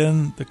 and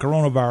then the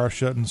coronavirus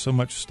shutting so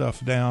much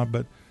stuff down.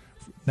 But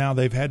now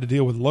they've had to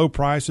deal with low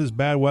prices,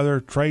 bad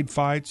weather, trade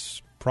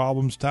fights,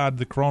 problems tied to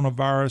the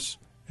coronavirus,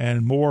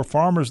 and more.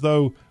 Farmers,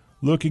 though,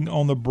 looking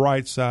on the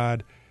bright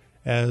side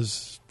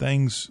as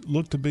things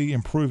look to be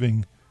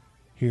improving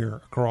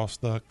here across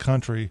the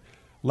country.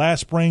 Last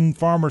spring,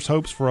 farmers'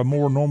 hopes for a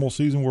more normal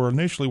season were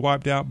initially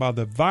wiped out by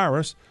the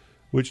virus,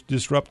 which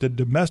disrupted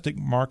domestic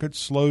markets,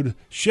 slowed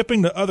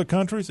shipping to other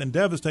countries, and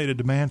devastated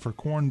demand for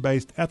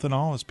corn-based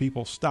ethanol as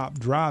people stopped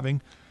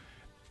driving.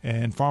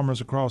 And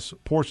farmers across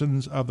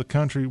portions of the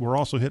country were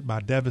also hit by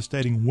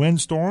devastating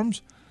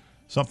windstorms,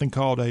 something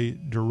called a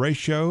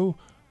derecho,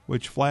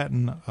 which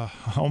flattened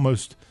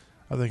almost,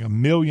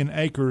 1 million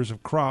acres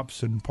of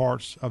crops in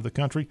parts of the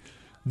country.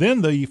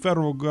 Then the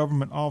federal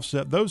government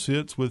offset those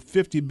hits with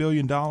 $50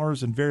 billion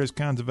in various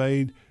kinds of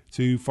aid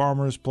to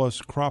farmers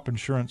plus crop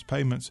insurance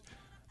payments.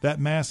 That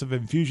massive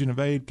infusion of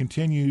aid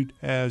continued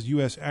as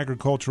U.S.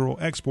 agricultural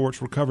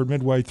exports recovered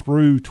midway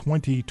through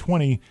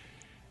 2020,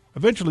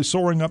 eventually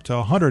soaring up to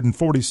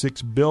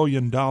 $146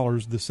 billion,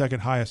 the second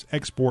highest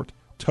export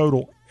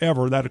total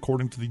ever, that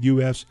according to the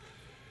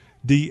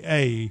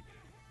USDA.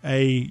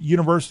 A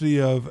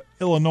University of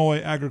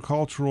Illinois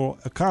agricultural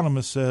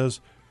economist says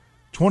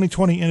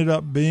 2020 ended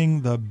up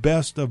being the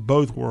best of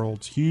both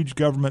worlds, huge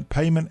government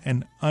payment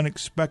and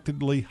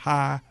unexpectedly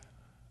high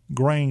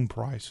grain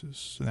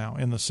prices. Now,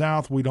 in the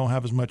South, we don't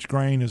have as much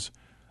grain as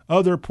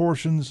other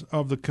portions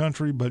of the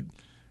country, but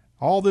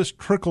all this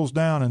trickles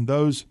down, and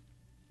those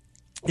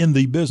in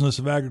the business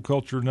of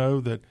agriculture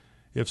know that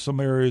if some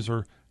areas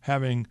are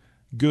having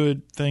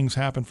good things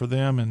happen for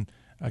them, and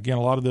again,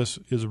 a lot of this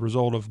is a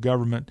result of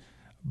government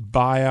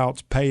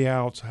buyouts,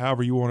 payouts,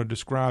 however you want to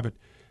describe it,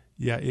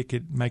 yeah, it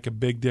could make a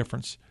big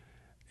difference.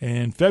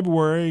 In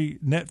February,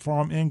 net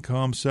farm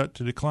income set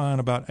to decline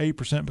about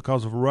 8%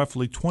 because of a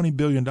roughly $20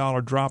 billion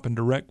drop in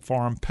direct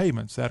farm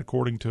payments, that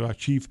according to a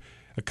chief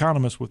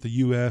economist with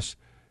the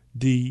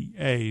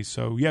USDA.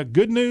 So, yeah,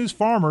 good news,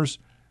 farmers,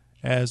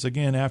 as,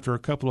 again, after a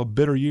couple of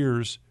bitter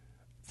years,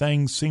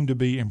 things seem to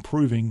be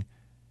improving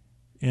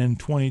in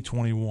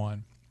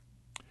 2021.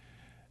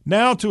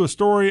 Now to a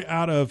story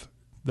out of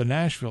the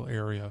Nashville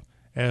area,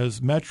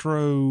 as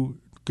Metro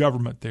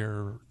government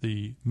there,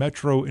 the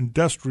Metro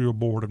Industrial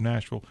Board of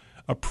Nashville,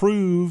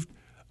 approved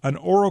an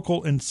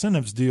Oracle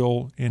incentives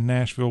deal in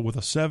Nashville with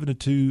a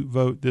 7-2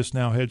 vote. This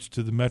now heads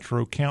to the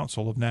Metro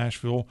Council of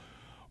Nashville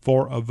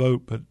for a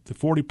vote, but the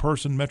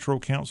 40-person Metro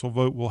Council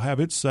vote will have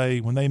its say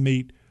when they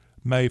meet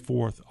May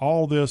 4th.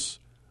 All this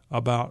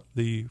about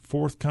the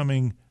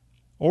forthcoming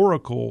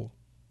Oracle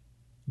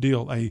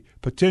deal, a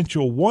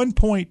potential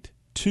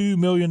 1.2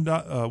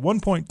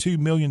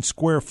 million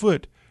square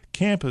foot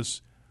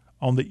campus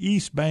on the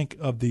east bank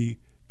of the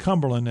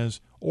Cumberland, as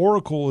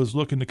Oracle is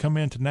looking to come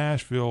into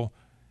Nashville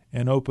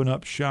and open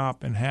up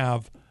shop and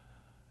have,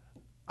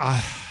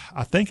 I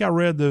think I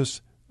read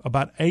this,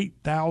 about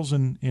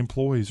 8,000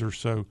 employees or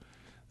so.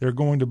 They're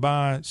going to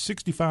buy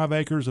 65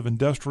 acres of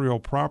industrial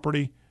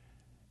property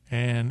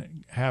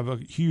and have a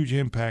huge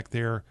impact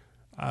there.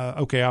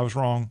 Okay, I was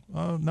wrong.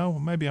 No,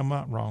 maybe I'm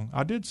not wrong.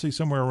 I did see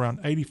somewhere around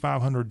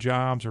 8,500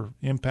 jobs or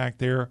impact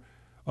there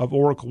of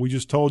Oracle. We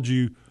just told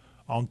you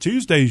on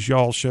Tuesday's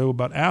y'all show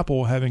about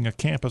Apple having a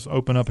campus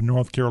open up in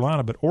North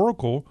Carolina, but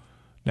Oracle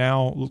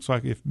now looks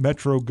like if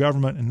Metro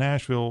government in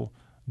Nashville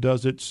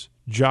does its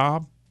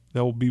job,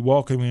 they'll be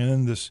welcoming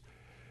in this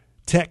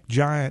tech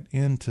giant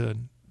into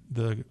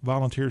the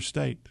volunteer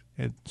state,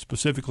 and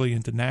specifically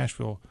into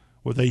Nashville,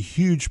 with a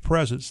huge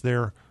presence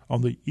there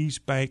on the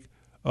east bank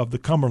of the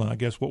Cumberland, I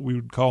guess what we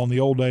would call in the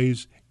old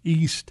days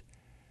East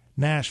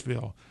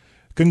Nashville.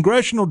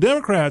 Congressional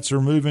Democrats are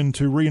moving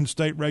to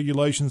reinstate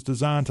regulations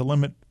designed to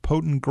limit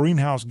potent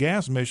greenhouse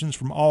gas emissions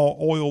from all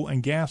oil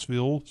and gas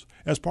fields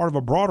as part of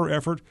a broader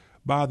effort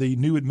by the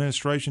new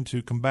administration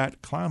to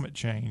combat climate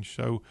change.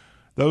 So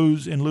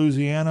those in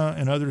Louisiana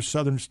and other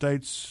southern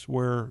states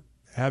where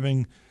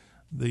having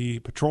the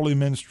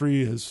petroleum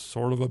industry is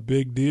sort of a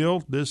big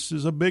deal, this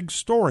is a big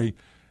story.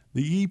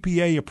 The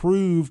EPA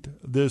approved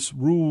this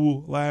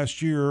rule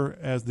last year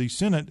as the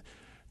Senate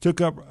took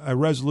up a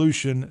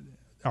resolution,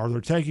 or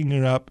they're taking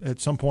it up at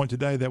some point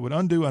today, that would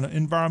undo an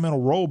environmental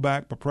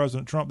rollback by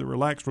President Trump that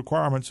relaxed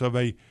requirements of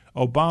a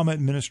Obama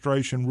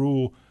administration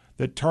rule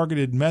that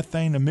targeted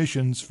methane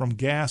emissions from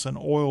gas and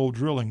oil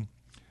drilling.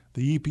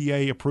 The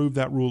EPA approved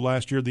that rule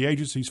last year. The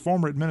agency's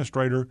former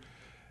administrator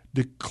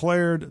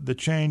declared the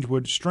change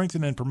would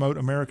strengthen and promote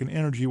American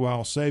energy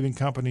while saving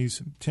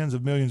companies tens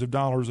of millions of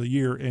dollars a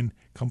year in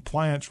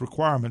compliance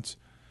requirements.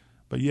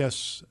 But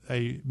yes,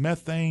 a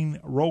methane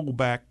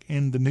rollback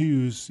in the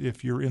news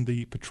if you're in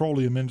the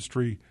petroleum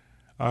industry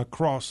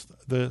across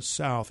the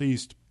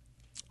Southeast.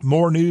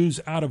 More news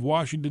out of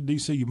Washington,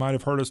 D.C. You might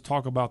have heard us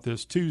talk about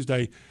this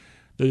Tuesday.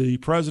 The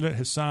president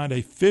has signed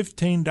a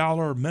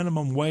 $15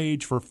 minimum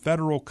wage for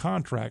federal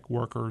contract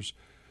workers.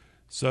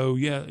 So,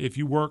 yeah, if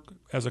you work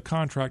as a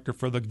contractor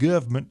for the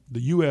government,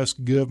 the U.S.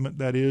 government,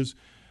 that is,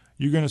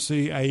 you're going to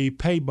see a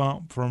pay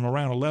bump from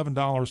around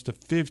 $11 to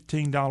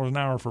 $15 an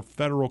hour for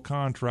federal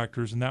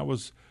contractors, and that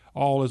was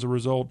all as a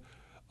result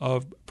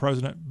of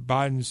President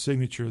Biden's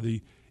signature.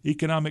 The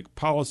Economic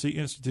Policy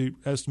Institute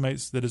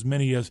estimates that as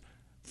many as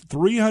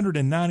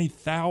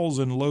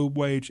 390,000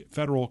 low-wage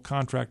federal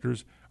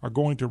contractors are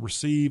going to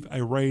receive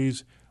a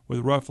raise,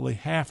 with roughly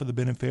half of the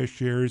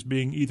beneficiaries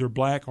being either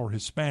black or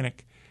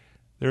Hispanic.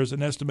 There's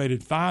an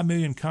estimated 5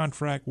 million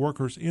contract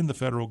workers in the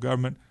federal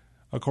government,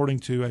 according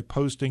to a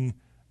posting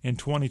in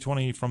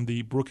 2020 from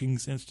the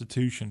Brookings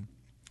Institution.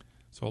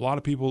 So a lot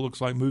of people, looks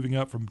like, moving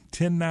up from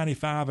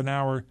 $10.95 an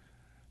hour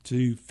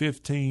to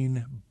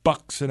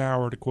 $15 an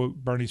hour, to quote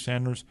Bernie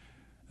Sanders.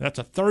 That's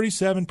a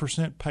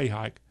 37% pay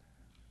hike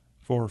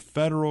for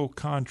federal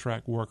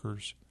contract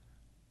workers.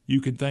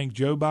 You can thank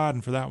Joe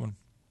Biden for that one.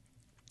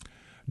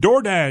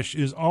 DoorDash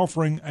is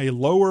offering a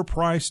lower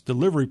price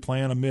delivery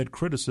plan amid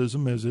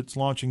criticism as it's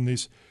launching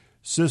this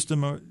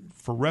system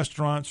for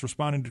restaurants,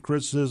 responding to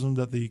criticism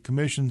that the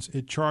commissions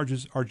it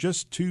charges are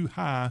just too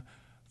high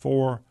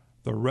for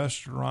the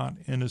restaurant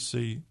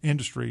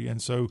industry.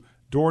 And so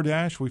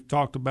DoorDash, we've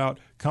talked about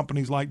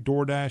companies like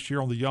DoorDash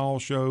here on the Y'all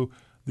Show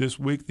this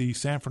week. The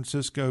San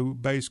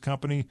Francisco-based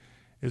company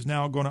is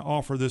now going to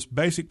offer this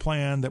basic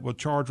plan that will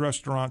charge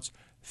restaurants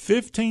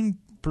 15%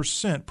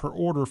 per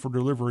order for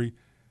delivery,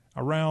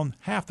 around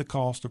half the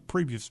cost of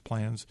previous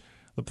plans.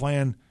 The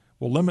plan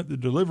will limit the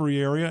delivery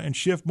area and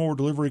shift more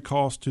delivery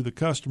costs to the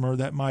customer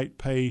that might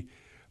pay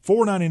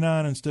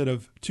 $4.99 instead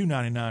of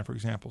 $2.99, for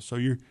example. So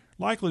you're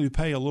likely to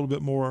pay a little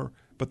bit more,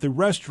 but the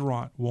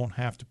restaurant won't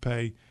have to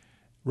pay.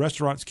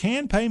 Restaurants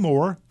can pay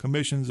more,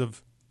 commissions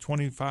of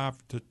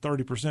 25 to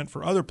 30%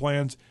 for other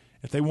plans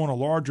if they want a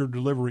larger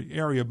delivery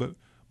area, but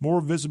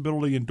more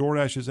visibility in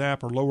DoorDash's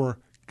app or lower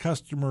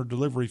customer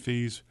delivery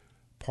fees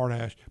part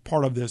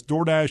of this.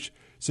 DoorDash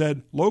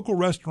said local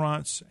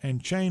restaurants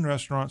and chain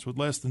restaurants with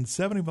less than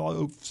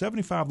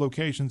 75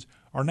 locations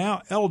are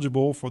now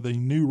eligible for the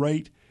new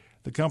rate.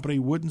 The company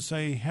wouldn't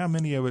say how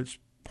many of its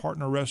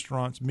partner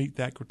restaurants meet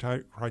that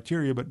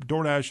criteria, but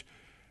DoorDash,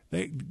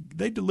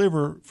 they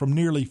deliver from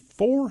nearly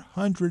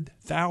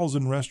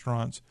 400,000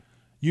 restaurants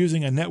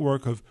using a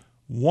network of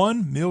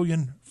 1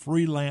 million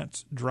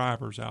freelance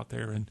drivers out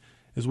there. And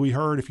as we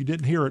heard, if you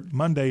didn't hear it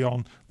Monday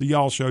on the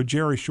Y'all Show,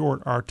 Jerry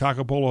Short, our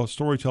Takapola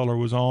storyteller,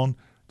 was on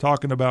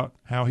talking about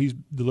how he's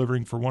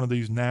delivering for one of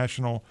these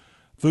national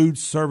food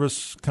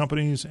service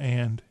companies,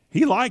 and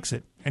he likes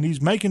it. And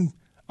he's making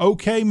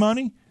okay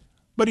money,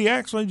 but he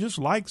actually just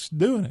likes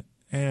doing it,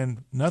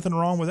 and nothing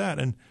wrong with that.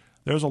 And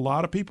there's a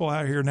lot of people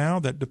out here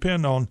now that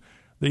depend on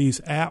these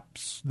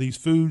apps, these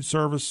food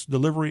service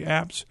delivery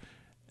apps,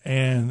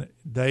 and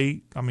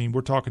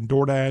we're talking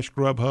DoorDash,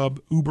 Grubhub,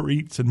 Uber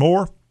Eats, and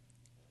more.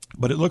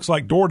 But it looks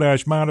like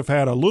DoorDash might have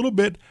had a little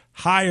bit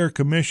higher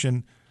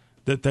commission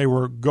that they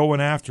were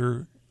going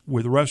after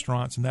with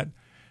restaurants, and that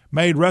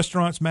made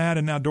restaurants mad,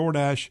 and now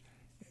DoorDash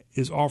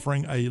is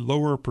offering a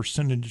lower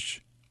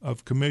percentage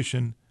of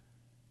commission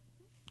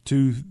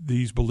to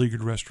these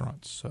beleaguered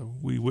restaurants. So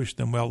we wish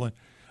them well. And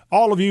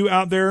all of you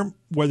out there,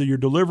 whether you're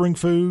delivering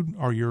food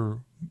or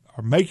you're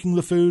making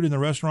the food in the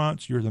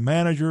restaurants, you're the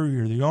manager,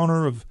 you're the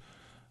owner of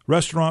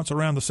restaurants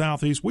around the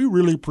Southeast, we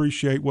really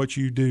appreciate what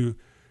you do,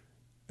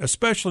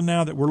 especially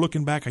now that we're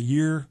looking back a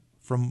year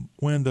from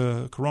when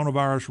the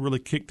coronavirus really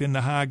kicked into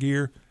high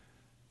gear.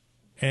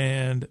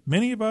 And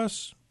many of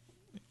us,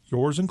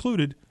 yours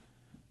included,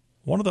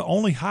 one of the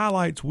only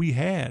highlights we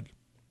had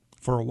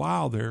for a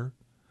while there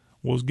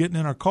was getting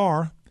in our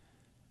car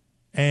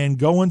and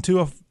going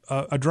to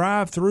a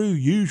drive-through.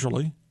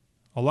 Usually,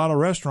 a lot of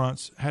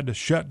restaurants had to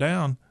shut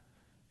down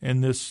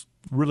in this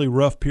really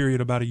rough period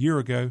about a year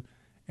ago,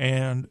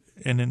 and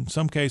in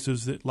some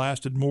cases it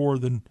lasted more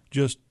than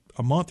just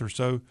a month or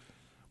so.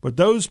 But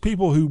those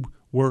people who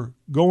were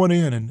going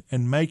in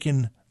and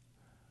making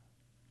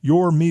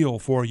your meal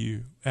for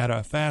you at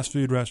a fast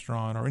food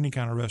restaurant or any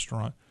kind of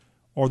restaurant,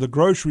 or the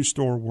grocery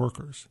store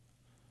workers,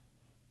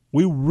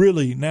 we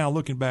really, now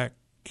looking back,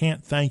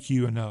 can't thank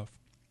you enough.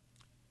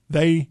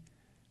 They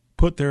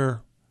put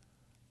their,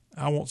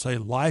 I won't say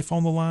life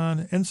on the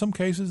line. In some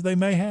cases, they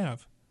may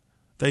have.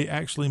 They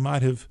actually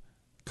might have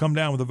come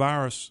down with the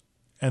virus,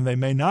 and they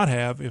may not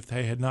have if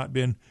they had not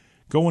been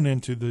going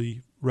into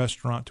the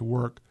restaurant to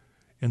work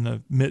in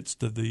the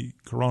midst of the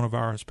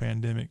coronavirus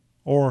pandemic,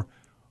 or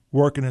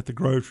working at the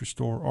grocery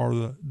store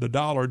or the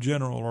Dollar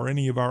General or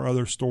any of our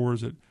other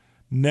stores that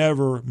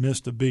never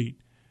missed a beat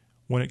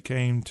when it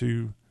came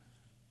to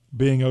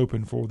being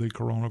open for the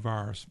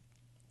coronavirus.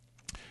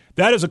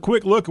 That is a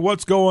quick look at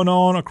what's going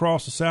on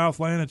across the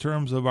Southland in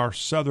terms of our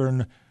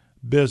Southern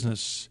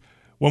business.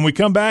 When we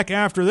come back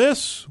after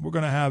this, we're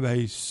going to have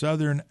a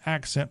Southern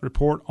accent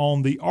report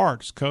on the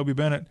arts. Kobe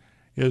Bennett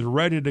is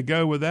ready to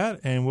go with that,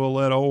 and we'll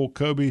let old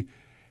Kobe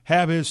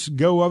have his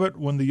go of it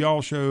when the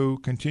Y'all Show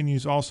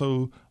continues.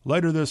 Also,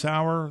 later this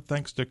hour,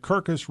 thanks to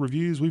Kirkus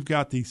Reviews, we've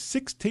got the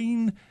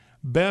 16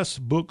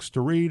 best books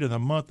to read in the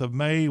month of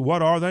May.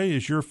 What are they?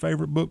 Is your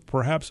favorite book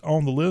perhaps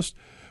on the list?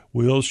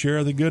 We'll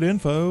share the good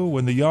info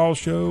when the Y'all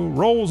Show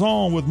rolls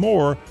on with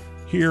more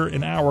here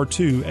in Hour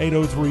 2,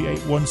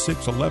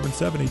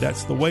 803-816-1170.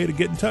 That's the way to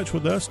get in touch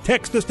with us.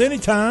 Text us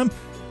anytime,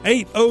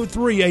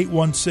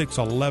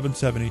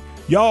 803-816-1170.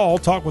 Y'all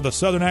Talk with a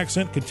Southern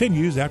Accent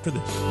continues after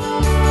this.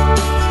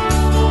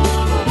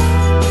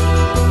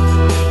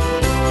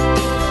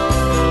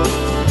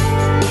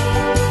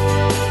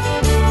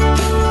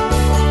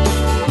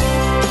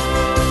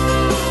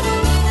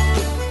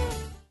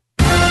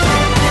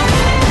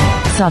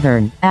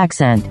 Southern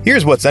accent.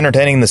 Here's what's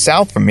entertaining the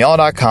South from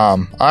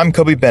y'all.com. I'm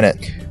Kobe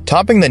Bennett.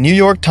 Topping the New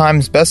York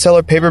Times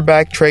bestseller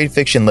paperback trade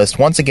fiction list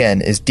once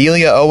again is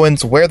Delia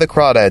Owens' Where the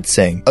Crawdads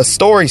Sing, a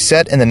story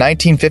set in the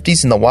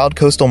 1950s in the wild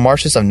coastal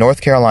marshes of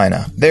North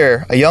Carolina.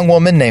 There, a young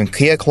woman named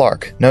Kia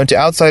Clark, known to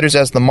outsiders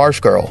as the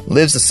Marsh Girl,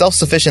 lives a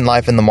self-sufficient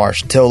life in the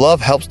marsh until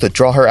love helps to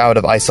draw her out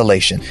of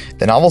isolation.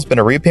 The novel's been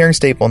a reappearing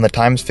staple in the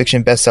Times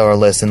fiction bestseller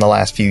list in the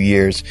last few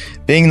years,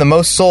 being the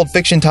most sold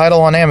fiction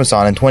title on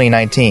Amazon in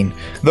 2019.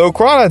 Though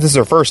Crawdads is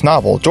her first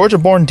novel,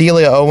 Georgia-born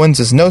Delia Owens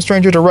is no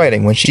stranger to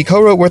writing when she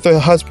co-wrote with her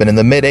husband in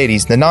the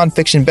mid-80s the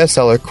non-fiction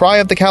bestseller Cry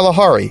of the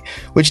Kalahari,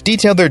 which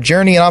detailed their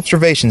journey and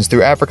observations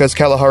through Africa's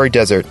Kalahari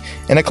Desert.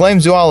 An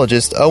acclaimed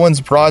zoologist, Owens'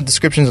 broad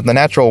descriptions of the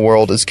natural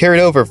world is carried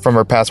over from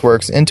her past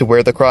works into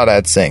Where the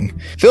Crawdads Sing.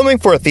 Filming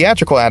for a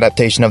theatrical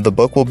adaptation of the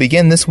book will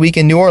begin this week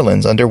in New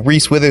Orleans under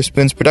Reese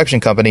Witherspoon's production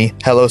company,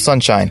 Hello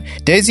Sunshine.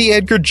 Daisy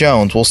Edgar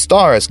Jones will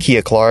star as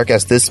Kia Clark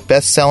as this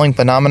best-selling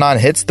phenomenon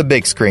hits the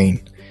big screen.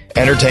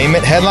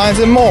 Entertainment, headlines,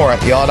 and more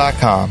at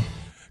y'all.com.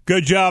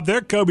 Good job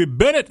there, Kobe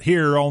Bennett,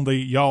 here on the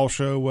Y'all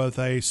Show with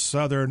a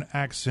Southern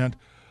accent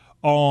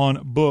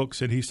on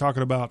books. And he's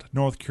talking about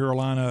North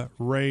Carolina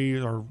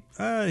raised, or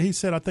I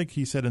think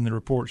he said in the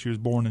report she was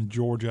born in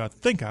Georgia. I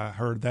think I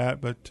heard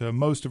that, but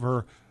most of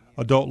her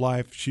adult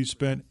life she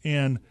spent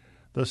in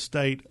the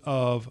state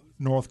of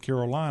North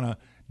Carolina.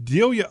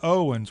 Delia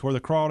Owens, Where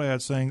the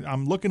Crawdads Sing.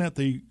 I'm looking at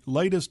the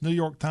latest New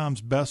York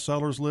Times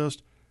bestsellers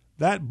list.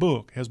 That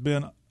book has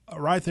been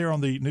right there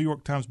on the New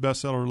York Times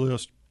bestseller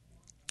list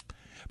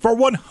for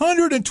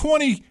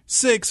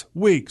 126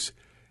 weeks.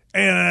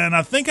 And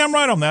I think I'm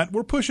right on that.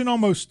 We're pushing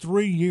almost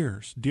 3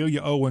 years.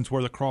 Delia Owens,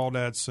 Where the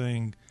Crawdads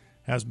Sing,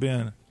 has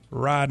been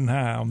riding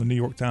high on the New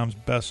York Times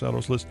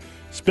bestsellers list.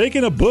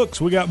 Speaking of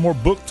books, we got more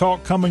book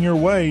talk coming your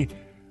way.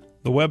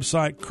 The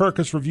website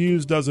Kirkus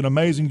Reviews does an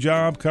amazing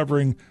job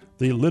covering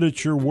the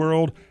literature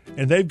world,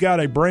 and they've got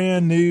a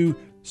brand new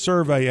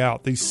survey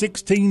out, the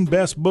 16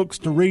 best books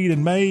to read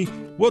in May.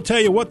 We'll tell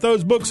you what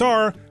those books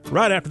are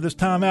right after this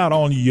time out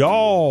on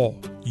Y'all.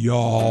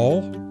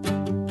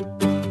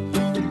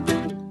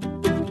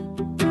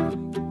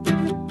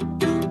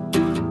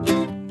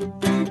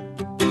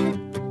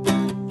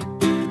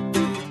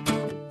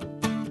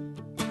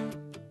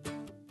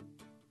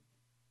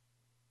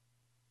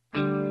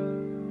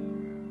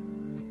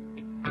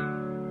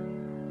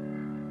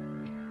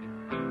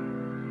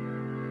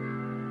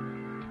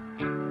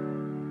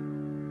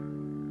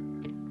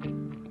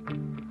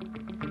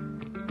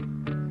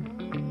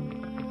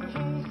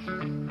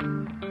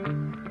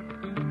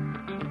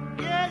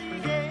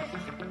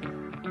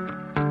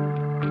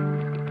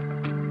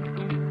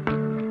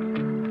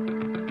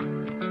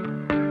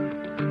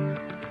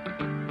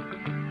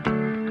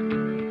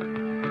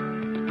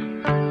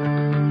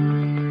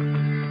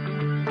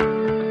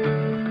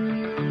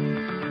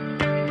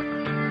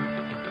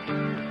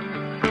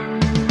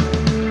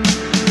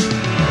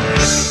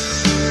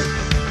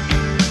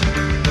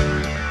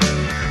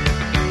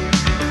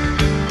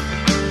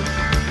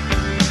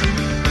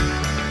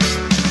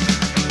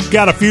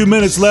 Got a few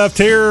minutes left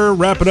here,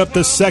 wrapping up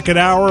this second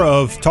hour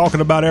of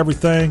talking about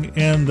everything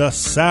in the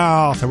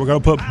South. And we're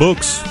going to put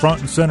books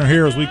front and center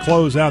here as we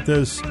close out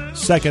this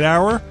second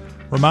hour.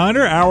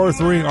 Reminder, Hour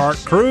 3, Art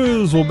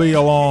Cruz will be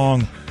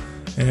along.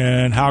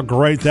 And how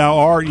great thou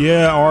art.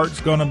 Yeah, Art's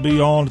going to be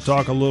on to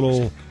talk a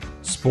little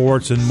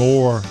sports and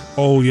more.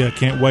 Oh, yeah,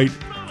 can't wait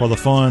for the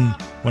fun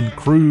when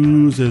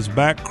Cruz is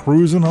back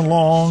cruising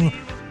along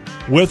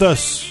with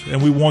us,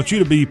 and we want you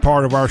to be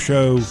part of our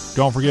show.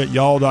 Don't forget,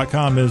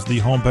 y'all.com is the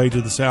homepage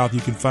of the South.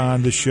 You can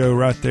find this show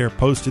right there,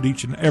 posted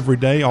each and every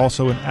day,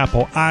 also in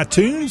Apple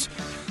iTunes.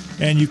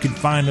 And you can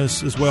find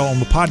us as well on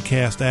the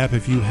podcast app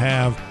if you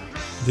have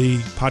the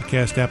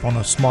podcast app on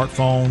a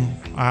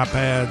smartphone,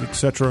 iPad,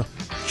 etc.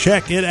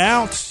 Check it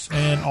out.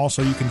 And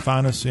also you can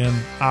find us in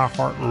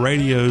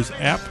iHeartRadio's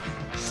app.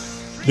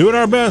 Doing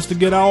our best to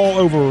get all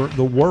over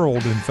the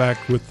world, in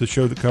fact, with the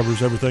show that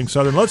covers everything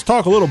Southern. Let's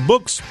talk a little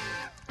books.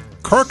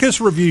 Kirkus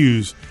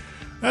Reviews.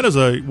 That is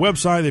a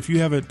website. If you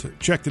haven't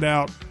checked it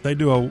out, they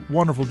do a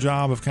wonderful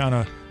job of kind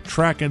of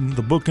tracking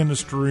the book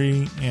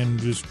industry and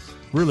just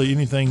really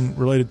anything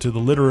related to the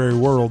literary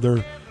world.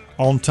 They're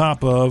on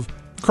top of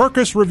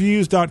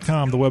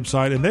KirkusReviews.com, the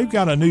website, and they've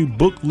got a new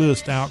book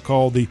list out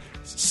called the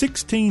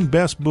 16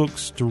 Best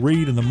Books to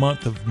Read in the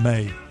Month of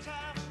May.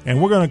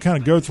 And we're going to kind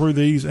of go through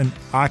these, and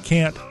I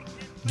can't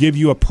give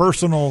you a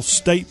personal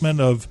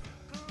statement of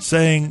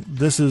saying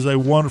this is a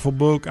wonderful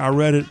book. I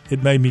read it.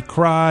 It made me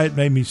cry. It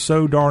made me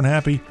so darn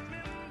happy.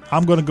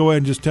 I'm going to go ahead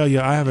and just tell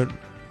you I haven't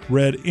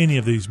read any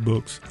of these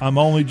books. I'm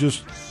only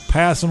just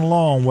passing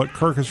along what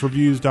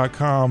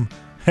KirkusReviews.com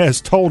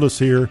has told us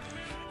here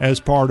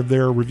as part of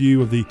their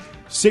review of the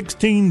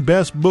 16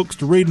 best books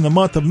to read in the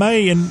month of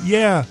May. And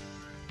yeah,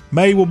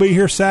 May will be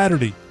here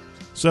Saturday.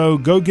 So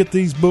go get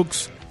these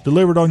books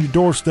delivered on your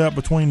doorstep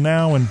between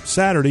now and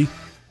Saturday,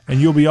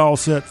 and you'll be all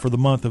set for the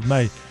month of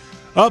May.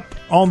 Up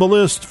on the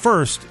list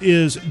first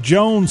is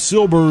Joan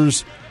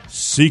Silber's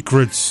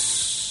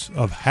Secrets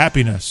of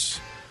Happiness.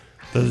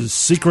 The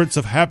secrets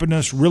of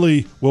happiness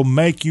really will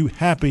make you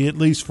happy, at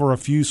least for a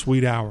few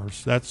sweet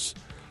hours. That's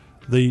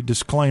the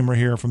disclaimer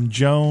here from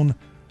Joan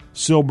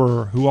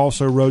Silber, who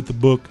also wrote the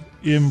book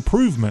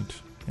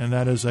Improvement, and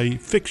that is a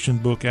fiction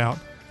book out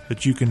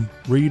that you can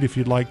read if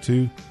you'd like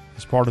to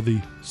as part of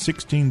the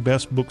 16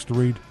 best books to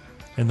read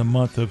in the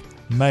month of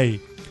May.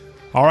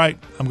 All right,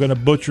 I'm going to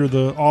butcher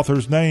the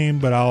author's name,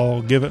 but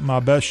I'll give it my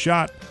best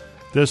shot.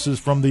 This is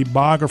from the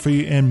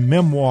biography and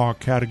memoir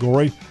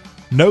category.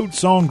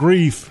 Notes on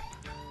Grief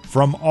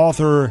from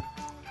author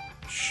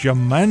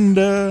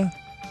Chimamanda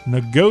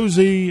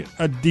Ngozi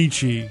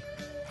Adichie.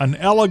 An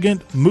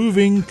elegant,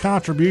 moving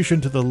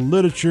contribution to the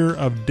literature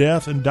of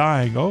death and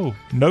dying. Oh,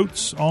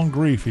 Notes on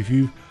Grief. If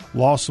you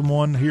lost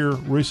someone here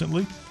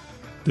recently,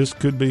 this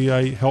could be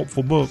a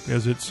helpful book,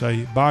 as it's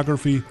a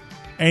biography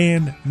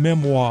and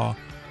memoir.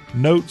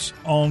 Notes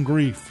on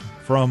Grief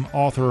from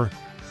author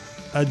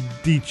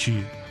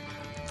Adichie.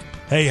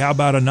 Hey, how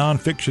about a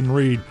nonfiction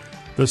read?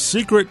 The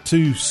Secret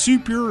to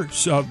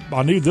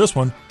I need this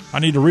one. I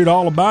need to read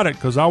all about it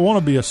because I want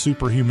to be a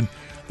superhuman.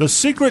 The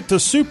Secret to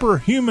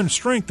Superhuman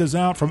Strength is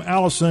out from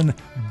Alison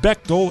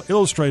Bechtel,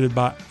 illustrated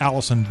by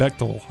Alison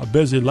Bechtel, a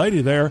busy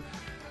lady there.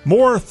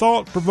 More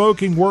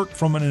thought-provoking work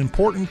from an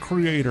important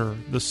creator.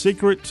 The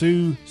Secret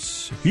to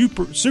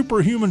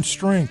Superhuman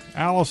Strength.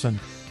 Alison,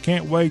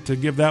 can't wait to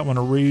give that one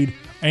a read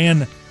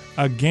and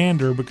a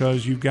gander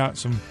because you've got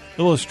some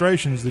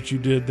illustrations that you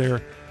did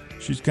there.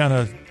 She's kind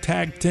of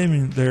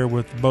tag-teaming there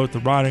with both the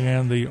writing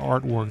and the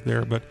artwork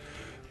there, but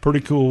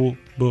pretty cool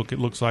book, it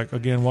looks like.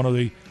 Again, one of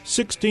the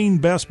 16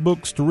 best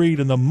books to read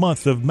in the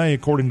month of May,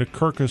 according to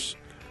Kirkus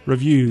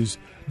Reviews.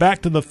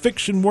 Back to the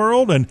fiction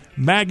world, and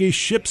Maggie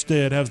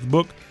Shipstead has the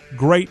book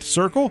Great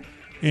Circle.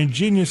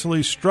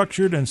 Ingeniously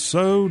structured and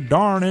so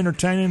darn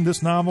entertaining,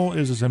 this novel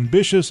is as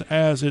ambitious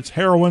as its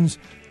heroines,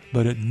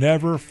 but it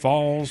never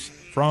falls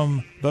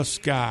from the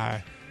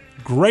sky.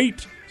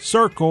 Great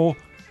Circle,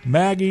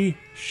 Maggie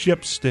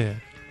Shipstead.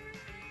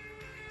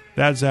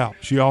 That's out.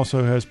 She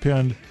also has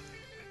penned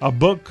a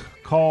book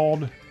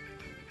called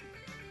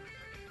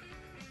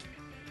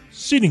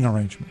Seating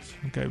Arrangements.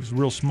 Okay, it was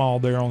real small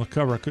there on the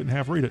cover. I couldn't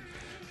half read it.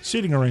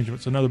 Seating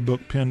Arrangements, another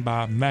book penned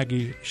by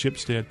Maggie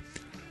Shipstead.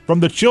 From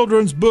the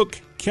children's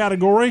book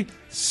category,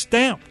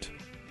 Stamped.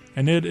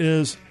 And it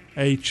is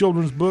a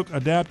children's book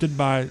adapted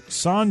by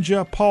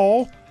Sanja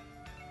Paul,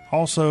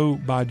 also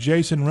by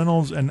Jason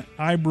Reynolds and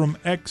Ibram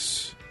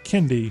X.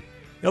 Kendi,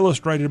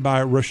 illustrated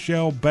by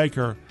Rochelle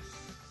Baker.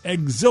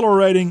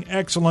 Exhilarating,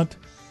 excellent,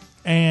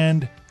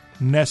 and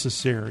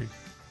necessary.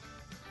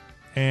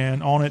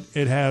 And on it,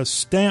 it has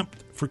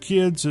Stamped for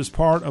Kids as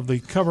part of the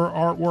cover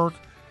artwork,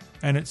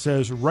 and it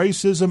says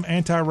racism,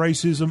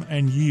 anti-racism,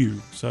 and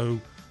you. So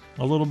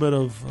a little bit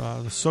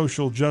of the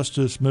social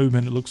justice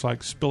movement, it looks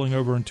like, spilling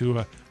over into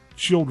a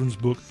children's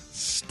book.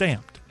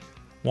 Stamped,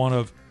 one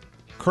of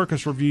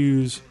Kirkus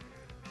Review's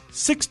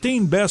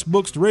 16 best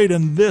books to read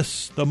in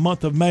the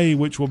month of May,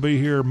 which will be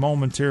here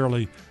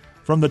momentarily.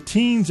 From the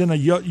teens and a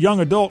young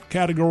adult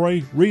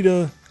category,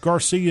 Rita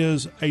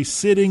Garcia's A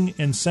Sitting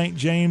in St.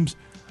 James,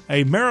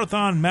 a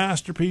marathon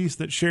masterpiece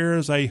that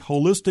shares a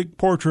holistic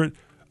portrait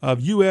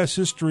of U.S.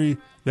 history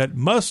that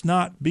must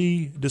not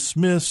be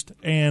dismissed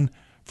and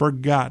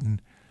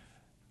forgotten.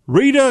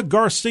 Rita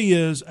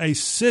Garcia's A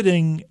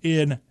Sitting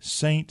in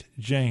St.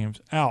 James,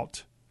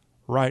 out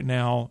right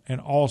now, and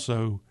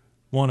also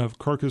one of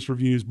Kirkus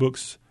Review's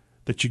books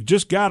that you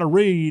just got to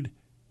read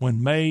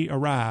when May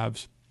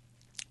arrives.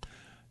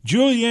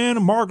 Julianne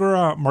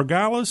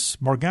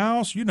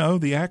Margulies, you know,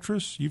 the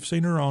actress. You've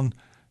seen her on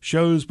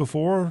shows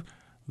before.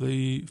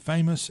 The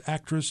famous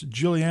actress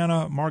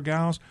Juliana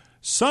Margulies.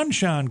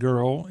 Sunshine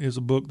Girl is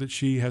a book that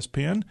she has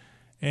penned,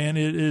 and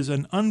it is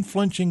an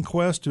unflinching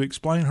quest to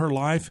explain her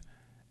life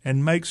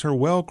and makes her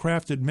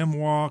well-crafted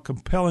memoir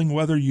compelling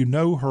whether you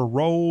know her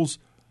roles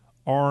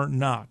or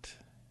not.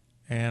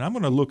 And I'm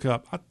going to look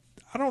up.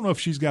 I don't know if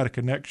she's got a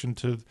connection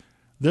to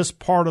this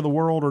part of the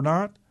world or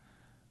not,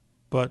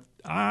 but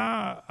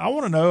I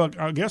want to know.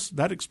 I guess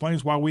that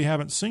explains why we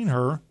haven't seen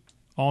her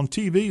on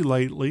TV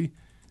lately,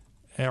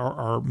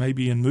 or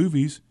maybe in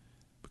movies,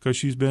 because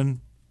she's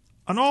been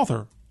an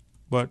author.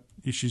 But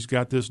she's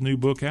got this new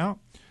book out,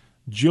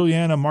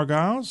 Juliana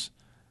Margulies.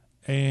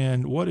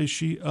 And what is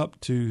she up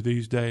to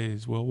these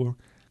days? Well, we're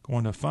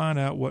going to find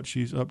out what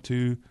she's up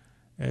to,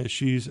 as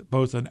she's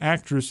both an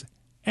actress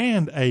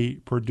and a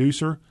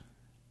producer.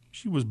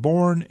 She was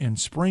born in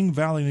Spring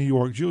Valley, New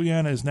York.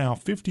 Juliana is now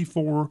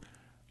 54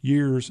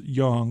 years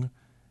young.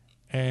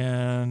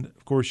 And,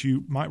 of course,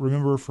 you might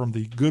remember from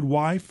The Good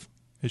Wife,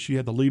 as she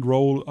had the lead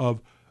role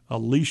of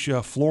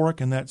Alicia Florrick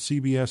in that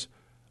CBS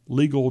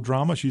legal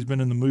drama. She's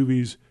been in the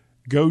movies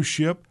Ghost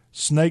Ship,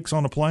 Snakes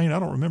on a Plane. I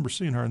don't remember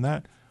seeing her in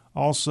that.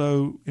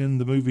 Also in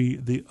the movie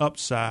The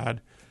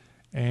Upside.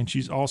 And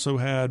she's also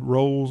had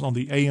roles on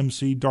the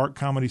AMC dark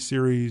comedy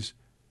series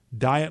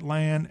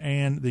Dietland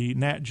and the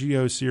Nat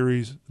Geo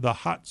series The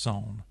Hot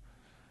Zone.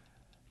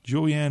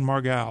 Julianne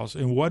Margulies.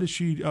 And what is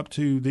she up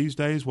to these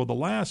days? Well, the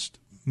last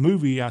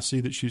movie I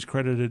see that she's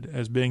credited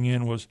as being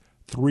in was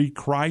Three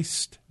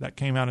Christ. That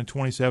came out in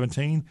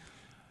 2017.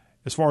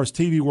 As far as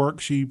TV work,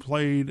 she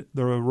played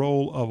the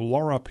role of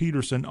Laura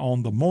Peterson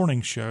on The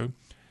Morning Show,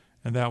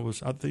 and I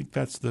think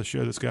that's the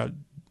show that's got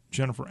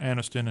Jennifer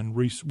Aniston and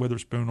Reese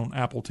Witherspoon on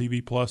Apple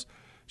TV+.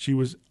 She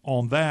was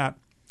on that.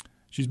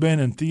 She's been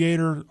in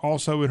theater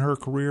also in her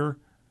career,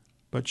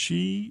 but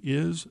she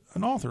is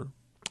an author,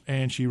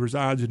 and she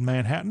resides in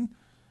Manhattan,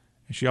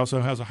 and she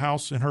also has a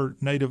house in her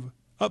native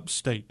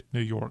upstate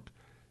New York.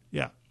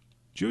 Yeah,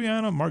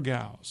 Juliana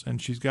Margals,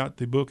 and she's got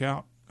the book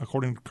out,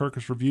 according to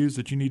Kirkus Reviews,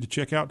 that you need to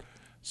check out,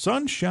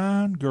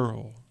 Sunshine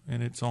Girl,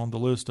 and it's on the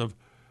list of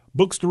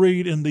books to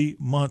read in the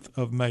month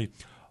of May.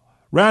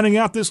 Rounding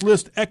out this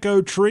list,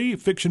 Echo Tree,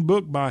 fiction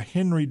book by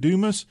Henry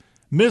Dumas.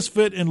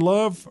 Misfit in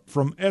Love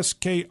from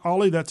S.K.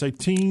 Ollie, that's a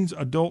teens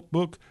adult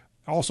book,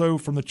 also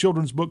from the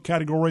children's book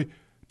category,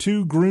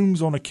 Two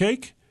Grooms on a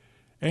Cake.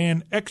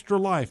 And Extra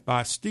Life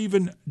by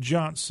Stephen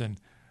Johnson.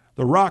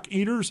 The Rock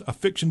Eaters, a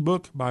fiction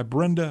book by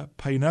Brenda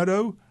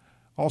Painotto.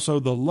 Also,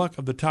 The Luck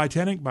of the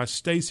Titanic by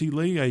Stacey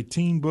Lee, a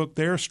teen book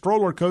there.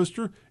 Stroller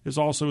Coaster is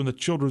also in the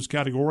children's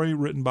category,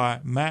 written by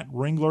Matt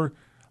Ringler.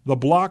 The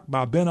Block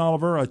by Ben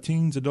Oliver, a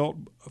teens adult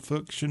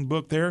fiction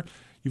book there.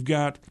 You've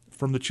got,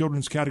 from the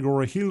children's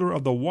category, Healer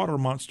of the Water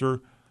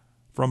Monster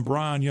from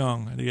Brian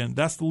Young. And again,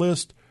 that's the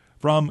list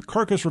from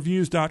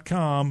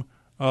KirkusReviews.com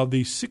of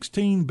the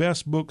 16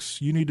 best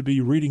books you need to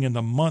be reading in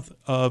the month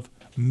of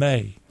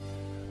May.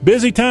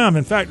 Busy time.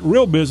 In fact,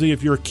 real busy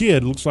if you're a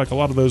kid. Looks like a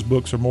lot of those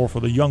books are more for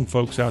the young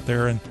folks out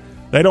there, and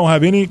they don't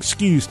have any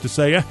excuse to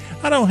say,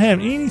 I don't have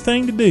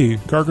anything to do.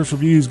 Kirkus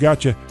Reviews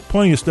got you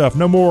plenty of stuff.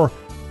 No more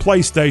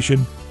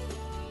PlayStation.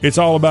 It's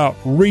all about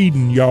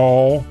reading,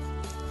 y'all.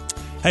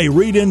 Hey,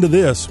 read into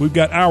this. We've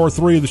got hour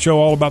 3 of the show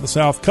all about the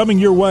South coming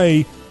your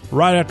way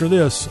right after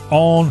this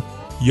on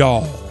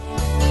Y'all.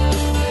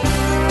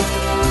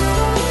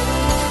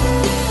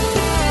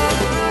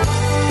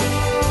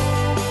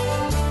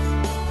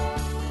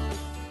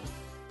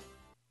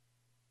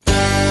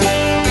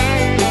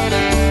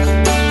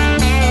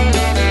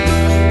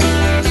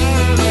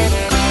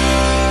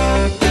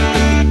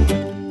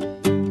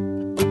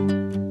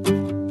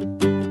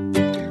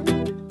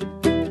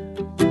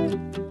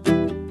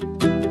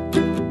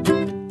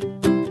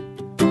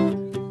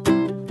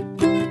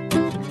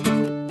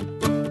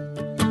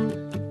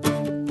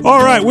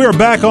 All right, we are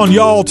back on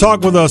Y'all Talk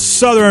with a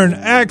Southern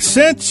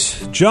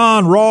accent.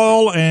 John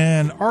Rawl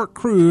and Art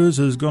Cruz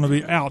is going to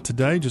be out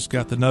today. Just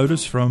got the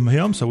notice from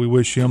him, so we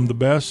wish him the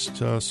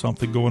best.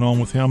 Something going on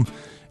with him,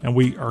 and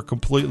we are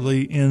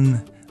completely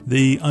in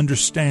the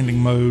understanding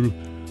mode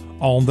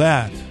on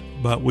that.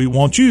 But we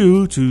want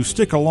you to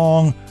stick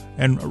along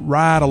and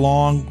ride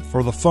along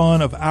for the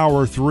fun of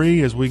hour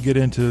 3 as we get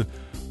into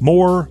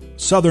more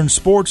Southern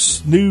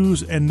sports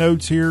news and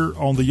notes here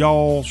on the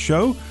Y'all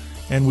Show.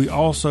 And we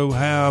also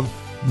have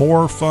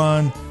more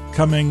fun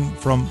coming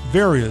from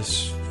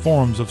various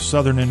forms of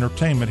Southern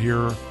entertainment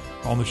here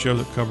on the show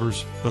that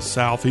covers the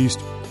Southeast.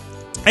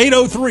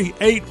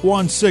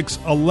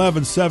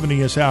 803-816-1170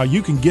 is how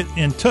you can get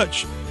in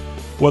touch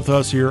with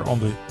us here on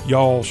the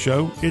Y'all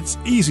Show. It's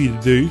easy to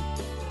do.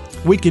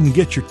 We can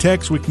get your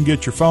text, we can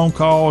get your phone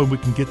call, and we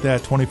can get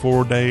that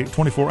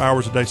 24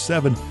 hours a day,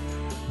 7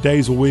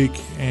 days a week,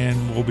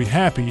 and we'll be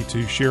happy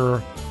to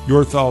share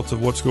your thoughts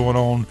of what's going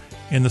on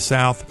in the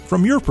South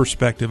from your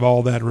perspective,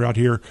 all that right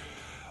here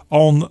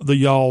on the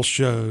Y'all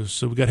Show.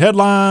 So we got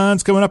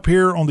headlines coming up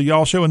here on the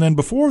Y'all Show, and then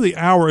before the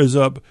hour is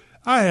up,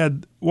 I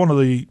had one of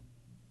the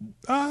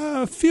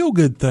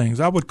feel-good things.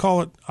 I would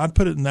call it, I'd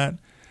put it in that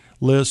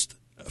list.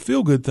 A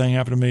feel-good thing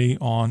happened to me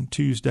on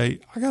Tuesday.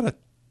 I got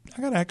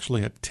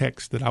actually a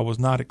text that I was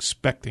not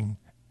expecting,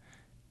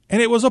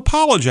 and it was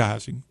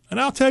apologizing. And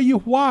I'll tell you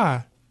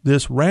why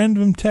this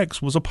random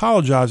text was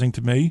apologizing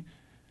to me.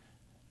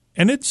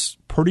 And it's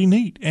pretty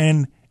neat,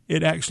 and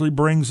it actually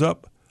brings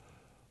up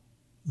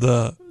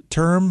the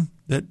term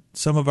that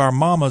some of our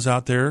mamas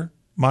out there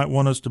might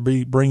want us to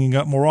be bringing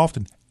up more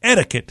often,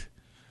 etiquette.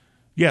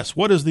 Yes,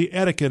 what is the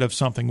etiquette of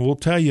something? We'll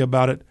tell you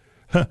about it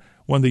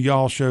when the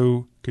Y'all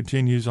Show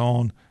continues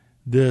on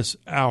this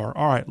hour.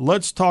 All right,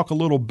 let's talk a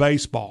little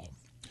baseball.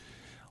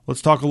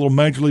 Let's talk a little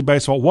Major League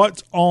Baseball.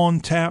 What's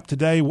on tap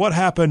today? What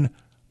happened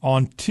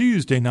on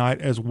Tuesday night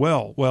as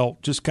well? Well,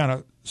 just kind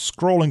of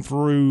scrolling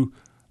through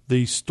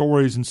the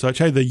stories and such.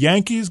 Hey, the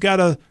Yankees got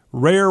a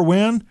rare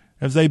win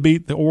as they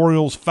beat the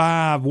Orioles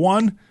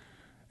 5-1,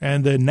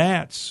 and the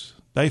Nats,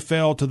 they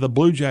fell to the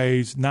Blue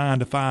Jays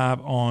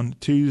 9-5 on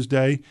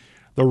Tuesday.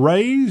 The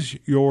Rays,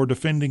 your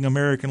defending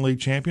American League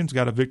champions,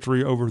 got a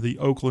victory over the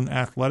Oakland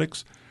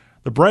Athletics.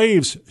 The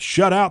Braves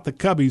shut out the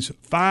Cubbies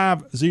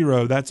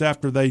 5-0. That's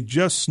after they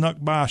just snuck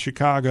by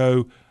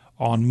Chicago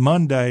on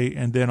Monday,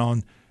 and then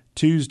on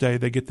Tuesday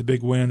they get the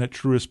big win at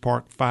Truist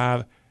Park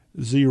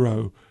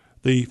 5-0.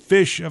 The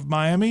Fish of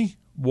Miami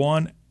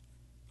won,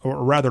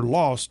 or rather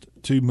lost,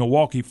 to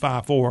Milwaukee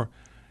 5-4,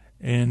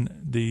 and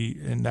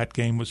that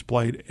game was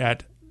played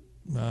at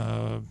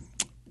Miller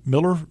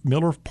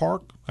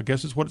Park, I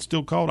guess is what it's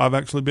still called. I've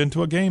actually been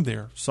to a game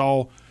there.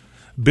 Saw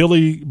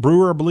Billy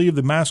Brewer, I believe,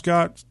 the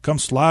mascot, come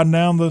sliding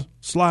down the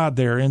slide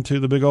there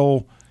into the big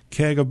old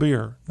keg of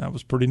beer. That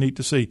was pretty neat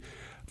to see.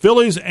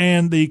 Phillies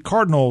and the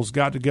Cardinals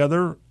got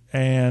together,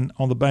 and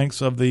on the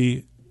banks of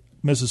the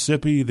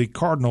Mississippi, the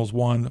Cardinals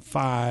won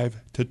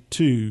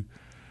 5-2.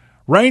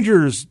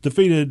 Rangers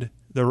defeated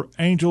the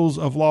Angels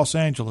of Los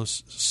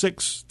Angeles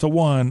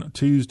 6-1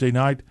 Tuesday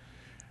night.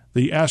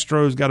 The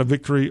Astros got a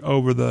victory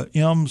over the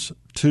M's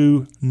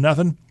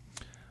 2-0.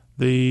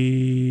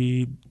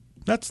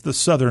 That's the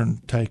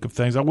Southern take of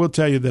things. I will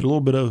tell you that a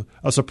little bit of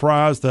a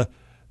surprise. The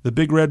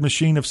Big Red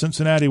Machine of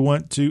Cincinnati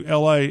went to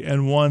L.A.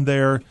 and won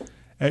there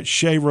at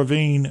Shea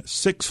Ravine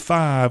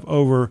 6-5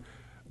 over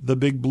the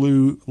Big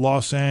Blue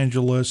Los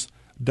Angeles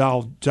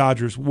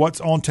Dodgers.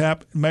 What's on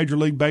tap in Major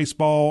League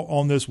Baseball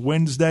on this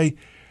Wednesday?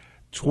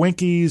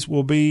 Twinkies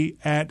will be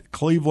at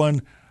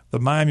Cleveland. The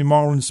Miami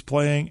Marlins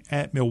playing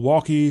at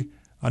Milwaukee.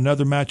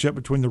 Another matchup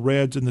between the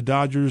Reds and the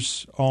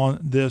Dodgers on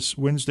this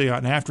Wednesday,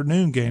 an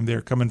afternoon game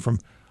there coming from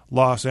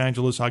Los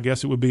Angeles. I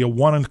guess it would be a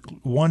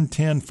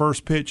 1:10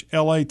 first pitch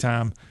L.A.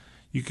 time.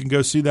 You can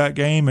go see that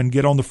game and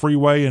get on the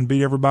freeway and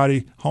beat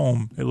everybody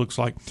home, it looks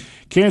like.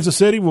 Kansas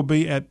City will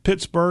be at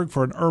Pittsburgh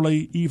for an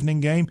early evening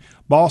game.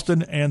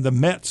 Boston and the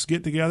Mets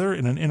get together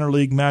in an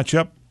interleague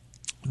matchup.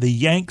 The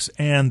Yanks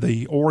and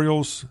the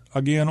Orioles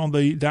again on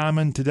the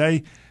diamond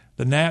today.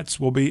 The Nats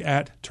will be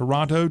at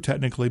Toronto,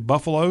 technically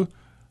Buffalo,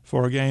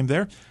 for a game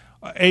there.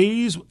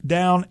 A's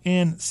down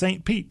in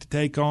St. Pete to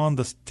take on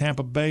the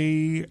Tampa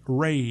Bay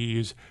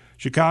Rays.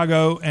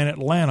 Chicago and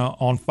Atlanta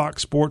on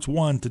Fox Sports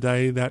 1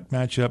 today, that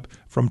matchup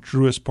from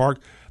Truist Park.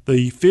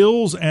 The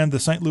Phils and the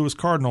St. Louis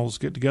Cardinals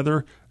get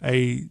together,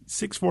 a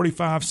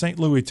 6:45 St.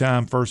 Louis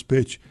time first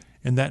pitch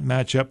in that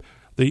matchup.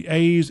 The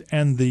A's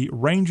and the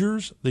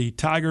Rangers, the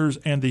Tigers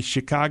and the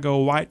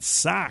Chicago White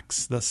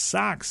Sox. The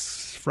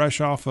Sox, fresh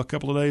off a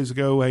couple of days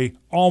ago, a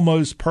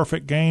almost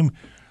perfect game.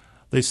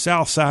 The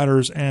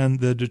Southsiders and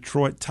the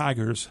Detroit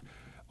Tigers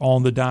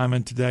on the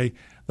diamond today.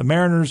 The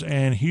Mariners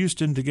and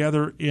Houston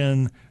together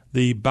in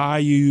the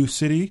Bayou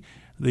City.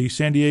 The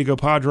San Diego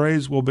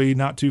Padres will be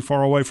not too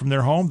far away from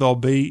their home. They'll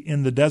be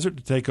in the desert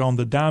to take on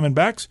the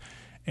Diamondbacks.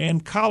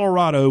 And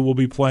Colorado will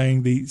be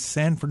playing the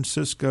San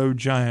Francisco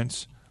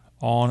Giants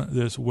on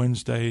this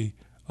Wednesday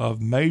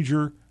of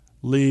Major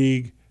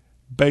League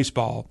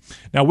Baseball.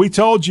 Now, we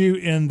told you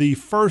in the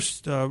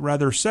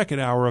second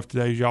hour of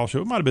today's Y'all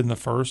Show, it might have been the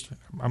first.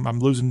 I'm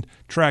losing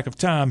track of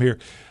time here.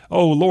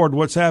 Oh, Lord,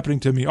 what's happening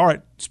to me? All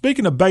right,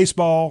 speaking of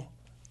baseball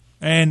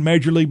and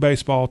Major League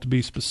Baseball, to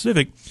be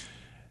specific,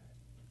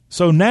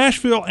 so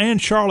Nashville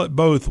and Charlotte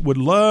both would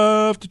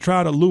love to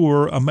try to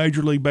lure a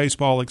Major League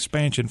Baseball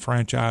expansion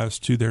franchise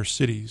to their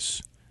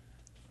cities.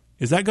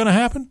 Is that going to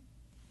happen?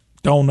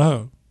 Don't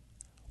know.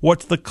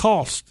 What's the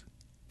cost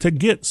to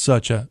get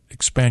such an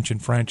expansion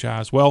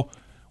franchise? Well,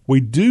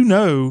 we do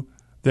know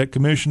that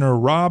Commissioner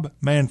Rob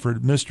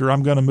Manfred, Mr.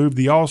 I'm going to move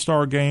the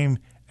All-Star game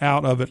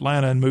out of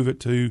Atlanta and move it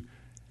to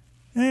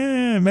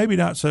maybe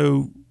not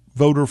so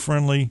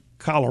voter-friendly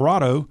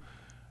Colorado.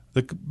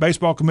 The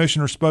baseball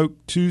commissioner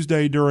spoke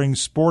Tuesday during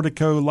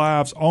Sportico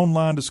Live's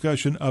online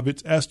discussion of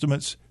its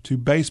estimates to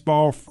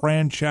baseball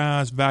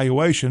franchise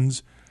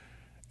valuations,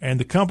 and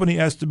the company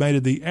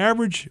estimated the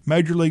average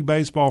Major League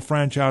Baseball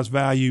franchise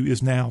value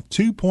is now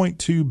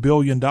 $2.2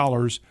 billion,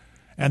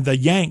 and the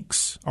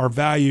Yanks are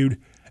valued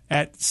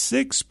at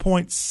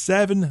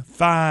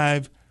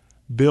 $6.75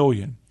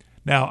 billion.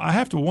 Now, I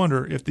have to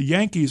wonder if the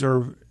Yankees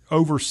are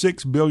over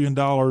 $6 billion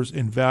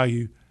in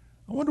value.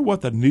 I wonder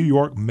what the New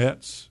York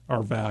Mets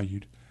are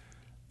valued.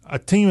 A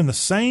team in the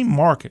same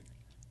market.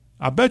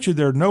 I bet you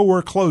they're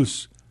nowhere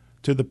close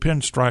to the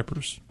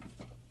Pinstripers,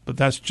 but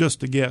that's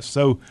just a guess.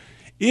 So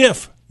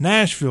if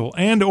Nashville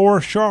and or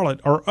Charlotte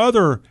or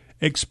other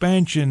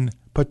expansion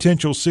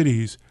potential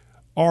cities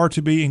are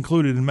to be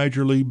included in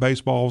Major League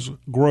Baseball's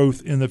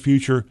growth in the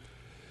future,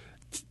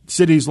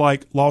 cities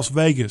like Las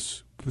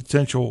Vegas,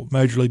 potential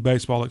Major League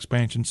Baseball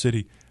expansion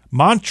city,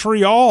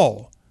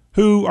 Montreal,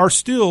 who are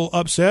still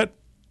upset,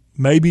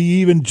 maybe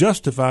even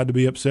justified to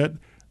be upset,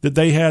 that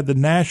they had the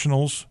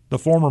Nationals, the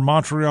former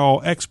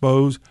Montreal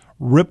Expos,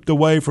 ripped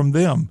away from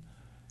them.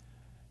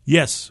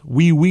 Yes,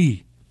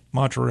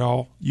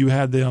 Montreal, you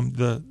had them,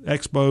 the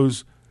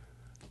Expos,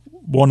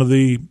 one of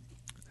the,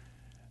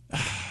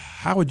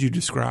 how would you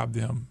describe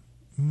them?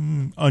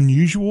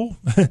 Unusual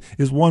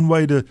is one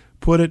way to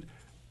put it.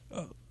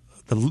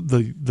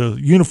 The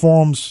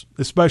uniforms,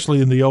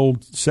 especially in the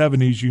old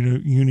 70s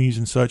unis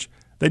and such,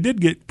 they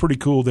did get pretty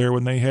cool there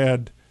when they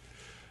had,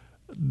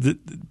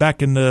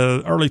 back in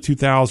the early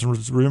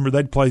 2000s, remember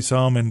they'd play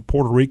some in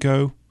Puerto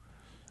Rico,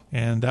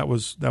 and that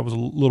was a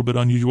little bit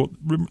unusual.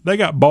 They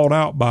got bought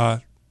out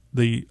by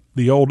the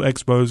old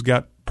Expos,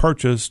 got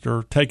purchased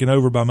or taken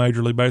over by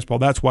Major League Baseball.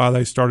 That's why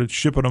they started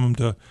shipping them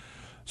to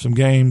some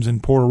games in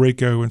Puerto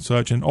Rico and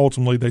such, and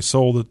ultimately they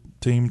sold the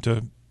team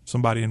to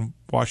somebody in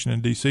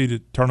Washington, D.C. to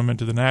turn them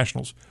into the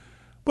Nationals.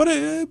 But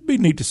it'd be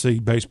neat to see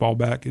baseball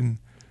back in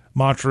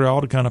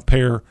Montreal, to kind of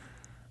pair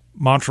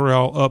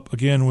Montreal up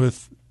again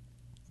with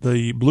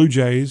the Blue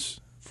Jays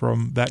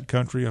from that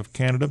country of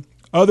Canada.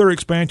 Other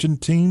expansion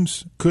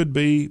teams could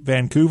be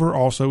Vancouver,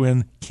 also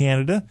in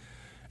Canada,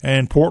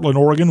 and Portland,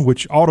 Oregon,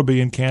 which ought to be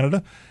in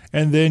Canada.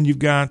 And then you've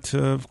got,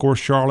 of course,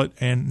 Charlotte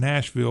and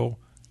Nashville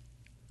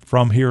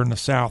from here in the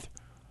South,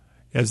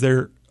 as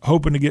they're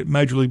hoping to get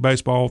Major League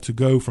Baseball to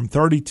go from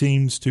 30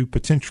 teams to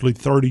potentially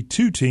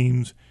 32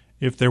 teams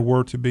if there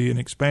were to be an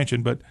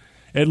expansion. But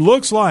it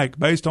looks like,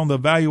 based on the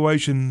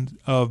valuation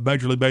of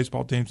Major League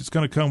Baseball teams, it's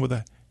going to come with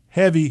a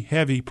heavy,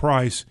 heavy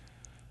price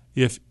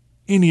if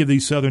any of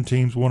these Southern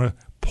teams want to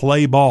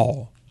play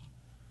ball.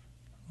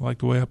 Like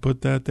the way I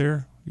put that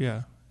there?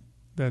 Yeah,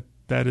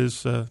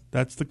 that's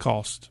the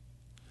cost.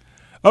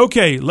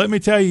 Okay, let me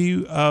tell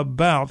you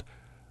about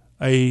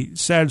a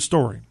sad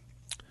story.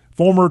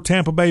 Former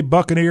Tampa Bay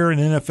Buccaneer and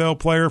NFL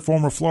player,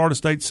 former Florida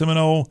State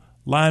Seminole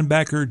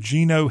linebacker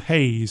Geno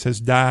Hayes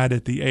has died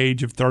at the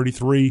age of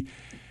 33.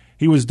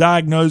 He was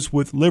diagnosed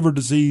with liver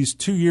disease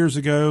 2 years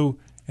ago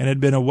and had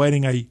been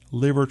awaiting a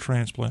liver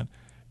transplant.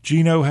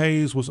 Geno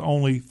Hayes was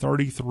only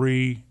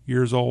 33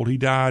 years old. He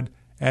died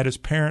at his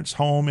parents'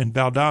 home in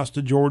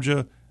Valdosta,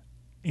 Georgia,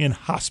 in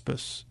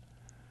hospice.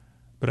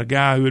 But a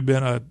guy who had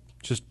been a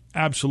just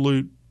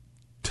absolute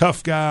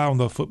tough guy on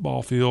the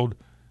football field,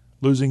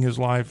 losing his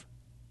life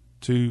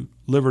to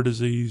liver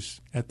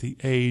disease at the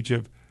age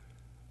of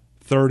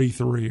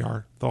 33.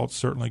 Our thoughts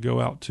certainly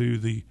go out to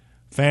the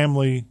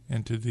family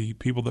and to the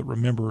people that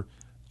remember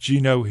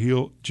Geno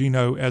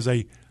as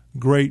a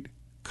great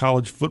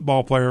college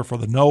football player for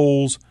the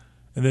Noles,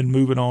 and then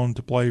moving on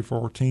to play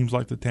for teams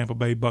like the Tampa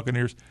Bay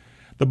Buccaneers.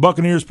 The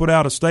Buccaneers put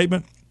out a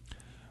statement.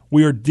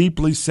 We are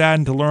deeply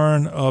saddened to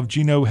learn of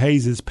Geno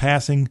Hayes'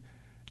 passing.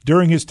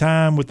 During his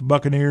time with the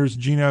Buccaneers,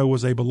 Geno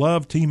was a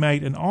beloved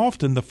teammate and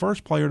often the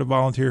first player to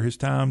volunteer his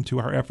time to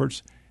our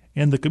efforts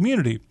in the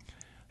community.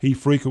 He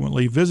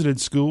frequently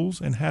visited schools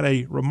and had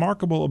a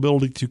remarkable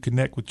ability to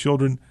connect with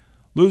children.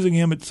 Losing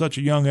him at such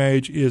a young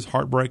age is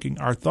heartbreaking.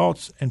 Our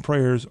thoughts and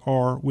prayers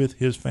are with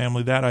his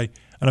family. That an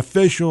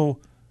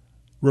official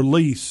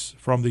release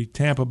from the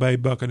Tampa Bay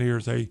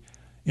Buccaneers, a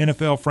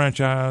NFL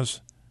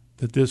franchise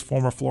that this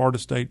former Florida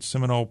State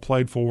Seminole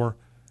played for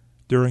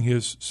during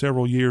his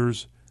several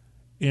years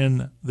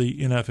in the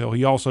NFL.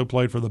 He also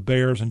played for the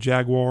Bears and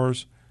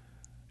Jaguars.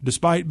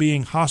 Despite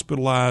being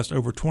hospitalized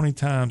over 20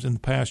 times in the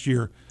past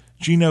year,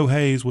 Geno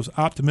Hayes was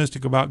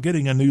optimistic about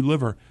getting a new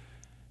liver.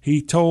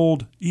 He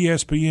told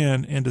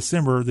ESPN in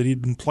December that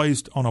he'd been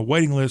placed on a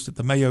waiting list at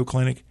the Mayo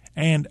Clinic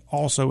and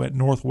also at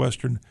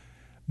Northwestern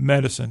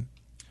Medicine.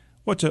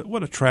 What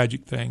a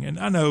tragic thing. And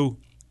I know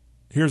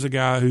here's a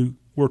guy who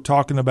we're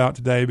talking about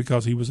today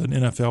because he was an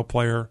NFL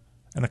player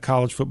and a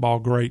college football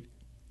great,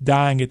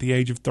 dying at the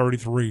age of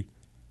 33.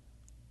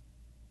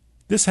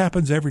 This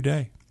happens every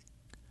day.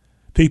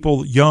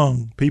 People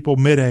young, people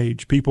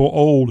mid-age, people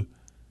old,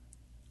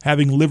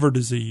 having liver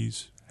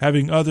disease,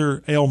 having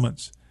other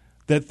ailments,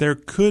 that there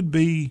could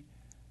be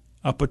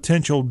a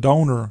potential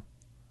donor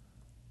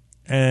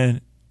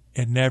and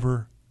it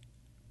never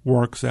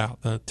works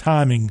out. The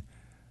timing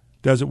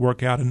doesn't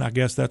work out, and I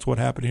guess that's what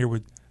happened here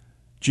with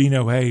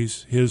Geno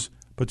Hayes, his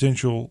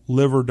potential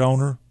liver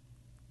donor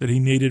that he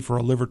needed for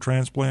a liver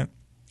transplant.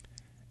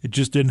 It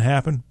just didn't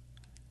happen,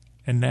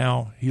 and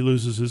now he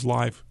loses his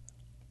life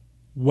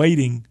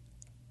waiting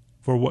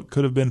for what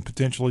could have been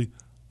potentially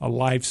a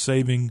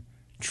life-saving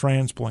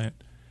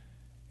transplant.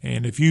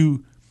 And if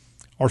you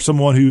are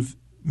someone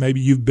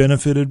you've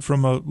benefited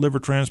from a liver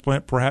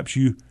transplant, perhaps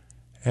you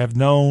have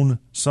known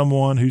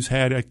someone who's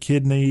had a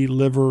kidney,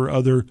 liver,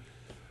 other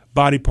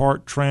body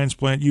part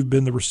transplant, you've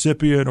been the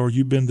recipient or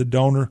you've been the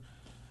donor,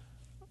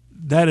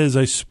 that is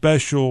a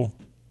special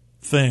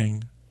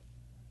thing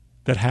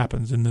that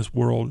happens in this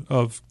world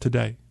of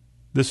today.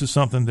 This is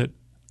something that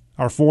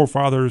our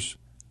forefathers,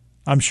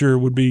 I'm sure,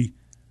 would be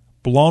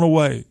blown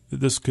away that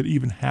this could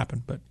even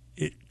happen. But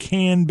it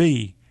can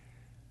be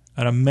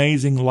an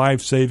amazing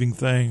life-saving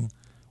thing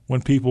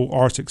when people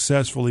are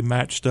successfully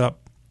matched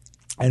up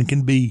and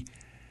can be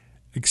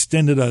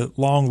extended a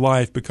long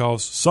life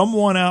because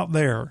someone out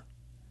there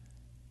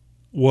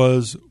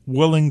was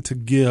willing to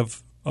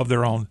give of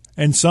their own.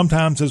 And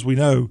sometimes, as we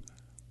know,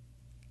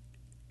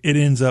 it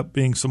ends up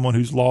being someone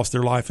who's lost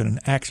their life in an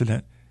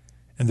accident,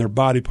 and their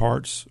body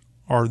parts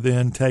are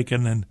then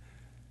taken and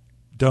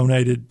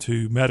donated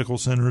to medical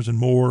centers and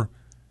more,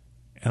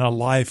 and a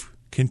life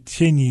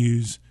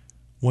continues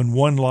when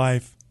one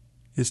life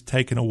is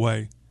taken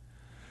away.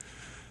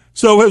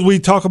 So as we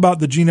talk about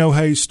the Geno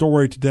Hayes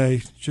story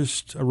today,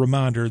 just a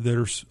reminder,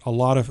 there's a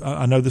lot of,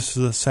 I know this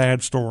is a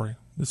sad story.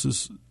 This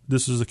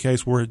is a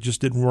case where it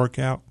just didn't work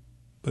out,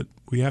 but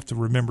we have to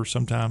remember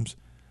sometimes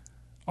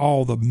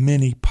all the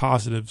many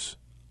positives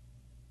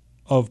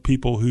of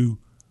people who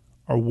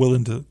are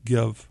willing to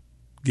give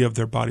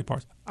their body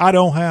parts. I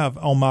don't have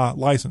on my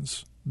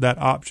license that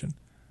option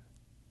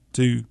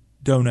to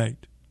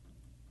donate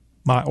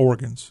my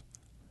organs.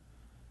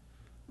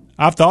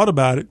 I've thought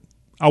about it.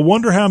 I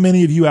wonder how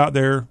many of you out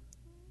there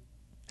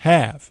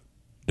have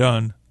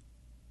done,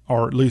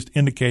 or at least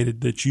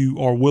indicated that you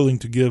are willing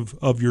to give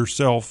of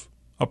yourself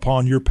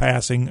upon your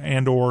passing,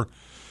 and or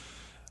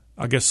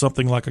I guess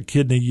something like a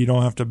kidney. You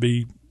don't have to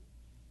be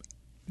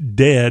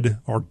dead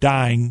or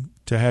dying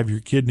to have your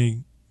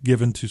kidney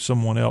given to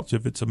someone else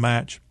if it's a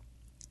match.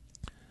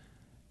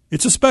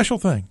 It's a special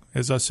thing,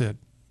 as I said,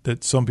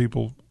 that some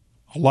people,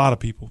 a lot of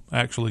people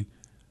actually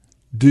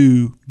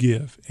do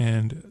give,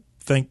 and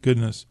thank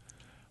goodness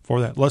for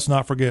that. Let's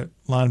not forget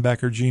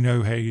linebacker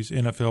Geno Hayes,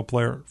 NFL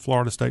player,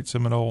 Florida State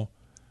Seminole,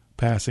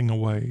 passing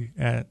away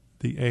at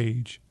the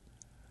age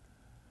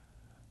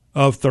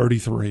of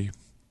 33.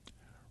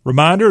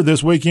 Reminder,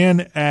 this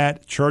weekend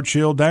at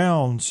Churchill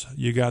Downs,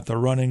 you got the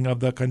running of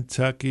the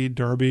Kentucky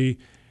Derby,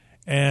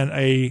 and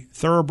a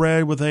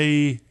thoroughbred with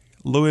a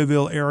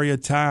Louisville area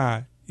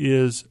tie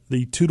is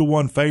the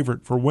 2-1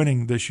 favorite for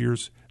winning this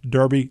year's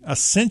Derby,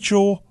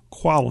 Essential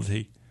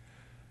Quality.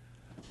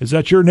 Is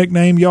that your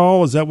nickname,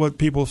 y'all? Is that what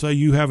people say?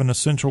 You have an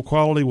Essential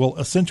Quality? Well,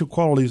 Essential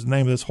Quality is the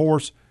name of this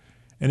horse,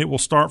 and it will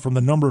start from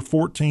the number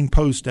 14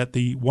 post at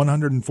the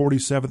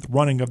 147th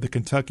running of the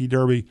Kentucky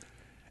Derby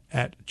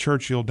at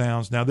Churchill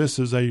Downs. Now, this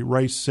is a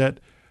race set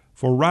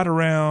for right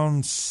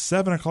around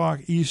 7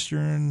 o'clock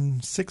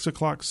Eastern, 6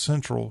 o'clock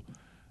Central,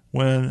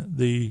 when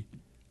the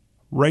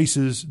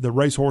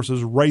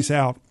racehorses race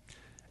out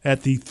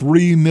at the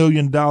 $3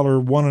 million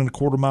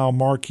 1.25 mile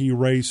marquee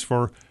race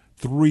for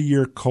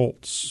 3-year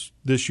colts.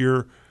 This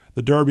year,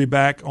 the Derby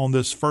back on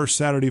this first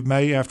Saturday of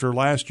May after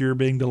last year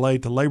being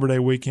delayed to Labor Day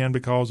weekend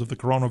because of the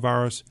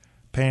coronavirus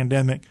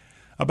pandemic.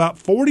 About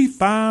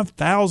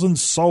 45,000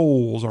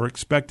 souls are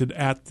expected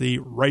at the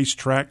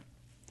racetrack.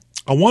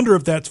 I wonder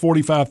if that's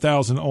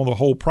 45,000 on the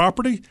whole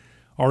property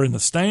or in the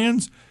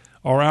stands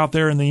or out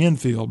there in the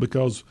infield,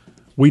 because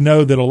we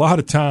know that a lot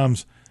of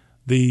times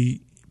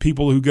the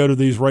people who go to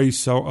these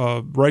races,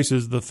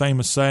 the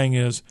famous saying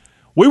is,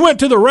 "We went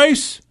to the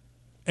race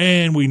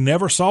and we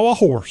never saw a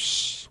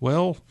horse."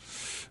 Well,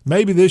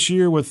 maybe this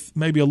year with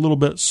maybe a little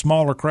bit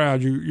smaller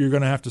crowd, you're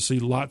going to have to see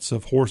lots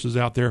of horses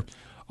out there.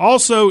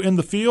 Also in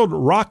the field,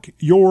 Rock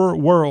Your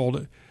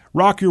World.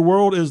 Rock Your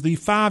World is the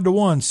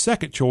 5-1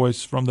 second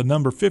choice from the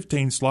number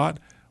 15 slot,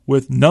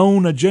 with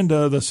Known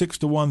Agenda, the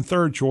 6-1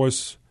 third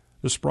choice,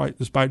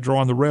 despite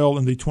drawing the rail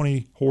in the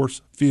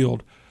 20-horse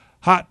field.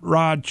 Hot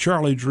Rod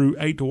Charlie drew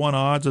 8-1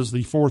 odds as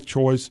the fourth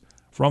choice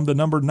from the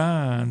number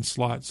 9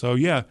 slot. So,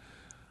 yeah,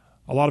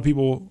 a lot of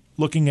people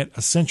looking at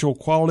Essential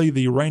Quality,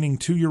 the reigning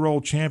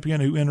 2-year-old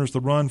champion who enters the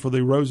run for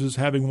the Roses,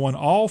 having won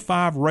all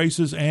 5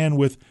 races and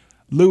with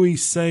Louis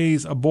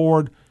Saez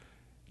aboard.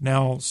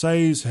 Now,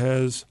 Saez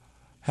has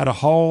had a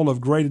haul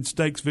of graded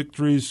stakes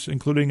victories,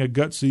 including a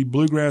gutsy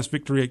bluegrass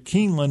victory at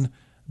Keeneland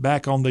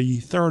back on the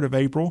 3rd of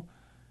April.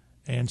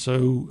 And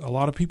so a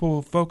lot of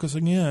people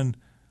focusing in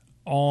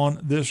on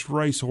this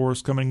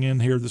racehorse coming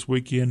in here this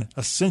weekend,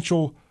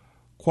 Essential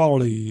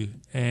Quality.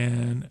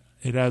 And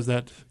it has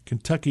that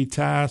Kentucky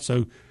tie,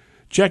 so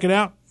check it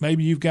out.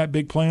 Maybe you've got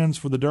big plans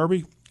for the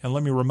Derby. And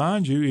let me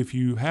remind you, if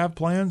you have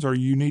plans or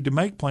you need to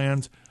make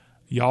plans,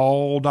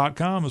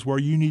 y'all.com is where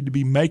you need to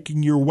be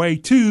making your way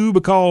to,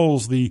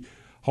 because the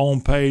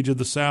homepage of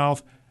the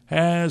South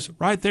has,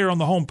 right there on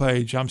the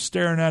homepage, I'm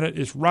staring at it,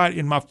 it's right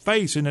in my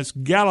face, and it's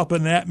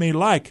galloping at me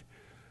like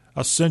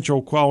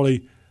Essential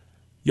Quality.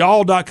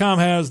 Y'all.com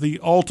has the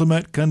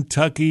ultimate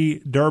Kentucky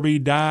Derby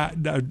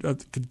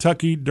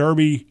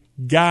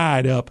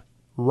guide up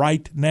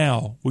right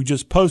now. We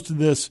just posted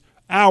this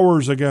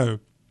hours ago.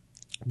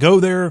 Go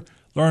there,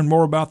 learn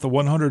more about the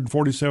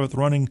 147th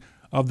running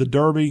of the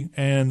Derby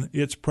and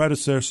its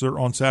predecessor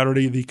on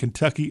Saturday, the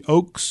Kentucky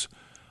Oaks.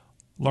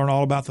 Learn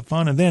all about the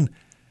fun. And then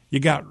you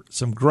got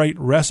some great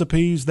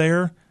recipes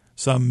there,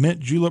 some mint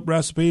julep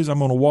recipes. I'm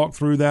going to walk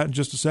through that in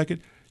just a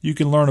second. You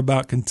can learn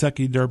about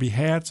Kentucky Derby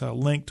hats. I'll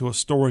link to a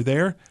story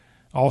there.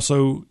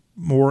 Also,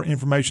 more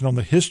information on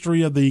the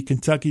history of the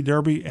Kentucky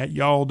Derby at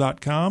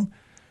y'all.com.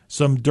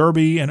 Some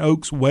Derby and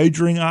Oaks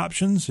wagering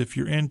options if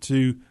you're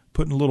into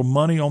putting a little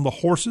money on the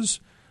horses.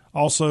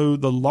 Also,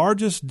 the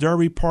largest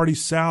Derby party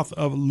south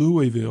of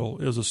Louisville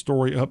is a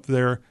story up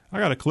there. I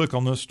got to click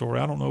on this story.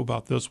 I don't know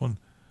about this one.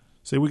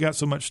 See, we got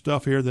so much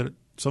stuff here that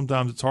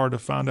sometimes it's hard to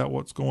find out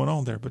what's going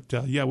on there.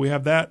 But, yeah, we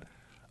have that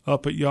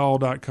up at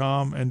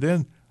y'all.com. And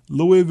then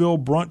Louisville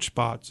brunch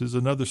spots is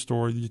another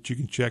story that you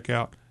can check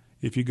out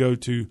if you go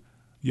to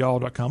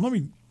y'all.com. Let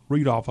me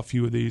read off a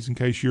few of these in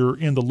case you're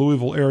in the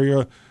Louisville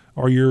area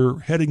or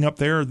you're heading up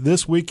there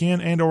this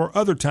weekend and or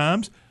other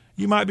times.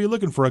 You might be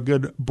looking for a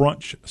good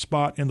brunch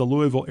spot in the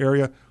Louisville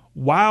area.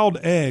 Wild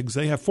Eggs,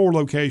 they have 4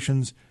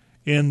 locations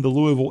in the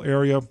Louisville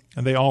area,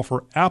 and they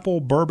offer apple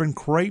bourbon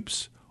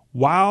crepes,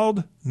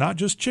 wild, not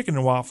just chicken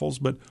and waffles,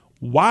 but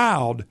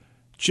wild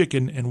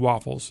chicken and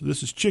waffles.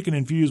 This is chicken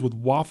infused with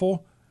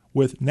waffle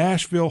with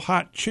Nashville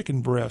hot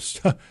chicken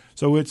breast.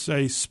 So it's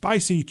a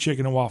spicy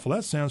chicken and waffle.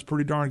 That sounds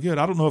pretty darn good.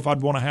 I don't know if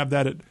I'd want to have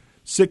that at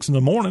 6 in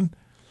the morning.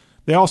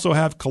 They also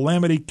have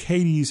Calamity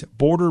Katie's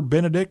Border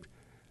Benedict.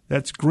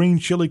 That's green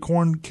chili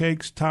corn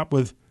cakes topped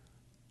with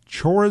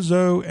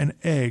chorizo and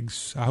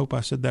eggs. I hope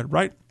I said that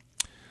right.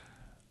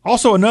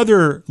 Also,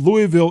 another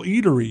Louisville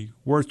eatery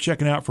worth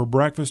checking out for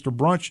breakfast or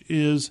brunch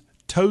is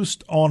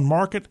Toast on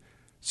Market.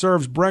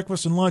 Serves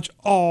breakfast and lunch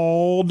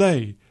all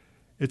day.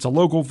 It's a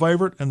local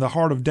favorite in the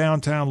heart of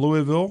downtown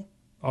Louisville.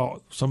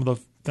 Some of the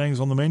things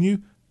on the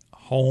menu: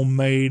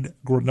 homemade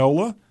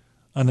granola,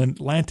 an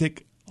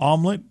Atlantic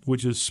omelet,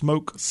 which is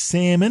smoked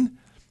salmon,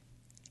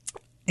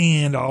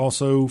 and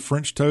also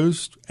French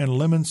toast and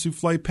lemon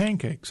souffle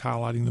pancakes,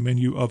 highlighting the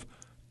menu of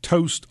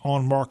Toast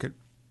on Market.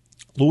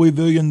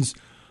 Louisvillians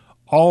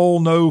all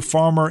know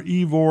farmer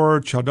Ivor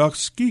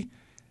Chodowski,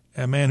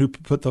 a man who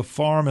put the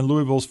farm in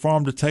Louisville's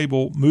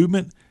farm-to-table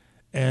movement,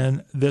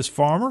 and this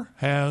farmer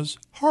has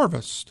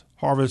Harvest.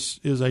 Harvest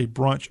is a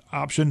brunch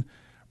option.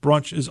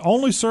 Brunch is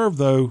only served,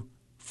 though,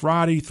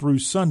 Friday through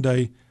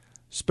Sunday.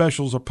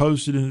 Specials are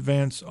posted in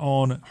advance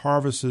on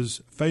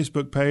Harvest's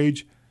Facebook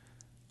page.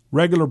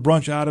 Regular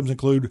brunch items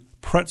include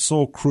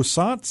pretzel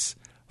croissants,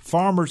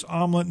 farmer's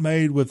omelet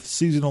made with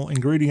seasonal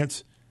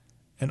ingredients,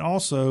 and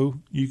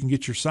also you can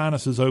get your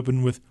sinuses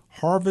open with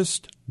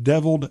Harvest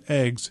deviled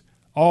eggs.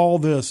 All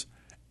this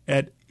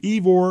at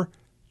Ivor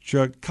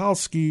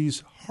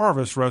Chodowski's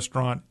Harvest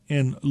Restaurant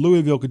in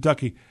Louisville,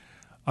 Kentucky.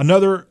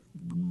 Another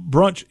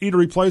brunch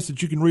eatery place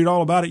that you can read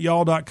all about at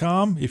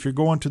y'all.com. If you're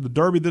going to the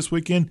Derby this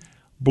weekend,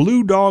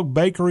 Blue Dog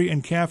Bakery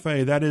and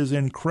Cafe. That is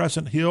in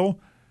Crescent Hill.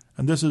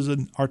 And this is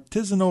an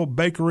artisanal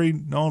bakery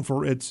known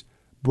for its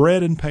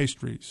bread and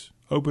pastries.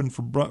 Open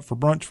for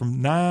brunch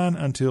from 9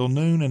 until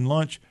noon and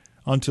lunch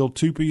until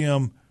 2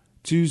 p.m.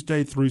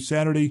 Tuesday through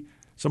Saturday.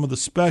 Some of the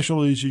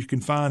specialties you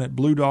can find at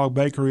Blue Dog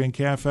Bakery and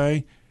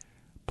Cafe: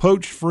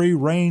 poach-free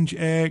range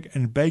egg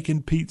and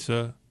bacon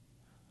pizza.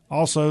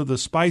 Also, the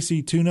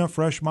spicy tuna,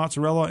 fresh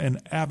mozzarella,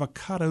 and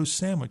avocado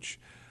sandwich.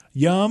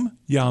 Yum,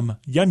 yum,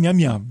 yum, yum,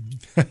 yum.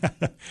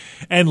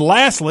 And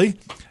lastly,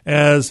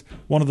 as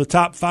one of the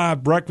top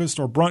 5 breakfast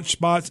or brunch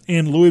spots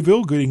in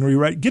Louisville,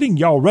 getting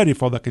y'all ready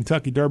for the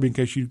Kentucky Derby in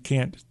case you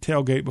can't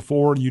tailgate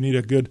before, you need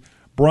a good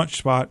brunch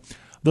spot,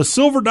 the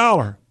Silver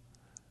Dollar.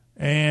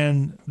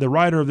 And the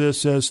writer of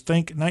this says,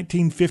 think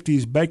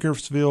 1950s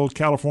Bakersfield,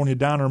 California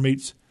diner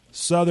meets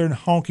Southern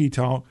honky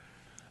tonk.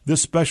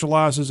 This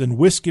specializes in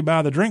whiskey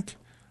by the drink.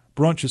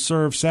 Brunch is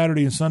served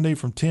Saturday and Sunday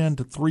from 10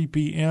 to 3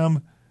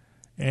 p.m.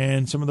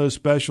 And some of those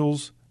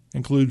specials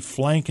include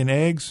flank and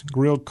eggs,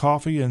 grilled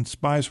coffee, and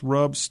spice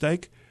rub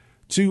steak,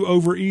 2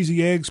 over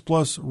easy eggs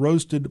plus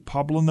roasted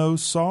poblano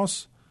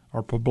sauce,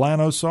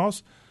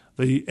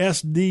 the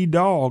SD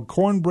Dog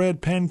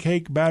cornbread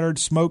pancake battered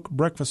smoked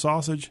breakfast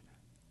sausage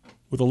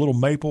with a little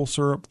maple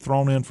syrup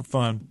thrown in for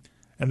fun.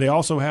 And they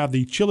also have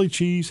the chili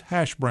cheese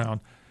hash brown,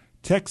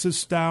 Texas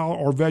style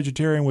or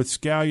vegetarian with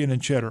scallion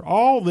and cheddar.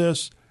 All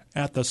this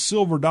at the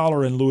Silver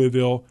Dollar in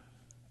Louisville.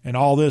 And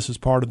all this is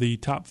part of the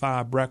top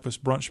 5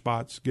 breakfast brunch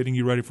spots getting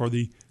you ready for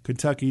the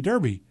Kentucky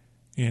Derby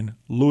in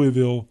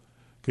Louisville,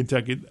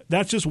 Kentucky.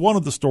 That's just one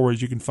of the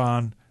stories you can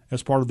find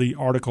as part of the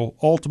article,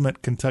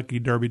 Ultimate Kentucky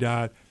Derby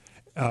Guide.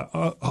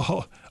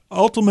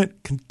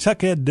 Ultimate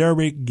Kentucky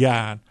Derby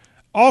Guide.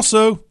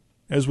 Also,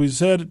 as we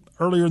said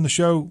earlier in the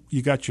show,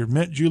 you got your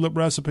mint julep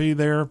recipe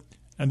there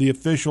and the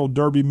official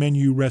Derby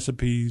menu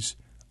recipes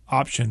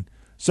option.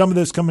 Some of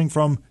this coming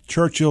from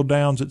Churchill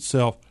Downs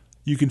itself.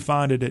 You can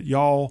find it at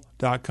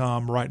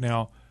y'all.com right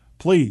now.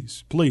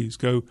 Please, please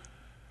go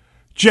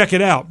check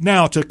it out.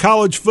 Now to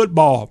college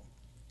football.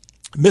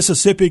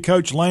 Mississippi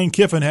coach Lane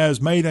Kiffin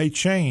has made a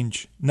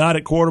change. Not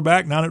at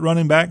quarterback, not at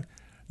running back,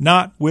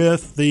 not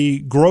with the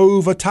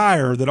Grove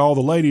attire that all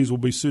the ladies will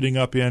be suiting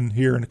up in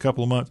here in a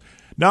couple of months.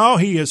 No,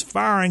 he is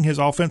firing his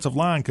offensive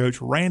line coach,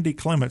 Randy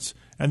Clements.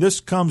 And this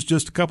comes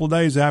just a couple of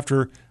days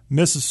after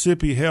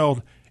Mississippi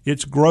held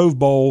its Grove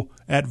Bowl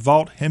at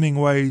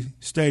Vaught-Hemingway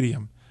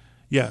Stadium.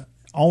 Yeah,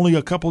 only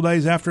a couple of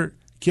days after,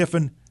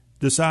 Kiffin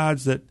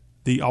decides that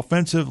the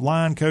offensive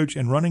line coach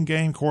and running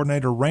game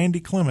coordinator, Randy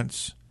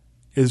Clements,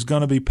 is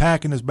going to be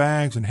packing his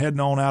bags and heading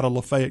on out of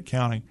Lafayette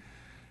County.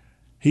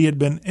 He had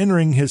been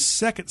entering his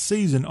second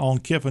season on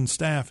Kiffin's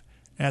staff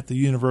at the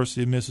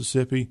University of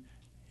Mississippi.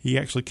 He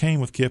actually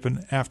came with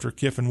Kiffin after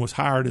Kiffin was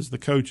hired as the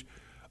coach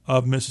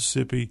of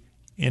Mississippi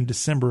in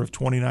December of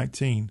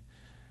 2019.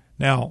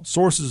 Now,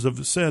 sources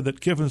have said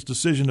that Kiffin's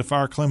decision to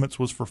fire Clements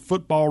was for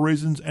football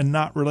reasons and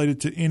not related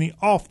to any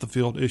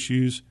off-the-field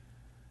issues.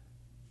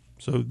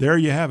 So there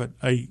you have it,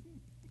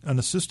 an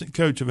assistant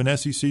coach of an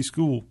SEC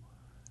school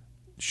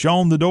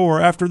shown the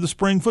door after the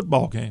spring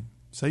football game.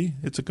 See,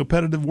 it's a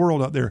competitive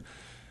world out there.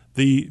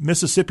 The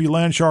Mississippi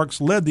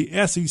Landsharks led the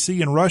SEC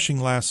in rushing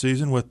last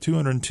season with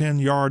 210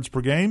 yards per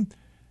game,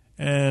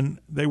 and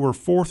they were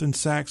 4th in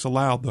sacks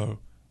allowed, though,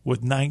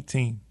 with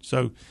 19.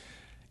 So,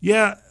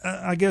 yeah,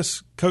 I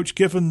guess Coach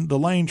Kiffin, the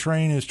Lane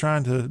train, is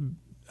trying to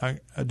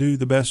do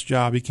the best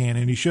job he can,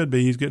 and he should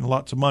be. He's getting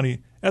lots of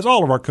money, as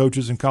all of our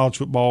coaches in college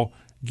football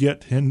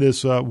get in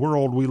this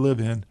world we live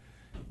in,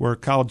 where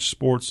college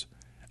sports,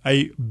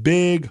 a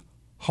big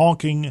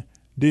honking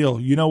deal.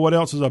 You know what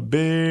else is a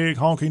big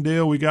honking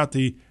deal? We got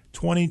the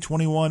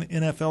 2021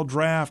 NFL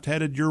Draft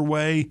headed your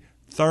way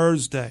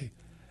Thursday.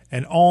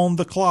 And on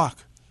the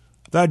clock,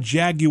 the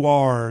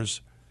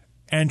Jaguars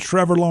and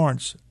Trevor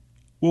Lawrence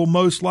will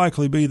most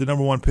likely be the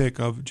number 1 pick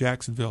of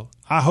Jacksonville.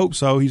 I hope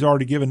so. He's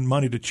already given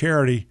money to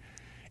charity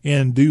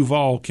in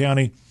Duval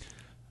County.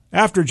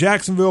 After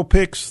Jacksonville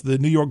picks, the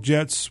New York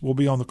Jets will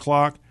be on the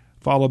clock.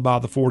 followed by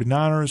the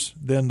 49ers,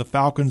 then the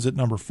Falcons at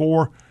number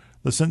 4.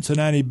 The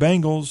Cincinnati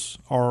Bengals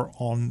are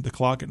on the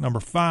clock at number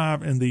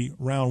 5 in the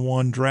round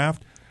 1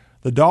 draft.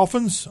 The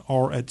Dolphins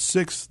are at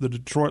 6. The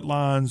Detroit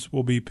Lions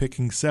will be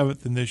picking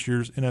 7th in this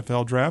year's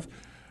NFL draft.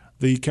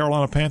 The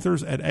Carolina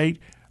Panthers at 8.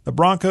 The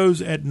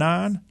Broncos at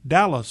 9.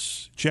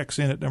 Dallas checks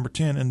in at number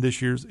 10 in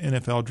this year's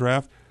NFL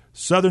draft.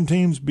 Southern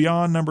teams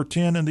beyond number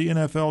 10 in the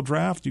NFL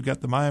draft. You've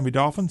got the Miami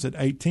Dolphins at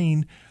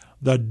 18.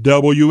 The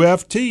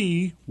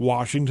WFT,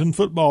 Washington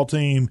Football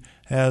Team,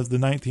 has the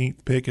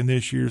 19th pick in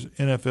this year's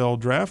NFL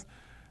draft.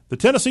 The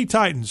Tennessee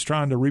Titans,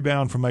 trying to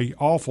rebound from an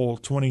awful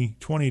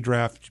 2020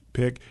 draft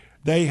pick,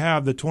 they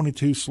have the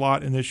 22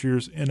 slot in this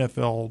year's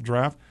NFL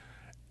draft.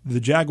 The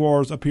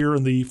Jaguars appear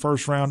in the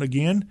first round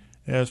again.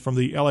 As from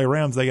the LA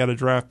Rams, they got a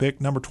draft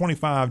pick. Number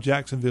 25,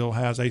 Jacksonville,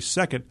 has a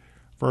second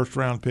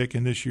first-round pick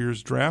in this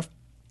year's draft.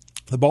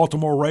 The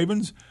Baltimore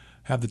Ravens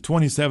have the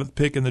 27th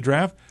pick in the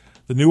draft.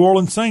 The New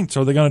Orleans Saints,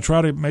 are they going to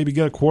try to maybe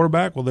get a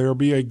quarterback? Will there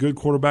be a good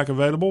quarterback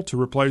available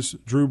to replace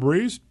Drew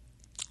Brees?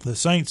 The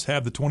Saints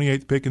have the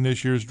 28th pick in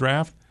this year's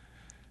draft.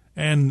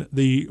 And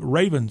the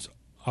Ravens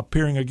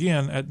appearing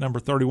again at number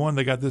 31.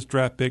 They got this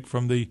draft pick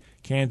from the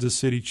Kansas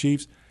City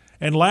Chiefs.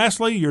 And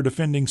lastly, your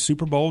defending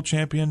Super Bowl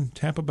champion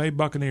Tampa Bay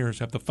Buccaneers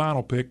have the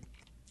final pick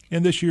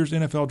in this year's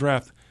NFL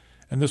draft.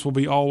 And this will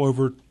be all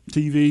over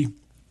TV,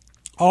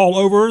 all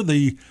over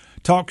the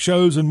talk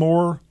shows and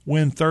more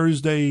when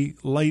Thursday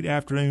late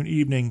afternoon,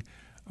 evening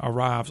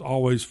arrives.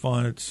 Always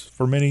fun. It's,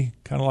 for many,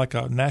 kind of like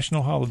a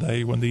national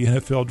holiday when the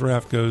NFL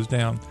draft goes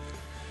down.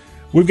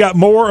 We've got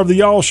more of the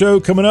Y'all Show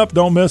coming up.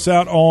 Don't miss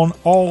out on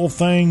all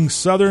things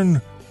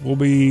Southern. We'll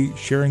be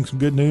sharing some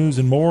good news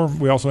and more.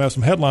 We also have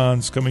some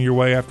headlines coming your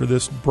way after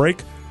this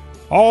break.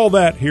 All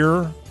that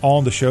here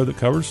on the show that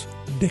covers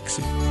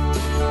Dixie.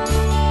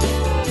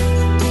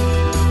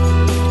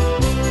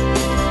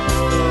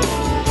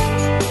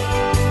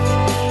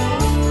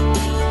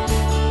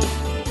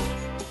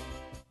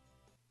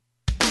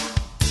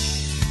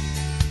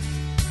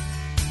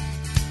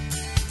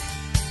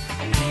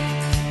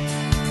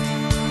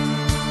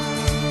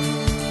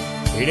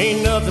 It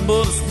ain't nothing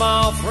but a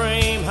small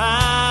frame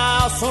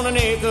house on an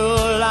acre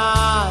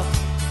lot.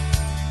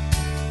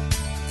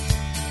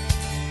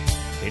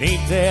 It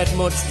ain't that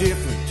much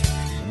different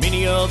from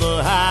any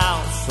other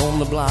house on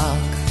the block.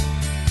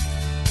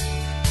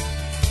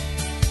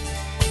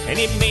 And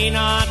it may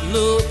not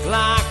look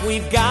like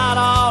we've got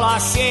all our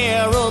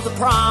share of the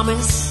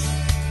promise,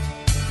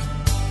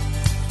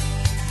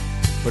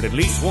 but at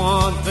least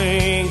one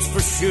thing's for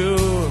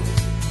sure,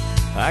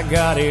 I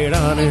got it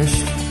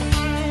honest.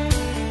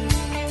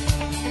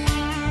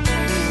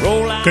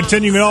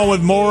 Continuing on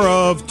with more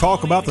of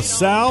Talk About the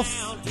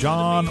South,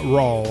 John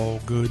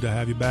Rawl. Good to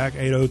have you back.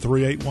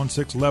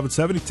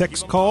 803-816-1170.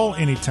 Text call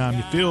anytime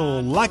you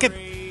feel like it.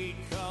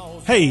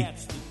 Hey,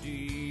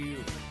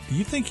 do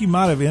you think you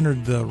might have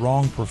entered the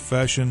wrong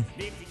profession?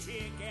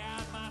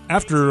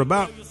 After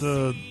about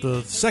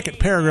the second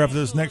paragraph of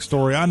this next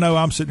story, I know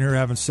I'm sitting here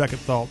having second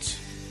thoughts.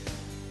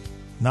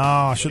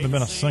 Nah, I shouldn't have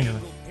been a singer.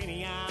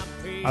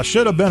 I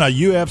should have been a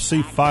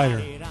UFC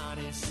fighter.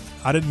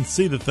 I didn't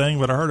see the thing,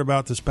 but I heard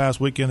about this past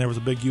weekend. There was a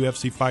big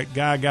UFC fight.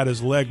 Guy got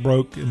his leg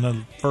broke in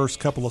the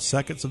first couple of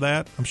seconds of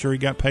that. I'm sure he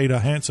got paid a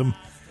handsome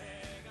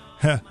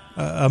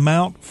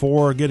amount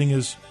for getting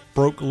his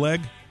broke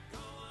leg.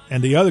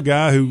 And the other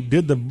guy who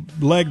did the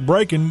leg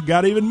breaking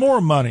got even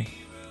more money.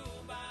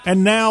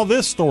 And now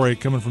this story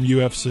coming from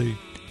UFC.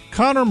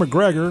 Conor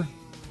McGregor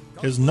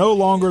is no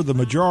longer the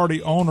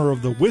majority owner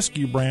of the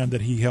whiskey brand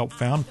that he helped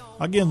found.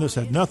 Again, this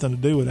had nothing to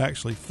do with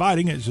actually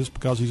fighting. It's just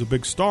because he's a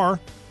big star.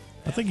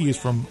 I think he is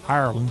from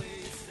Ireland.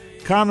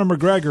 Conor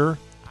McGregor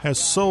has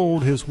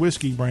sold his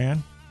whiskey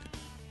brand,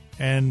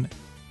 and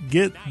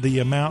get the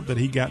amount that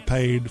he got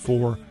paid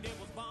for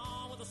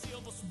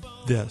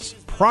this.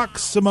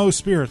 Proximo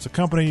Spirits, a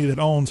company that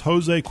owns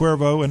Jose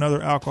Cuervo and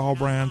other alcohol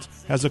brands,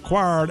 has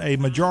acquired a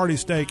majority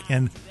stake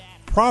in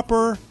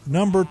Proper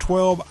No.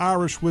 12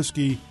 Irish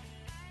whiskey,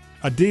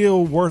 a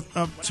deal worth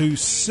up to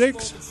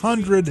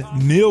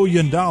 $600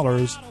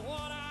 million.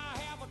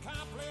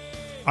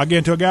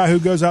 Again, to a guy who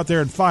goes out there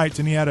and fights,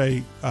 and he had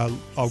a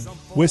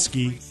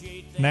whiskey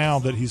now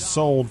that he's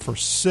sold for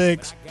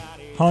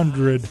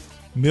 $600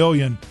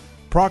 million.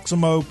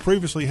 Proximo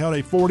previously held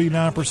a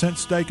 49%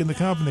 stake in the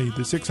company.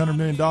 The $600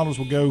 million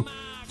will go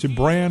to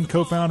brand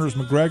co-founders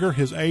McGregor,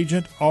 his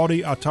agent,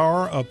 Audie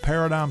Attar of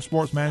Paradigm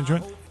Sports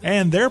Management,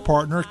 and their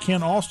partner,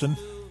 Ken Austin,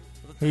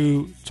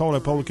 who told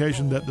a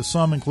publication that the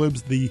sum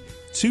includes the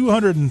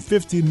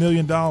 $250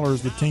 million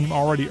the team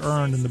already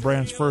earned in the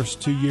brand's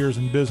first 2 years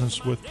in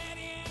business with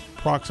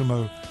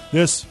Proximo.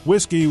 This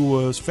whiskey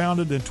was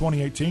founded in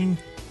 2018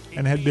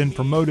 and had been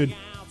promoted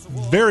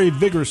very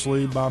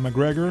vigorously by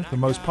McGregor, the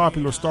most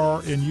popular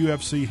star in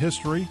UFC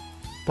history.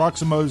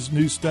 Proximo's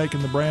new stake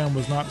in the brand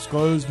was not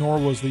disclosed, nor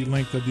was the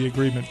length of the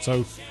agreement.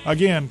 So,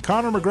 again,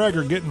 Conor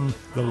McGregor getting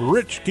the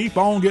rich, keep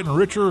on getting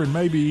richer, and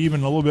maybe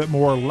even a little bit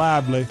more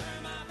lively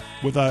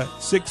with a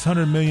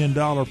 $600 million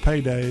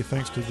payday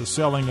thanks to the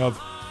selling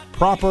of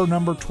proper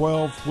number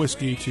 12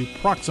 whiskey to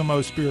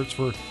Proximo Spirits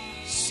for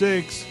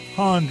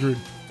 $600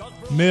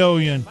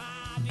 million.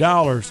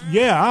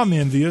 Yeah, I'm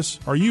envious.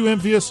 Are you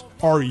envious?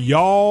 Are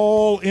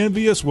y'all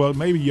envious? Well,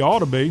 maybe you ought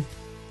to be.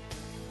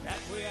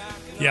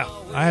 Yeah,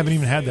 I haven't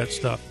even had that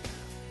stuff,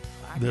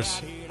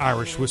 this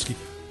Irish whiskey.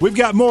 We've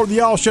got more of the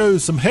Y'all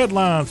Shows, some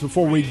headlines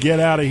before we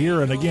get out of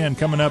here. And again,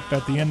 coming up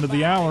at the end of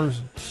the hour,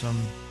 some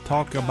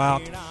talk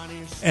about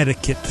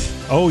etiquette.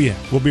 Oh, yeah.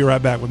 We'll be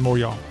right back with more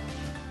Y'all.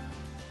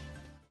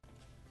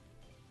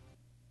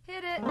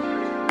 Hit it.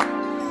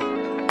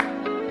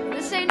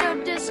 This ain't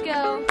no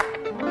disco.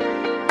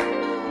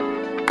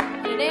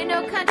 It ain't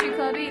no country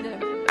club either.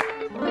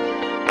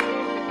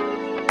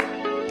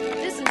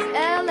 This is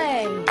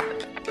L.A.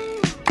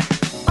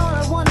 All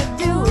I want to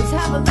do is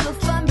have a little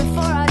fun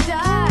before I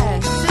die.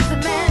 There's a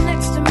man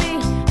next to me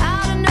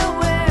out of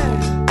nowhere.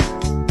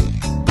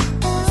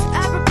 It's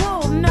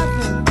apropos of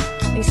nothing.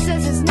 He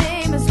says his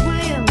name is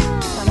William.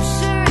 I'm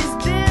sure he's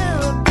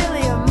Bill or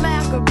Billy or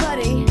Mac or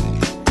Buddy.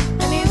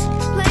 And he's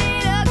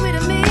playing ugly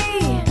to me.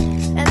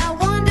 And I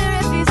wonder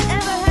if he's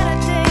ever had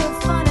a day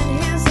of fun in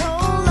his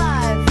whole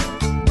life.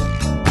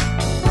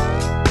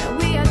 And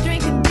we are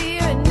drinking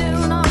beer at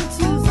noon on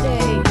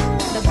Tuesday.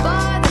 The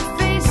bar that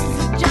faces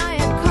a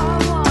giant car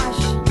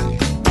wash.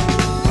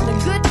 The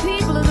good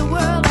people of the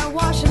world are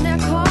washing their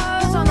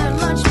cars on their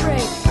lunch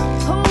break,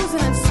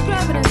 hosing and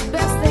scrubbing as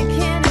best they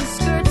can in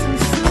skirts and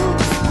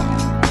suits.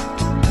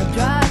 They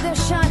drive their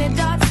shiny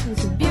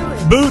Datsuns and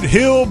Buicks. Boot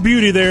Hill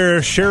Beauty there,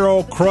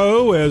 Sheryl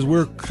Crow, as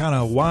we're kind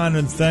of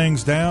winding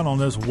things down on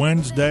this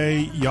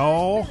Wednesday,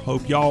 y'all.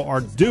 Hope y'all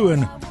are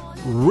doing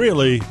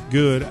really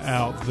good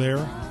out there.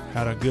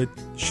 Had a good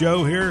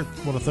show here.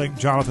 Want to thank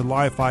Jonathan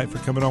Lifite for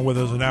coming on with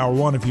us in hour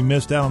one. If you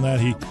missed out on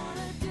that, he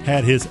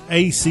had his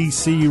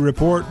ACC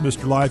report.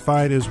 Mr.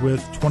 Lifite is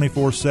with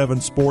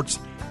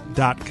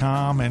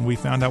 247sports.com, and we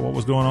found out what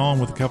was going on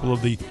with a couple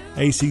of the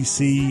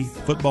ACC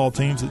football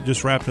teams that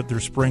just wrapped up their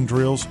spring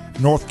drills,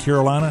 North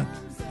Carolina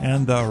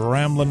and the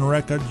Ramblin'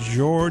 Wreck of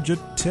Georgia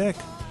Tech.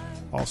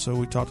 Also,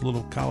 we talked a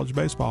little college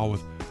baseball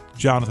with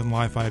Jonathan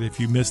Lifite.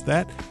 If you missed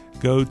that,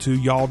 go to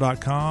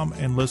y'all.com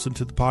and listen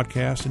to the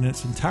podcast in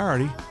its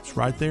entirety. It's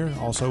right there.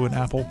 Also in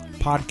Apple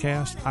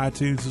Podcasts,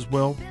 iTunes as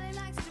well,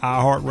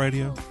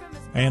 iHeartRadio,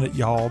 and at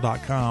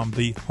y'all.com,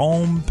 the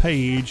home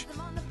page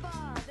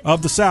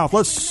of the South.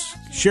 Let's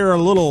share a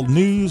little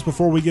news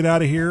before we get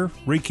out of here.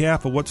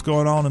 Recap of what's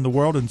going on in the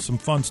world and some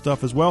fun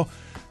stuff as well.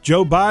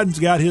 Joe Biden's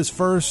got his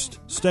first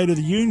State of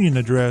the Union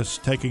address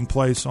taking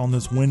place on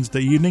this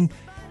Wednesday evening,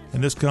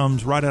 and this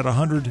comes right at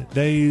 100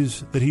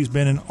 days that he's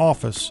been in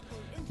office.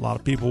 A lot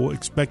of people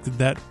expected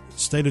that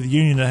State of the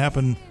Union to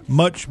happen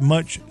much,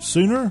 much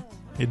sooner.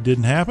 It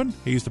didn't happen.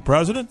 He's the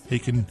president. He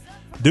can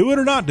do it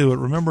or not do it.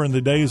 Remember, in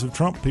the days of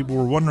Trump, people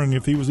were wondering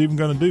if he was even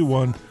going to do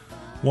one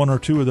or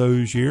two of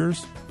those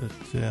years. But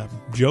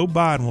Joe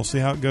Biden, we'll see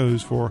how it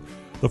goes for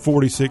the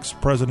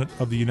 46th president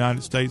of the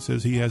United States,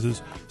 as he has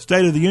his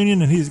State of the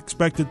Union, and he's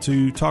expected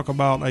to talk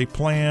about a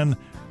plan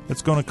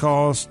that's going to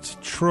cost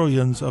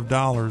trillions of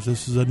dollars.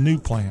 This is a new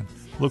plan.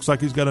 Looks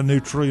like he's got a new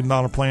 $1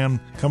 trillion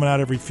plan coming out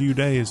every few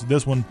days.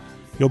 This one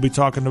he'll be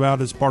talking about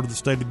as part of the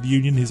State of the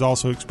Union. He's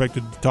also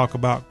expected to talk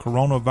about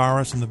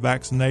coronavirus and the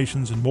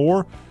vaccinations and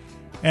more.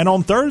 And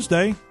on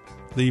Thursday,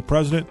 the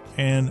president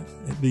and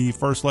the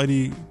First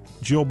Lady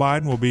Jill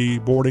Biden will be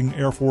boarding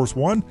Air Force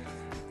One,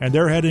 and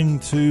they're heading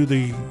to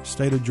the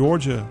state of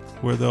Georgia,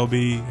 where they'll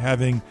be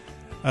having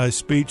a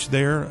speech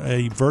there,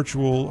 a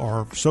virtual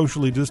or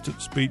socially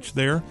distant speech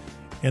there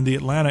in the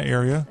Atlanta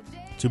area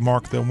to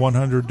mark the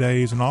 100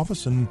 days in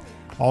office. And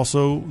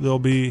also they'll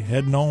be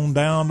heading on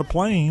down to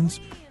Plains,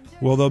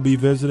 where they'll be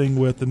visiting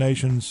with the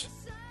nation's,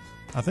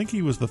 I think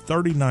he was the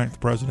 39th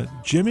president,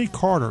 Jimmy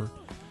Carter,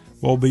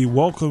 will be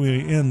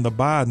welcoming in the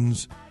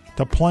Bidens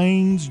to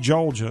Plains,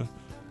 Georgia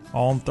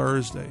on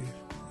Thursday.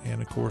 And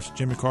of course,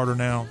 Jimmy Carter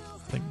now,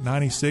 I think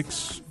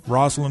 96,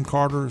 Rosalind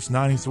Carter is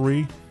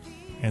 93,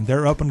 and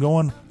they're up and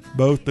going.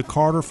 Both the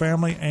Carter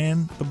family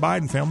and the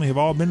Biden family have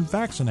all been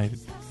vaccinated.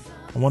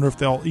 I wonder if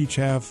they'll each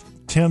have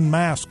 10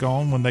 masks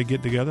on when they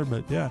get together.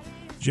 But yeah,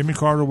 Jimmy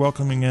Carter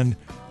welcoming in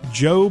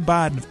Joe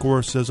Biden. Of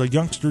course, as a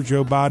youngster,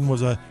 Joe Biden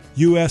was a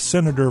U.S.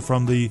 Senator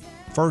from the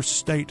first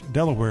state,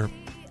 Delaware,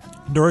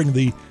 during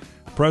the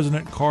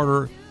President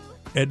Carter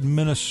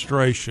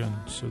administration.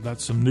 So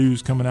that's some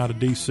news coming out of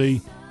D.C.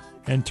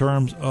 in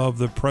terms of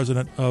the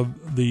President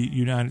of the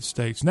United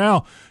States.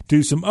 Now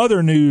to some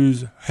other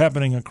news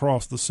happening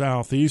across the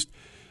Southeast.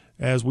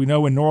 As we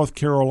know, in North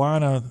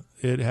Carolina,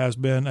 it has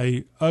been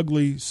a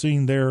ugly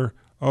scene there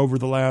over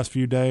the last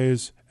few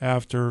days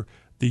after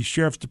the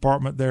Sheriff's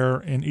Department there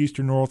in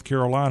eastern North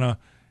Carolina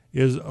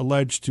is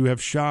alleged to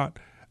have shot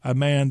a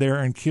man there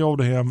and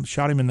killed him,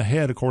 shot him in the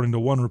head, according to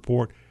one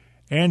report.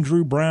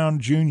 Andrew Brown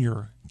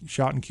Jr.,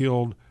 shot and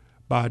killed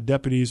by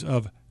deputies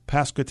of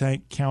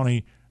Pasquotank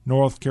County,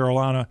 North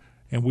Carolina.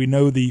 And we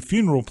know the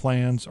funeral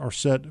plans are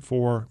set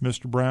for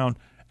Mr. Brown.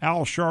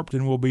 Al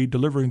Sharpton will be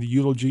delivering the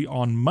eulogy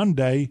on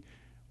Monday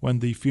when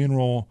the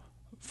funeral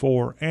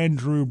for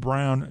Andrew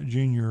Brown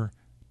Jr.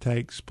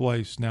 takes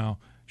place. Now,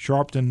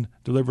 Sharpton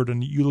delivered a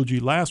eulogy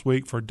last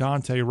week for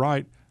Dante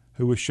Wright,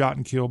 who was shot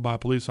and killed by a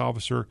police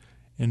officer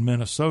in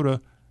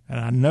Minnesota. And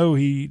I know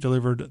he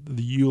delivered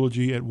the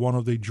eulogy at one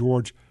of the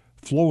George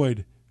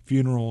Floyd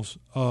funerals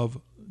of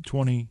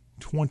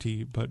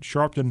 2020. But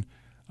Sharpton,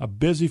 a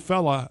busy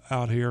fella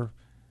out here,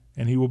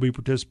 and he will be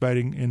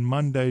participating in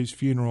Monday's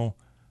funeral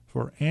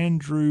for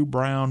Andrew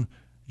Brown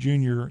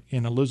Jr.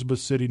 in Elizabeth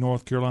City,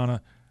 North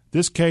Carolina.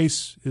 This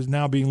case is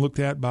now being looked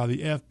at by the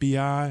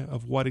FBI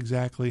of what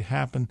exactly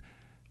happened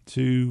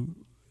to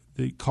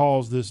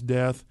cause this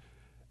death,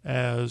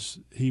 as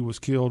he was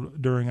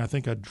killed during, I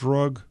think, a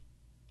drug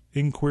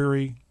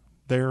inquiry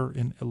there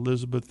in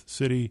Elizabeth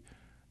City,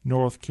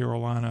 North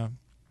Carolina.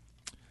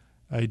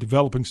 A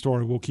developing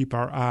story. We'll keep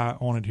our eye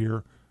on it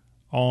here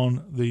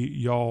on the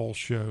Y'all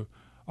Show.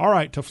 All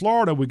right, to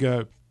Florida we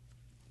go.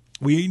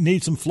 We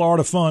need some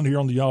Florida fun here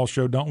on the Y'all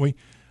Show, don't we?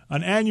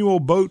 An annual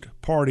boat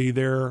party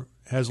there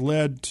has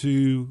led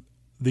to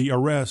the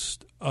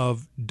arrest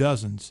of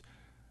dozens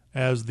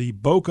as the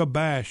Boca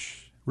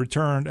Bash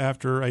returned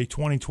after a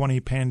 2020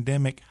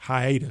 pandemic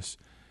hiatus.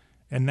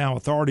 And now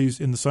authorities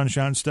in the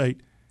Sunshine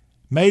State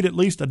made at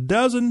least a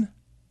dozen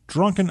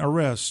drunken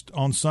arrests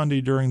on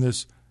Sunday during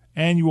this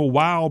annual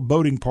wild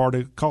boating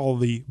party called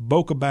the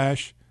Boca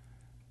Bash.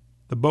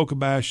 The Boca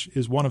Bash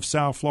is one of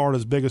South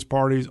Florida's biggest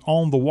parties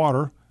on the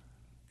water,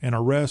 and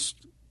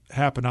arrests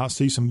happen. I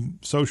see some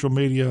social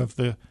media of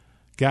the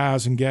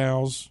guys and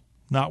gals,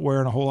 not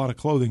wearing a whole lot of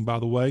clothing, by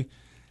the way,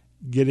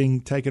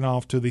 getting taken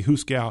off to the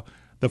Hooskow.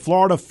 The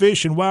Florida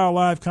Fish and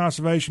Wildlife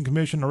Conservation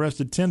Commission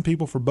arrested 10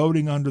 people for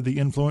boating under the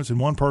influence and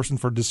one person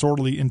for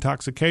disorderly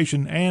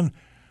intoxication and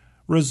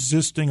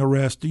resisting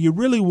arrest. Do you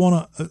really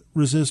want to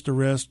resist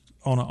arrest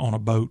on a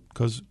boat?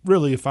 Because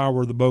really, if I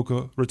were the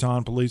Boca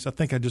Raton police, I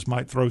think I just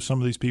might throw some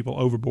of these people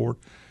overboard.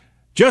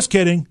 Just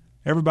kidding.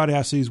 Everybody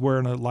I see is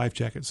wearing a life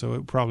jacket, so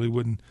it probably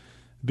wouldn't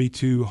be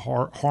too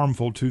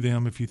harmful to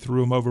them if you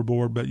threw them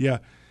overboard. But, yeah,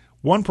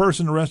 one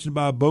person arrested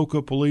by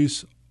Boca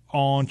police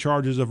on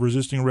charges of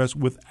resisting arrest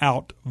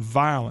without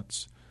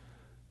violence.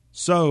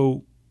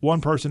 So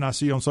one person I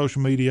see on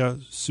social media,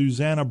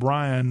 Susanna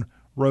Bryan,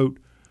 wrote,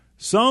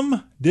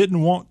 "Some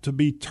didn't want to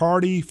be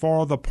tardy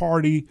for the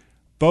party.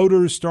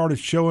 Boaters started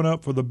showing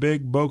up for the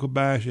big Boca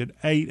Bash at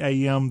 8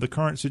 a.m. The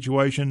current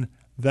situation,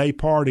 they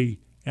party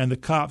and the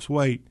cops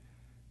wait.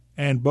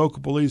 And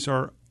Boca police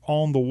are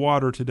on the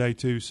water today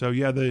too." So,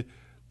 yeah, the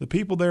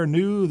people there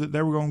knew that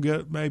they were going to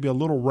get maybe a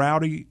little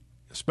rowdy,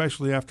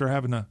 especially after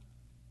having to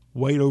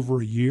wait over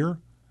a year.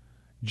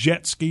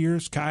 Jet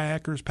skiers,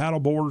 kayakers,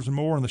 paddleboarders, and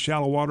more in the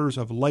shallow waters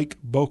of Lake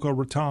Boca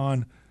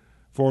Raton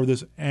for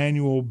this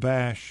annual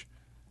bash.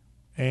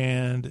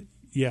 And,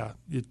 yeah,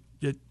 it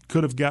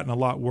could have gotten a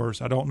lot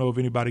worse. I don't know of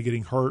anybody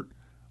getting hurt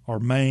or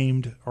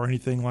maimed or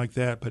anything like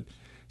that. But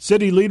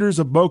city leaders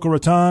of Boca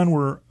Raton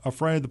were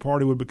afraid the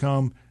party would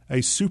become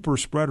a super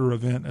spreader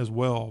event as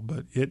well.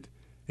 But it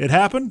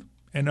happened,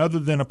 and other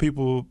than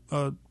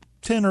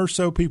 10 or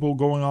so people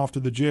going off to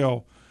the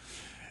jail,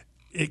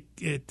 it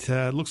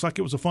looks like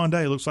it was a fun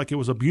day. It looks like it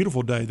was a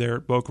beautiful day there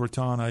at Boca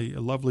Raton,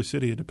 a lovely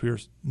city, it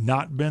appears.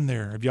 Not been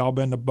there. Have y'all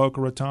been to Boca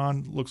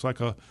Raton? Looks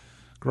like a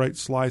great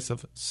slice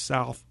of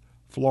South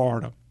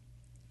Florida.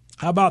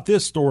 How about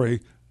this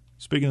story?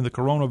 Speaking of the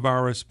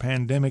coronavirus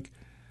pandemic,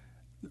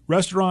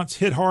 restaurants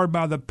hit hard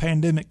by the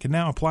pandemic can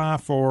now apply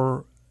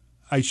for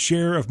a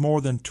share of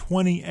more than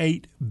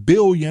 $28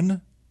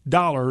 billion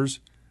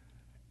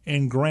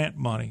in grant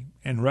money,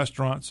 and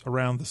restaurants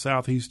around the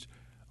Southeast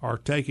are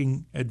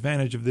taking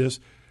advantage of this.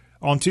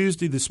 On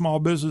Tuesday, the Small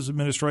Business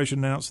Administration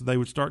announced that they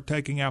would start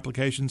taking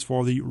applications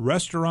for the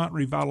Restaurant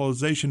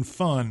Revitalization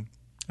Fund,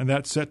 and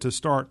that's set to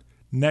start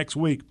next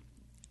week.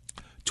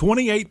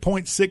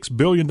 $28.6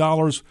 billion,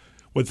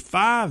 with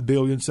 $5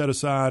 billion set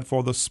aside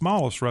for the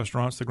smallest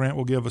restaurants. The grant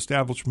will give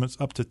establishments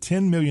up to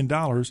 $10 million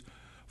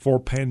for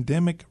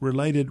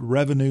pandemic-related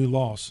revenue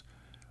loss.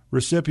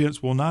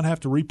 Recipients will not have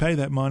to repay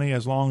that money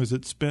as long as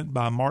it's spent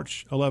by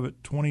March 11,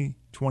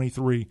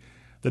 2023.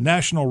 The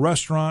National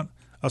Restaurant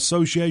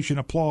Association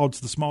applauds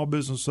the Small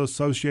Business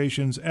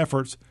Association's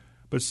efforts,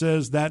 but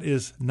says that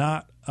is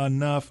not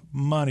enough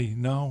money.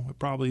 No, it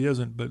probably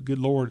isn't, but good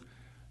Lord,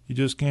 you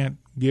just can't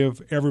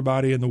give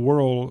everybody in the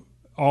world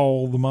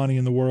all the money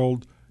in the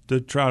world to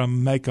try to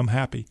make them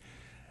happy.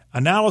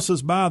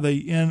 Analysis by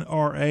the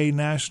NRA,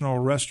 National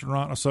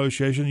Restaurant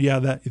Association, the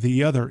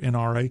other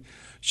NRA,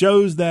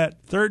 shows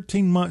that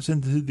 13 months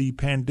into the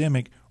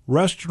pandemic,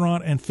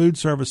 restaurant and food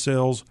service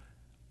sales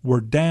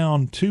were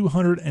down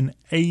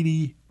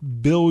 $280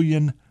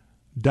 billion.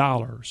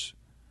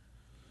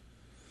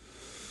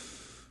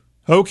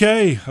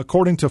 Okay,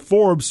 according to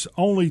Forbes,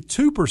 only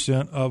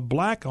 2% of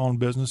black-owned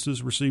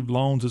businesses received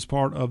loans as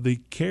part of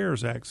the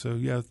CARES Act. So,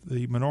 yeah,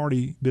 the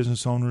minority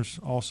business owners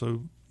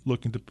also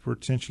looking to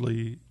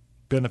potentially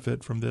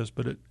benefit from this.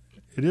 But it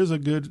is a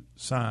good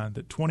sign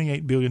that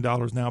 $28 billion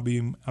now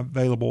being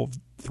available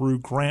through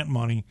grant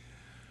money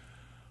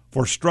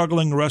for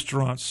struggling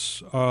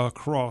restaurants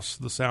across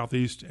the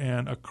Southeast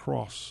and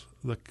across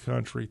the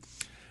country.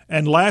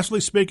 And lastly,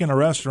 speaking of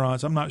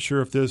restaurants, I'm not sure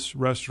if this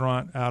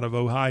restaurant out of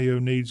Ohio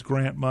needs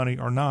grant money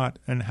or not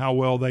and how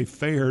well they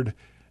fared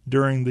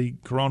during the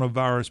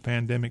coronavirus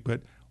pandemic,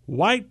 but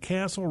White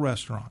Castle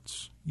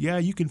restaurants, yeah,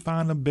 you can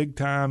find them big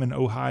time in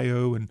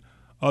Ohio and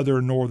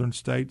other northern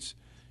states.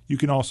 You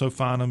can also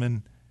find them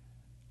in,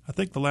 I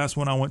think the last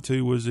one I went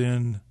to was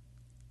in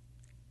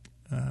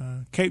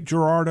Cape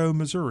Girardeau,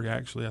 Missouri,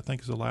 actually. I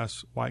think is the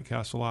last White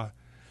Castle I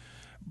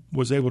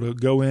was able to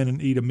go in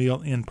and eat a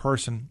meal in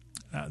person.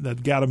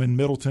 They've got them in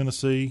Middle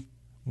Tennessee,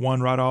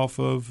 one right off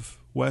of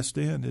West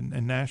End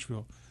in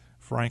Nashville,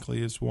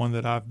 frankly, is one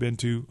that I've been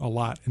to a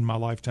lot in my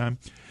lifetime.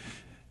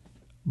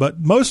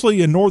 But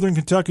mostly in northern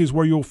Kentucky is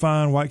where you'll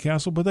find White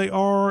Castle, but they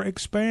are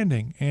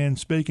expanding. And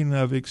speaking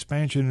of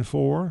expansion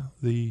for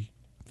the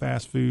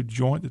fast food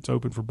joint that's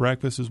open for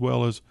breakfast as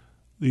well as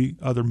the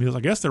other meals, I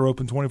guess they're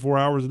open 24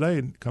 hours a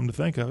day, come to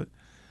think of it.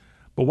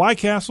 But White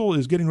Castle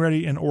is getting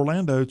ready in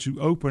Orlando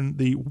to open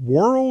the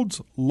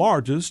world's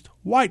largest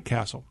White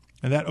Castle,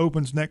 and that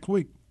opens next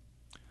week.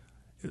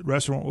 The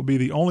restaurant will be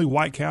the only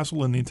White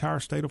Castle in the entire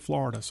state of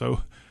Florida.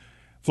 So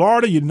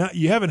Florida,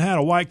 you haven't had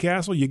a White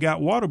Castle. You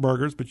got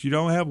Whataburgers, but you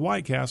don't have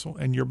White Castle,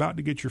 and you're about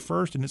to get your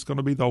first, and it's going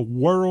to be the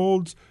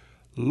world's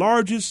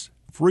largest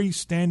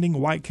freestanding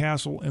White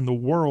Castle in the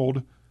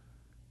world,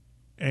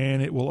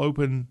 and it will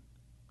open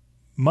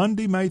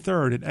Monday, May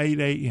 3rd at 8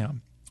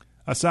 a.m.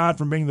 Aside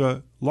from being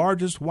the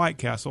largest White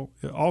Castle,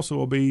 it also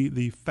will be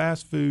the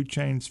fast food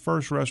chain's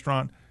first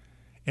restaurant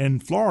in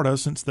Florida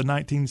since the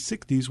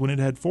 1960s when it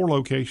had 4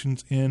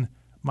 locations in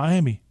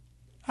Miami.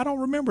 I don't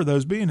remember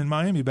those being in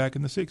Miami back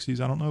in the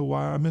 60s. I don't know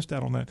why I missed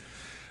out on that.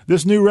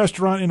 This new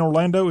restaurant in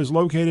Orlando is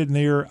located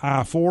near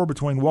I-4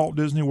 between Walt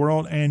Disney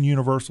World and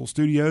Universal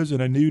Studios in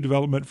a new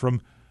development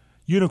from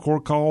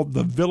Unicor called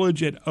The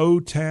Village at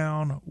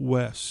O-Town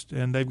West.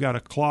 And they've got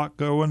a clock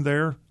going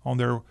there on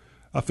their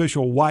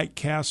official White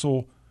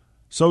Castle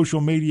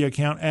social media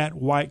account at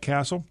White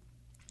Castle.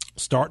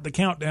 Start the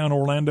countdown,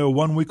 Orlando,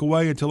 1 week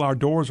away until our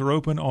doors are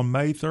open on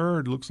May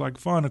 3rd. Looks like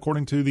fun.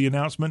 According to the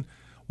announcement,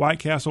 White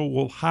Castle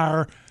will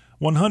hire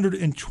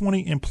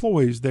 120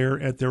 employees there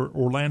at their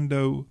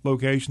Orlando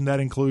location. That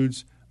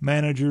includes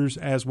managers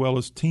as well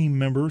as team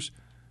members.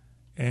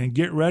 And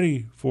get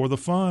ready for the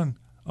fun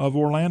of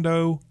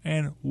Orlando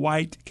and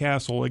White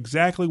Castle.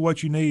 Exactly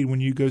what you need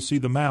when you go see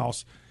the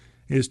mouse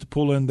is to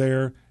pull in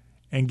there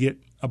and get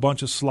a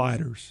bunch of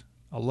sliders.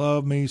 I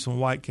love me some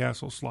White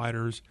Castle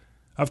sliders.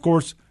 Of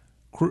course,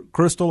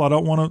 Crystal, I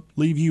don't want to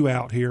leave you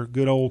out here.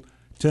 Good old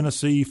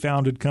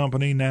Tennessee-founded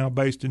company now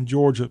based in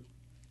Georgia.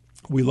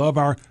 We love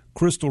our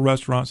Crystal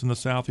restaurants in the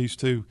Southeast,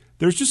 too.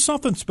 There's just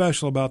something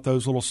special about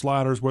those little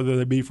sliders, whether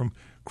they be from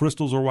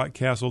Crystal's or White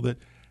Castle, that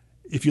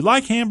if you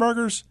like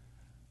hamburgers,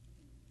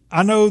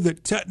 I know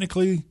that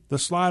technically the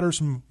sliders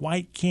from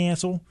White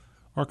Castle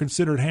are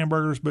considered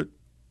hamburgers, but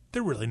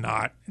they're really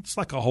not. It's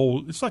like a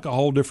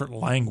whole different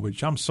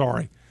language. I'm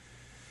sorry.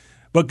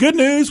 But good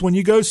news, when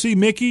you go see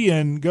Mickey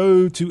and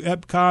go to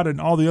Epcot and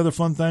all the other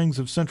fun things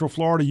of Central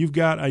Florida, you've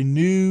got a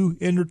new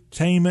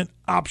entertainment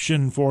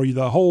option for you,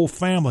 the whole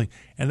family.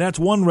 And that's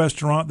one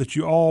restaurant that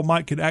you all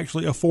could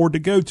actually afford to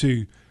go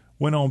to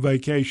when on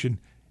vacation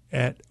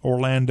at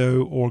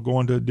Orlando or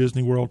going to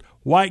Disney World.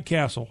 White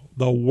Castle,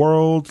 the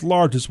world's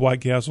largest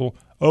White Castle,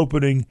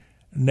 opening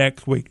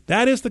next week.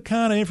 That is the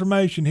kind of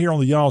information here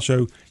on the Y'all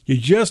Show you're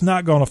just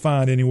not going to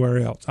find anywhere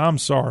else. I'm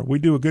sorry. We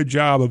do a good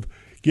job of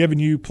giving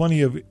you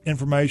plenty of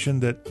information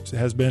that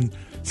has been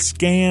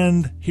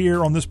scanned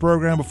here on this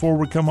program before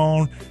we come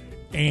on.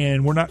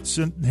 And we're not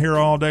sitting here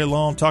all day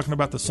long talking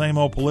about the same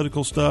old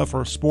political stuff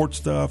or sports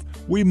stuff.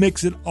 We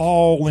mix it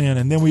all in,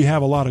 and then we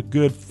have a lot of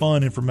good,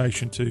 fun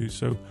information too.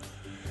 So,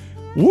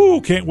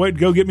 can't wait to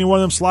go get me one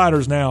of them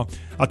sliders now.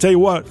 I'll tell you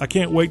what, I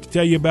can't wait to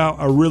tell you about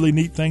a really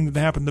neat thing that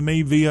happened to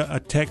me via a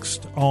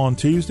text on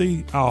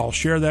Tuesday. I'll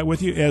share that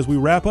with you as we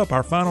wrap up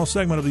our final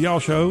segment of the Y'all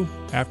Show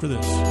after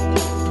this.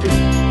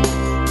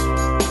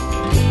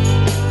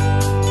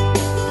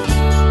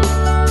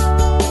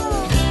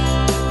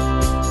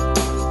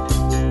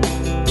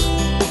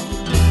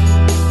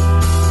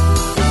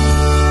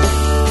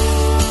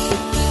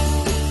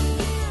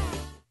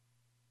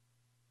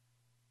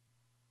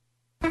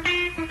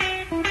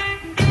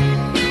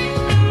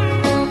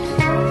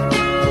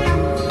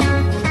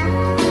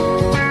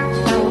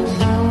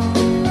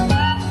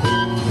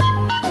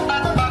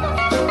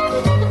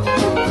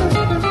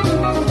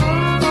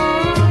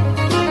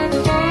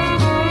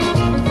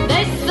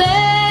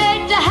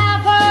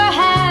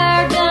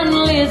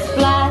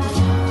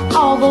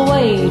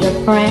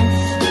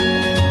 France,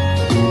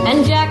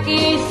 and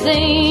Jackie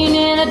seen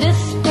in a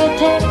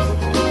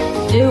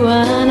discotheque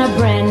doing a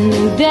brand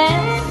new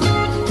dance.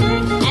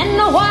 And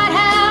the White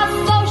House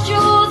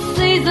social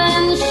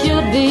season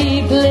should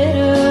be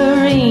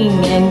glittering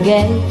and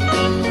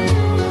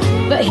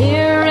gay, but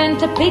here in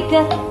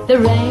Topeka the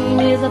rain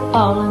is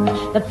a-falling,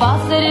 the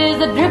faucet is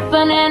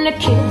a-dripping, and the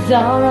kids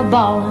are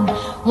a-bawling.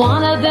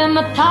 One of them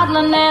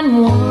a-toddling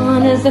and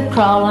one is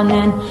a-crawling,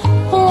 and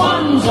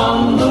one's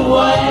on the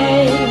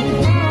way.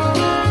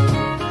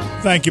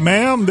 Thank you,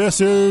 ma'am. This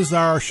is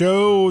our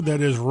show that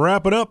is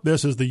wrapping up.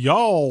 This is the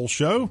Y'all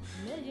Show.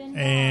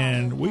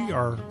 And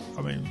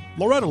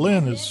Loretta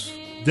Lynn is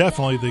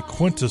definitely the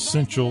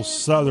quintessential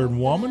Southern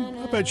woman.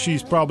 I bet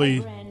she's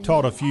probably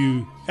taught a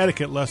few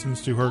etiquette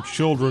lessons to her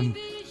children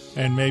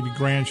and maybe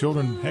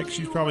grandchildren. Heck,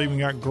 she's probably even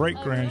got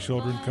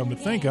great-grandchildren, come to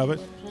think of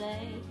it.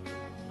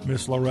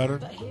 Miss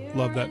Loretta,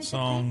 love that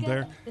song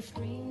there.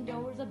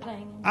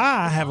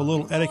 I have a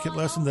little etiquette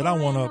lesson that I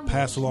want to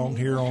pass along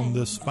here on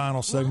this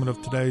final segment of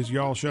today's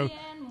Y'all Show.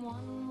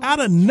 Out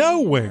of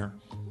nowhere,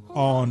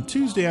 on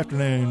Tuesday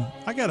afternoon,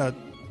 I got a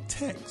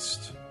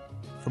text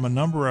from a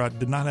number I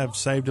did not have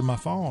saved in my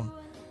phone.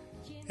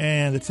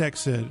 And the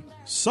text said,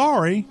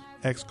 "Sorry, !"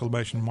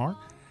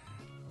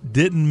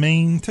 Didn't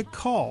mean to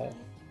call.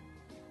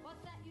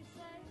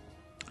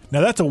 Now,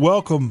 that's a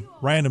welcome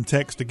random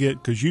text to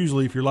get, because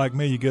usually if you're like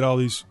me, you get all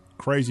these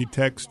crazy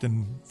texts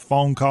and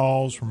phone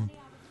calls from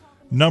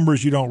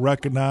numbers you don't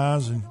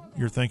recognize, and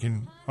you're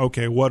thinking,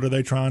 okay, what are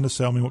they trying to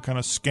sell me? What kind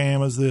of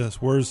scam is this?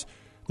 Where's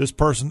this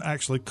person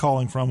actually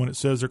calling from? When it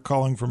says they're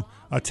calling from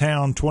a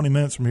town 20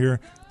 minutes from here,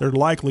 they're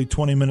likely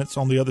 20 minutes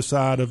on the other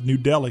side of New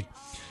Delhi.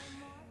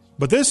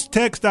 But this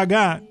text I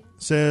got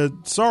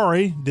said,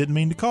 "Sorry, didn't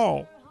mean to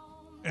call."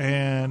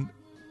 And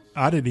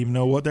I didn't even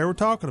know what they were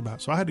talking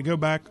about. So I had to go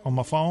back on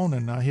my phone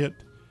and I hit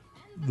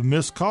the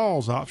missed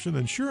calls option.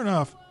 And sure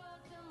enough,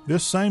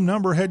 this same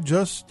number had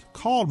just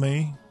called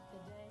me.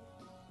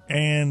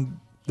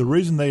 And the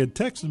reason they had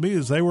texted me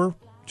is they were,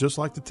 just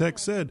like the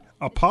text said,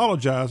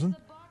 apologizing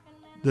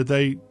that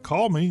they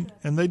called me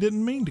and they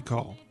didn't mean to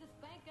call.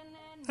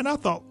 And I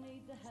thought,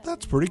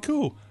 that's pretty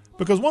cool.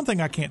 Because one thing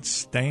I can't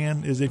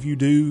stand is if you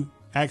do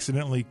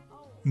accidentally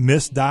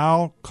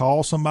misdial,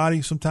 call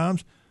somebody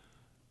sometimes,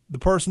 the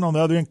person on the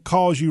other end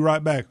calls you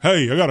right back.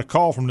 "Hey, I got a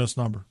call from this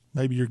number."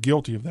 Maybe you're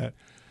guilty of that.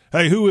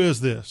 "Hey, who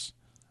is this?"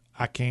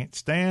 I can't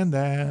stand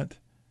that.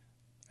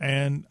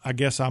 And I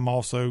guess I'm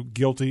also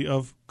guilty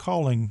of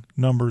calling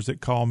numbers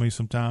that call me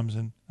sometimes.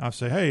 And I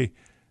say, "Hey,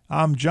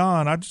 I'm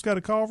John. I just got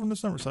a call from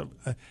this number." So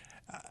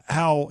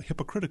how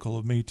hypocritical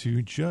of me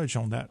to judge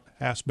on that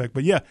aspect.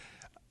 But yeah,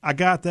 I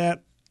got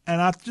that.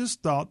 And I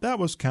just thought that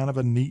was kind of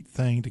a neat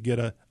thing to get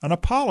an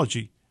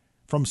apology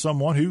from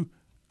someone who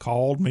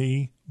called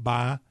me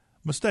by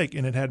mistake.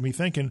 And it had me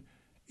thinking,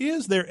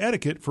 is there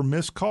etiquette for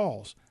missed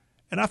calls?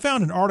 And I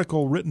found an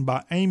article written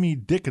by Amy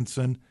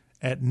Dickinson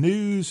at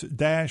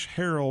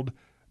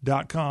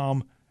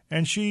news-herald.com,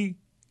 and she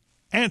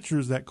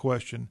answers that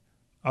question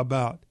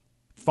about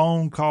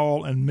phone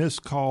call and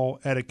missed call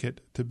etiquette,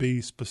 to be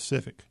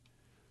specific.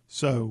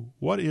 So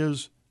what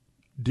is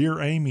Dear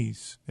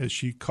Amy's, as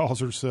she calls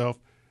herself,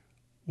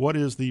 what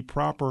is the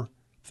proper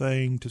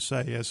thing to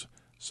say? As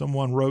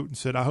someone wrote and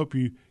said, "I hope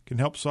you can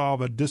help solve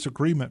a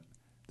disagreement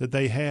that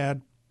they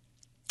had."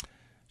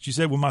 She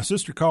said, "When my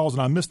sister calls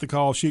and I miss the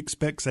call, she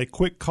expects a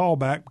quick call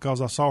back because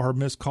I saw her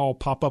missed call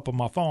pop up on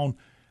my phone.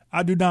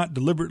 I do not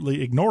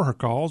deliberately ignore her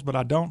calls, but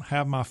I don't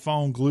have my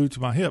phone glued to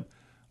my hip.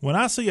 When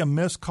I see a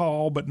missed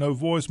call but no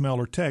voicemail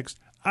or text,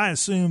 I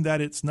assume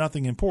that it's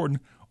nothing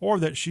important or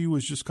that she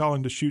was just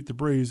calling to shoot the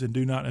breeze and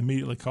do not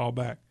immediately call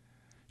back.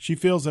 She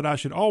feels that I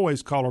should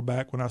always call her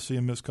back when I see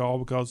a missed call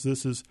because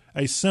this is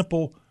a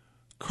simple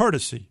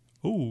courtesy."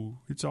 Ooh,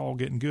 it's all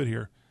getting good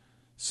here.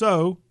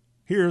 So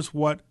here's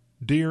what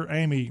Dear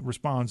Amy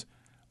responds.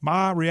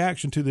 "My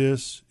reaction to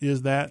this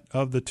is that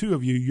of the two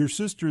of you, your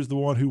sister is the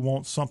one who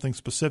wants something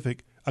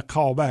specific, a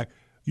call back.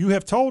 You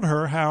have told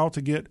her how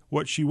to get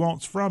what she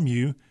wants from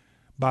you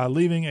by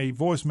leaving a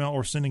voicemail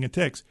or sending a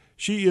text.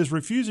 She is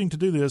refusing to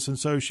do this, and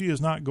so she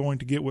is not going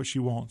to get what she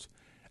wants.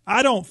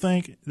 I don't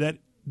think that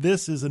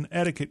this is an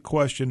etiquette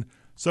question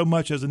so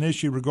much as an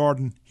issue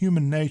regarding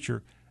human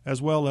nature,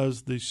 as well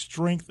as the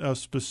strength of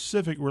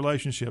specific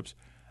relationships.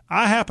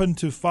 I happen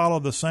to follow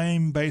the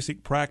same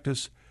basic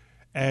practice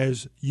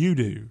as you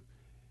do.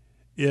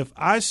 If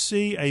I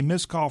see a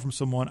missed call from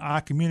someone I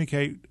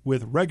communicate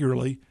with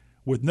regularly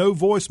with no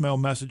voicemail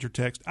message or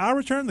text, I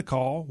return the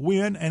call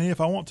when and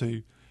if I want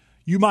to.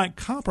 You might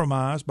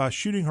compromise by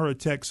shooting her a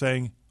text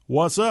saying,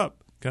 'What's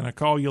up? Can I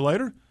call you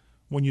later?'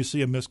 when you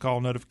see a missed call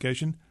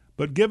notification.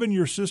 But given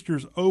your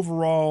sister's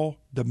overall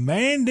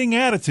demanding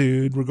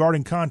attitude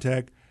regarding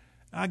contact,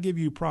 I give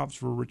you props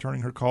for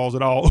returning her calls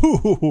at all."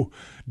 Ooh,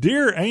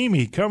 Dear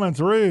Amy coming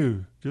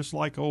through, just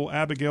like old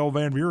Abigail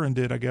Van Buren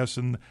did, I guess,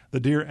 in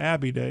the Dear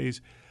Abby days.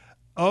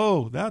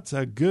 Oh, that's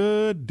a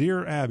good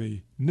Dear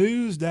Abby.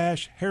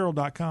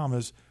 News-herald.com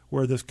is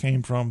where this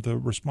came from, the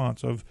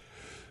response of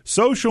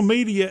social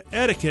media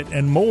etiquette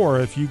and more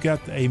if you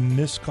got a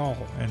missed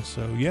call. And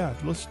so, yeah,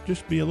 let's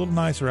just be a little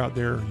nicer out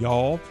there,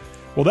 y'all.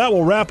 Well, that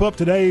will wrap up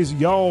today's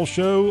Y'all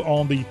Show.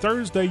 On the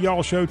Thursday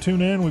Y'all Show,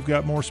 tune in. We've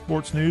got more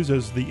sports news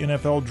as the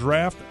NFL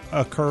Draft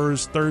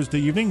occurs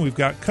Thursday evening. We've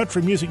got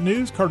country music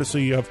news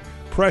courtesy of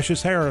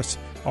Precious Harris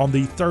on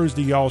the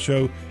Thursday Y'all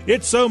Show.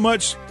 It's so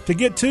much to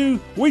get to,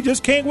 we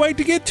just can't wait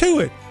to get to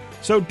it.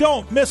 So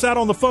don't miss out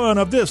on the fun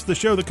of this, the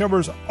show that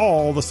covers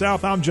all the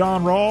South. I'm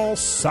John Rawls,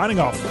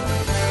 signing off.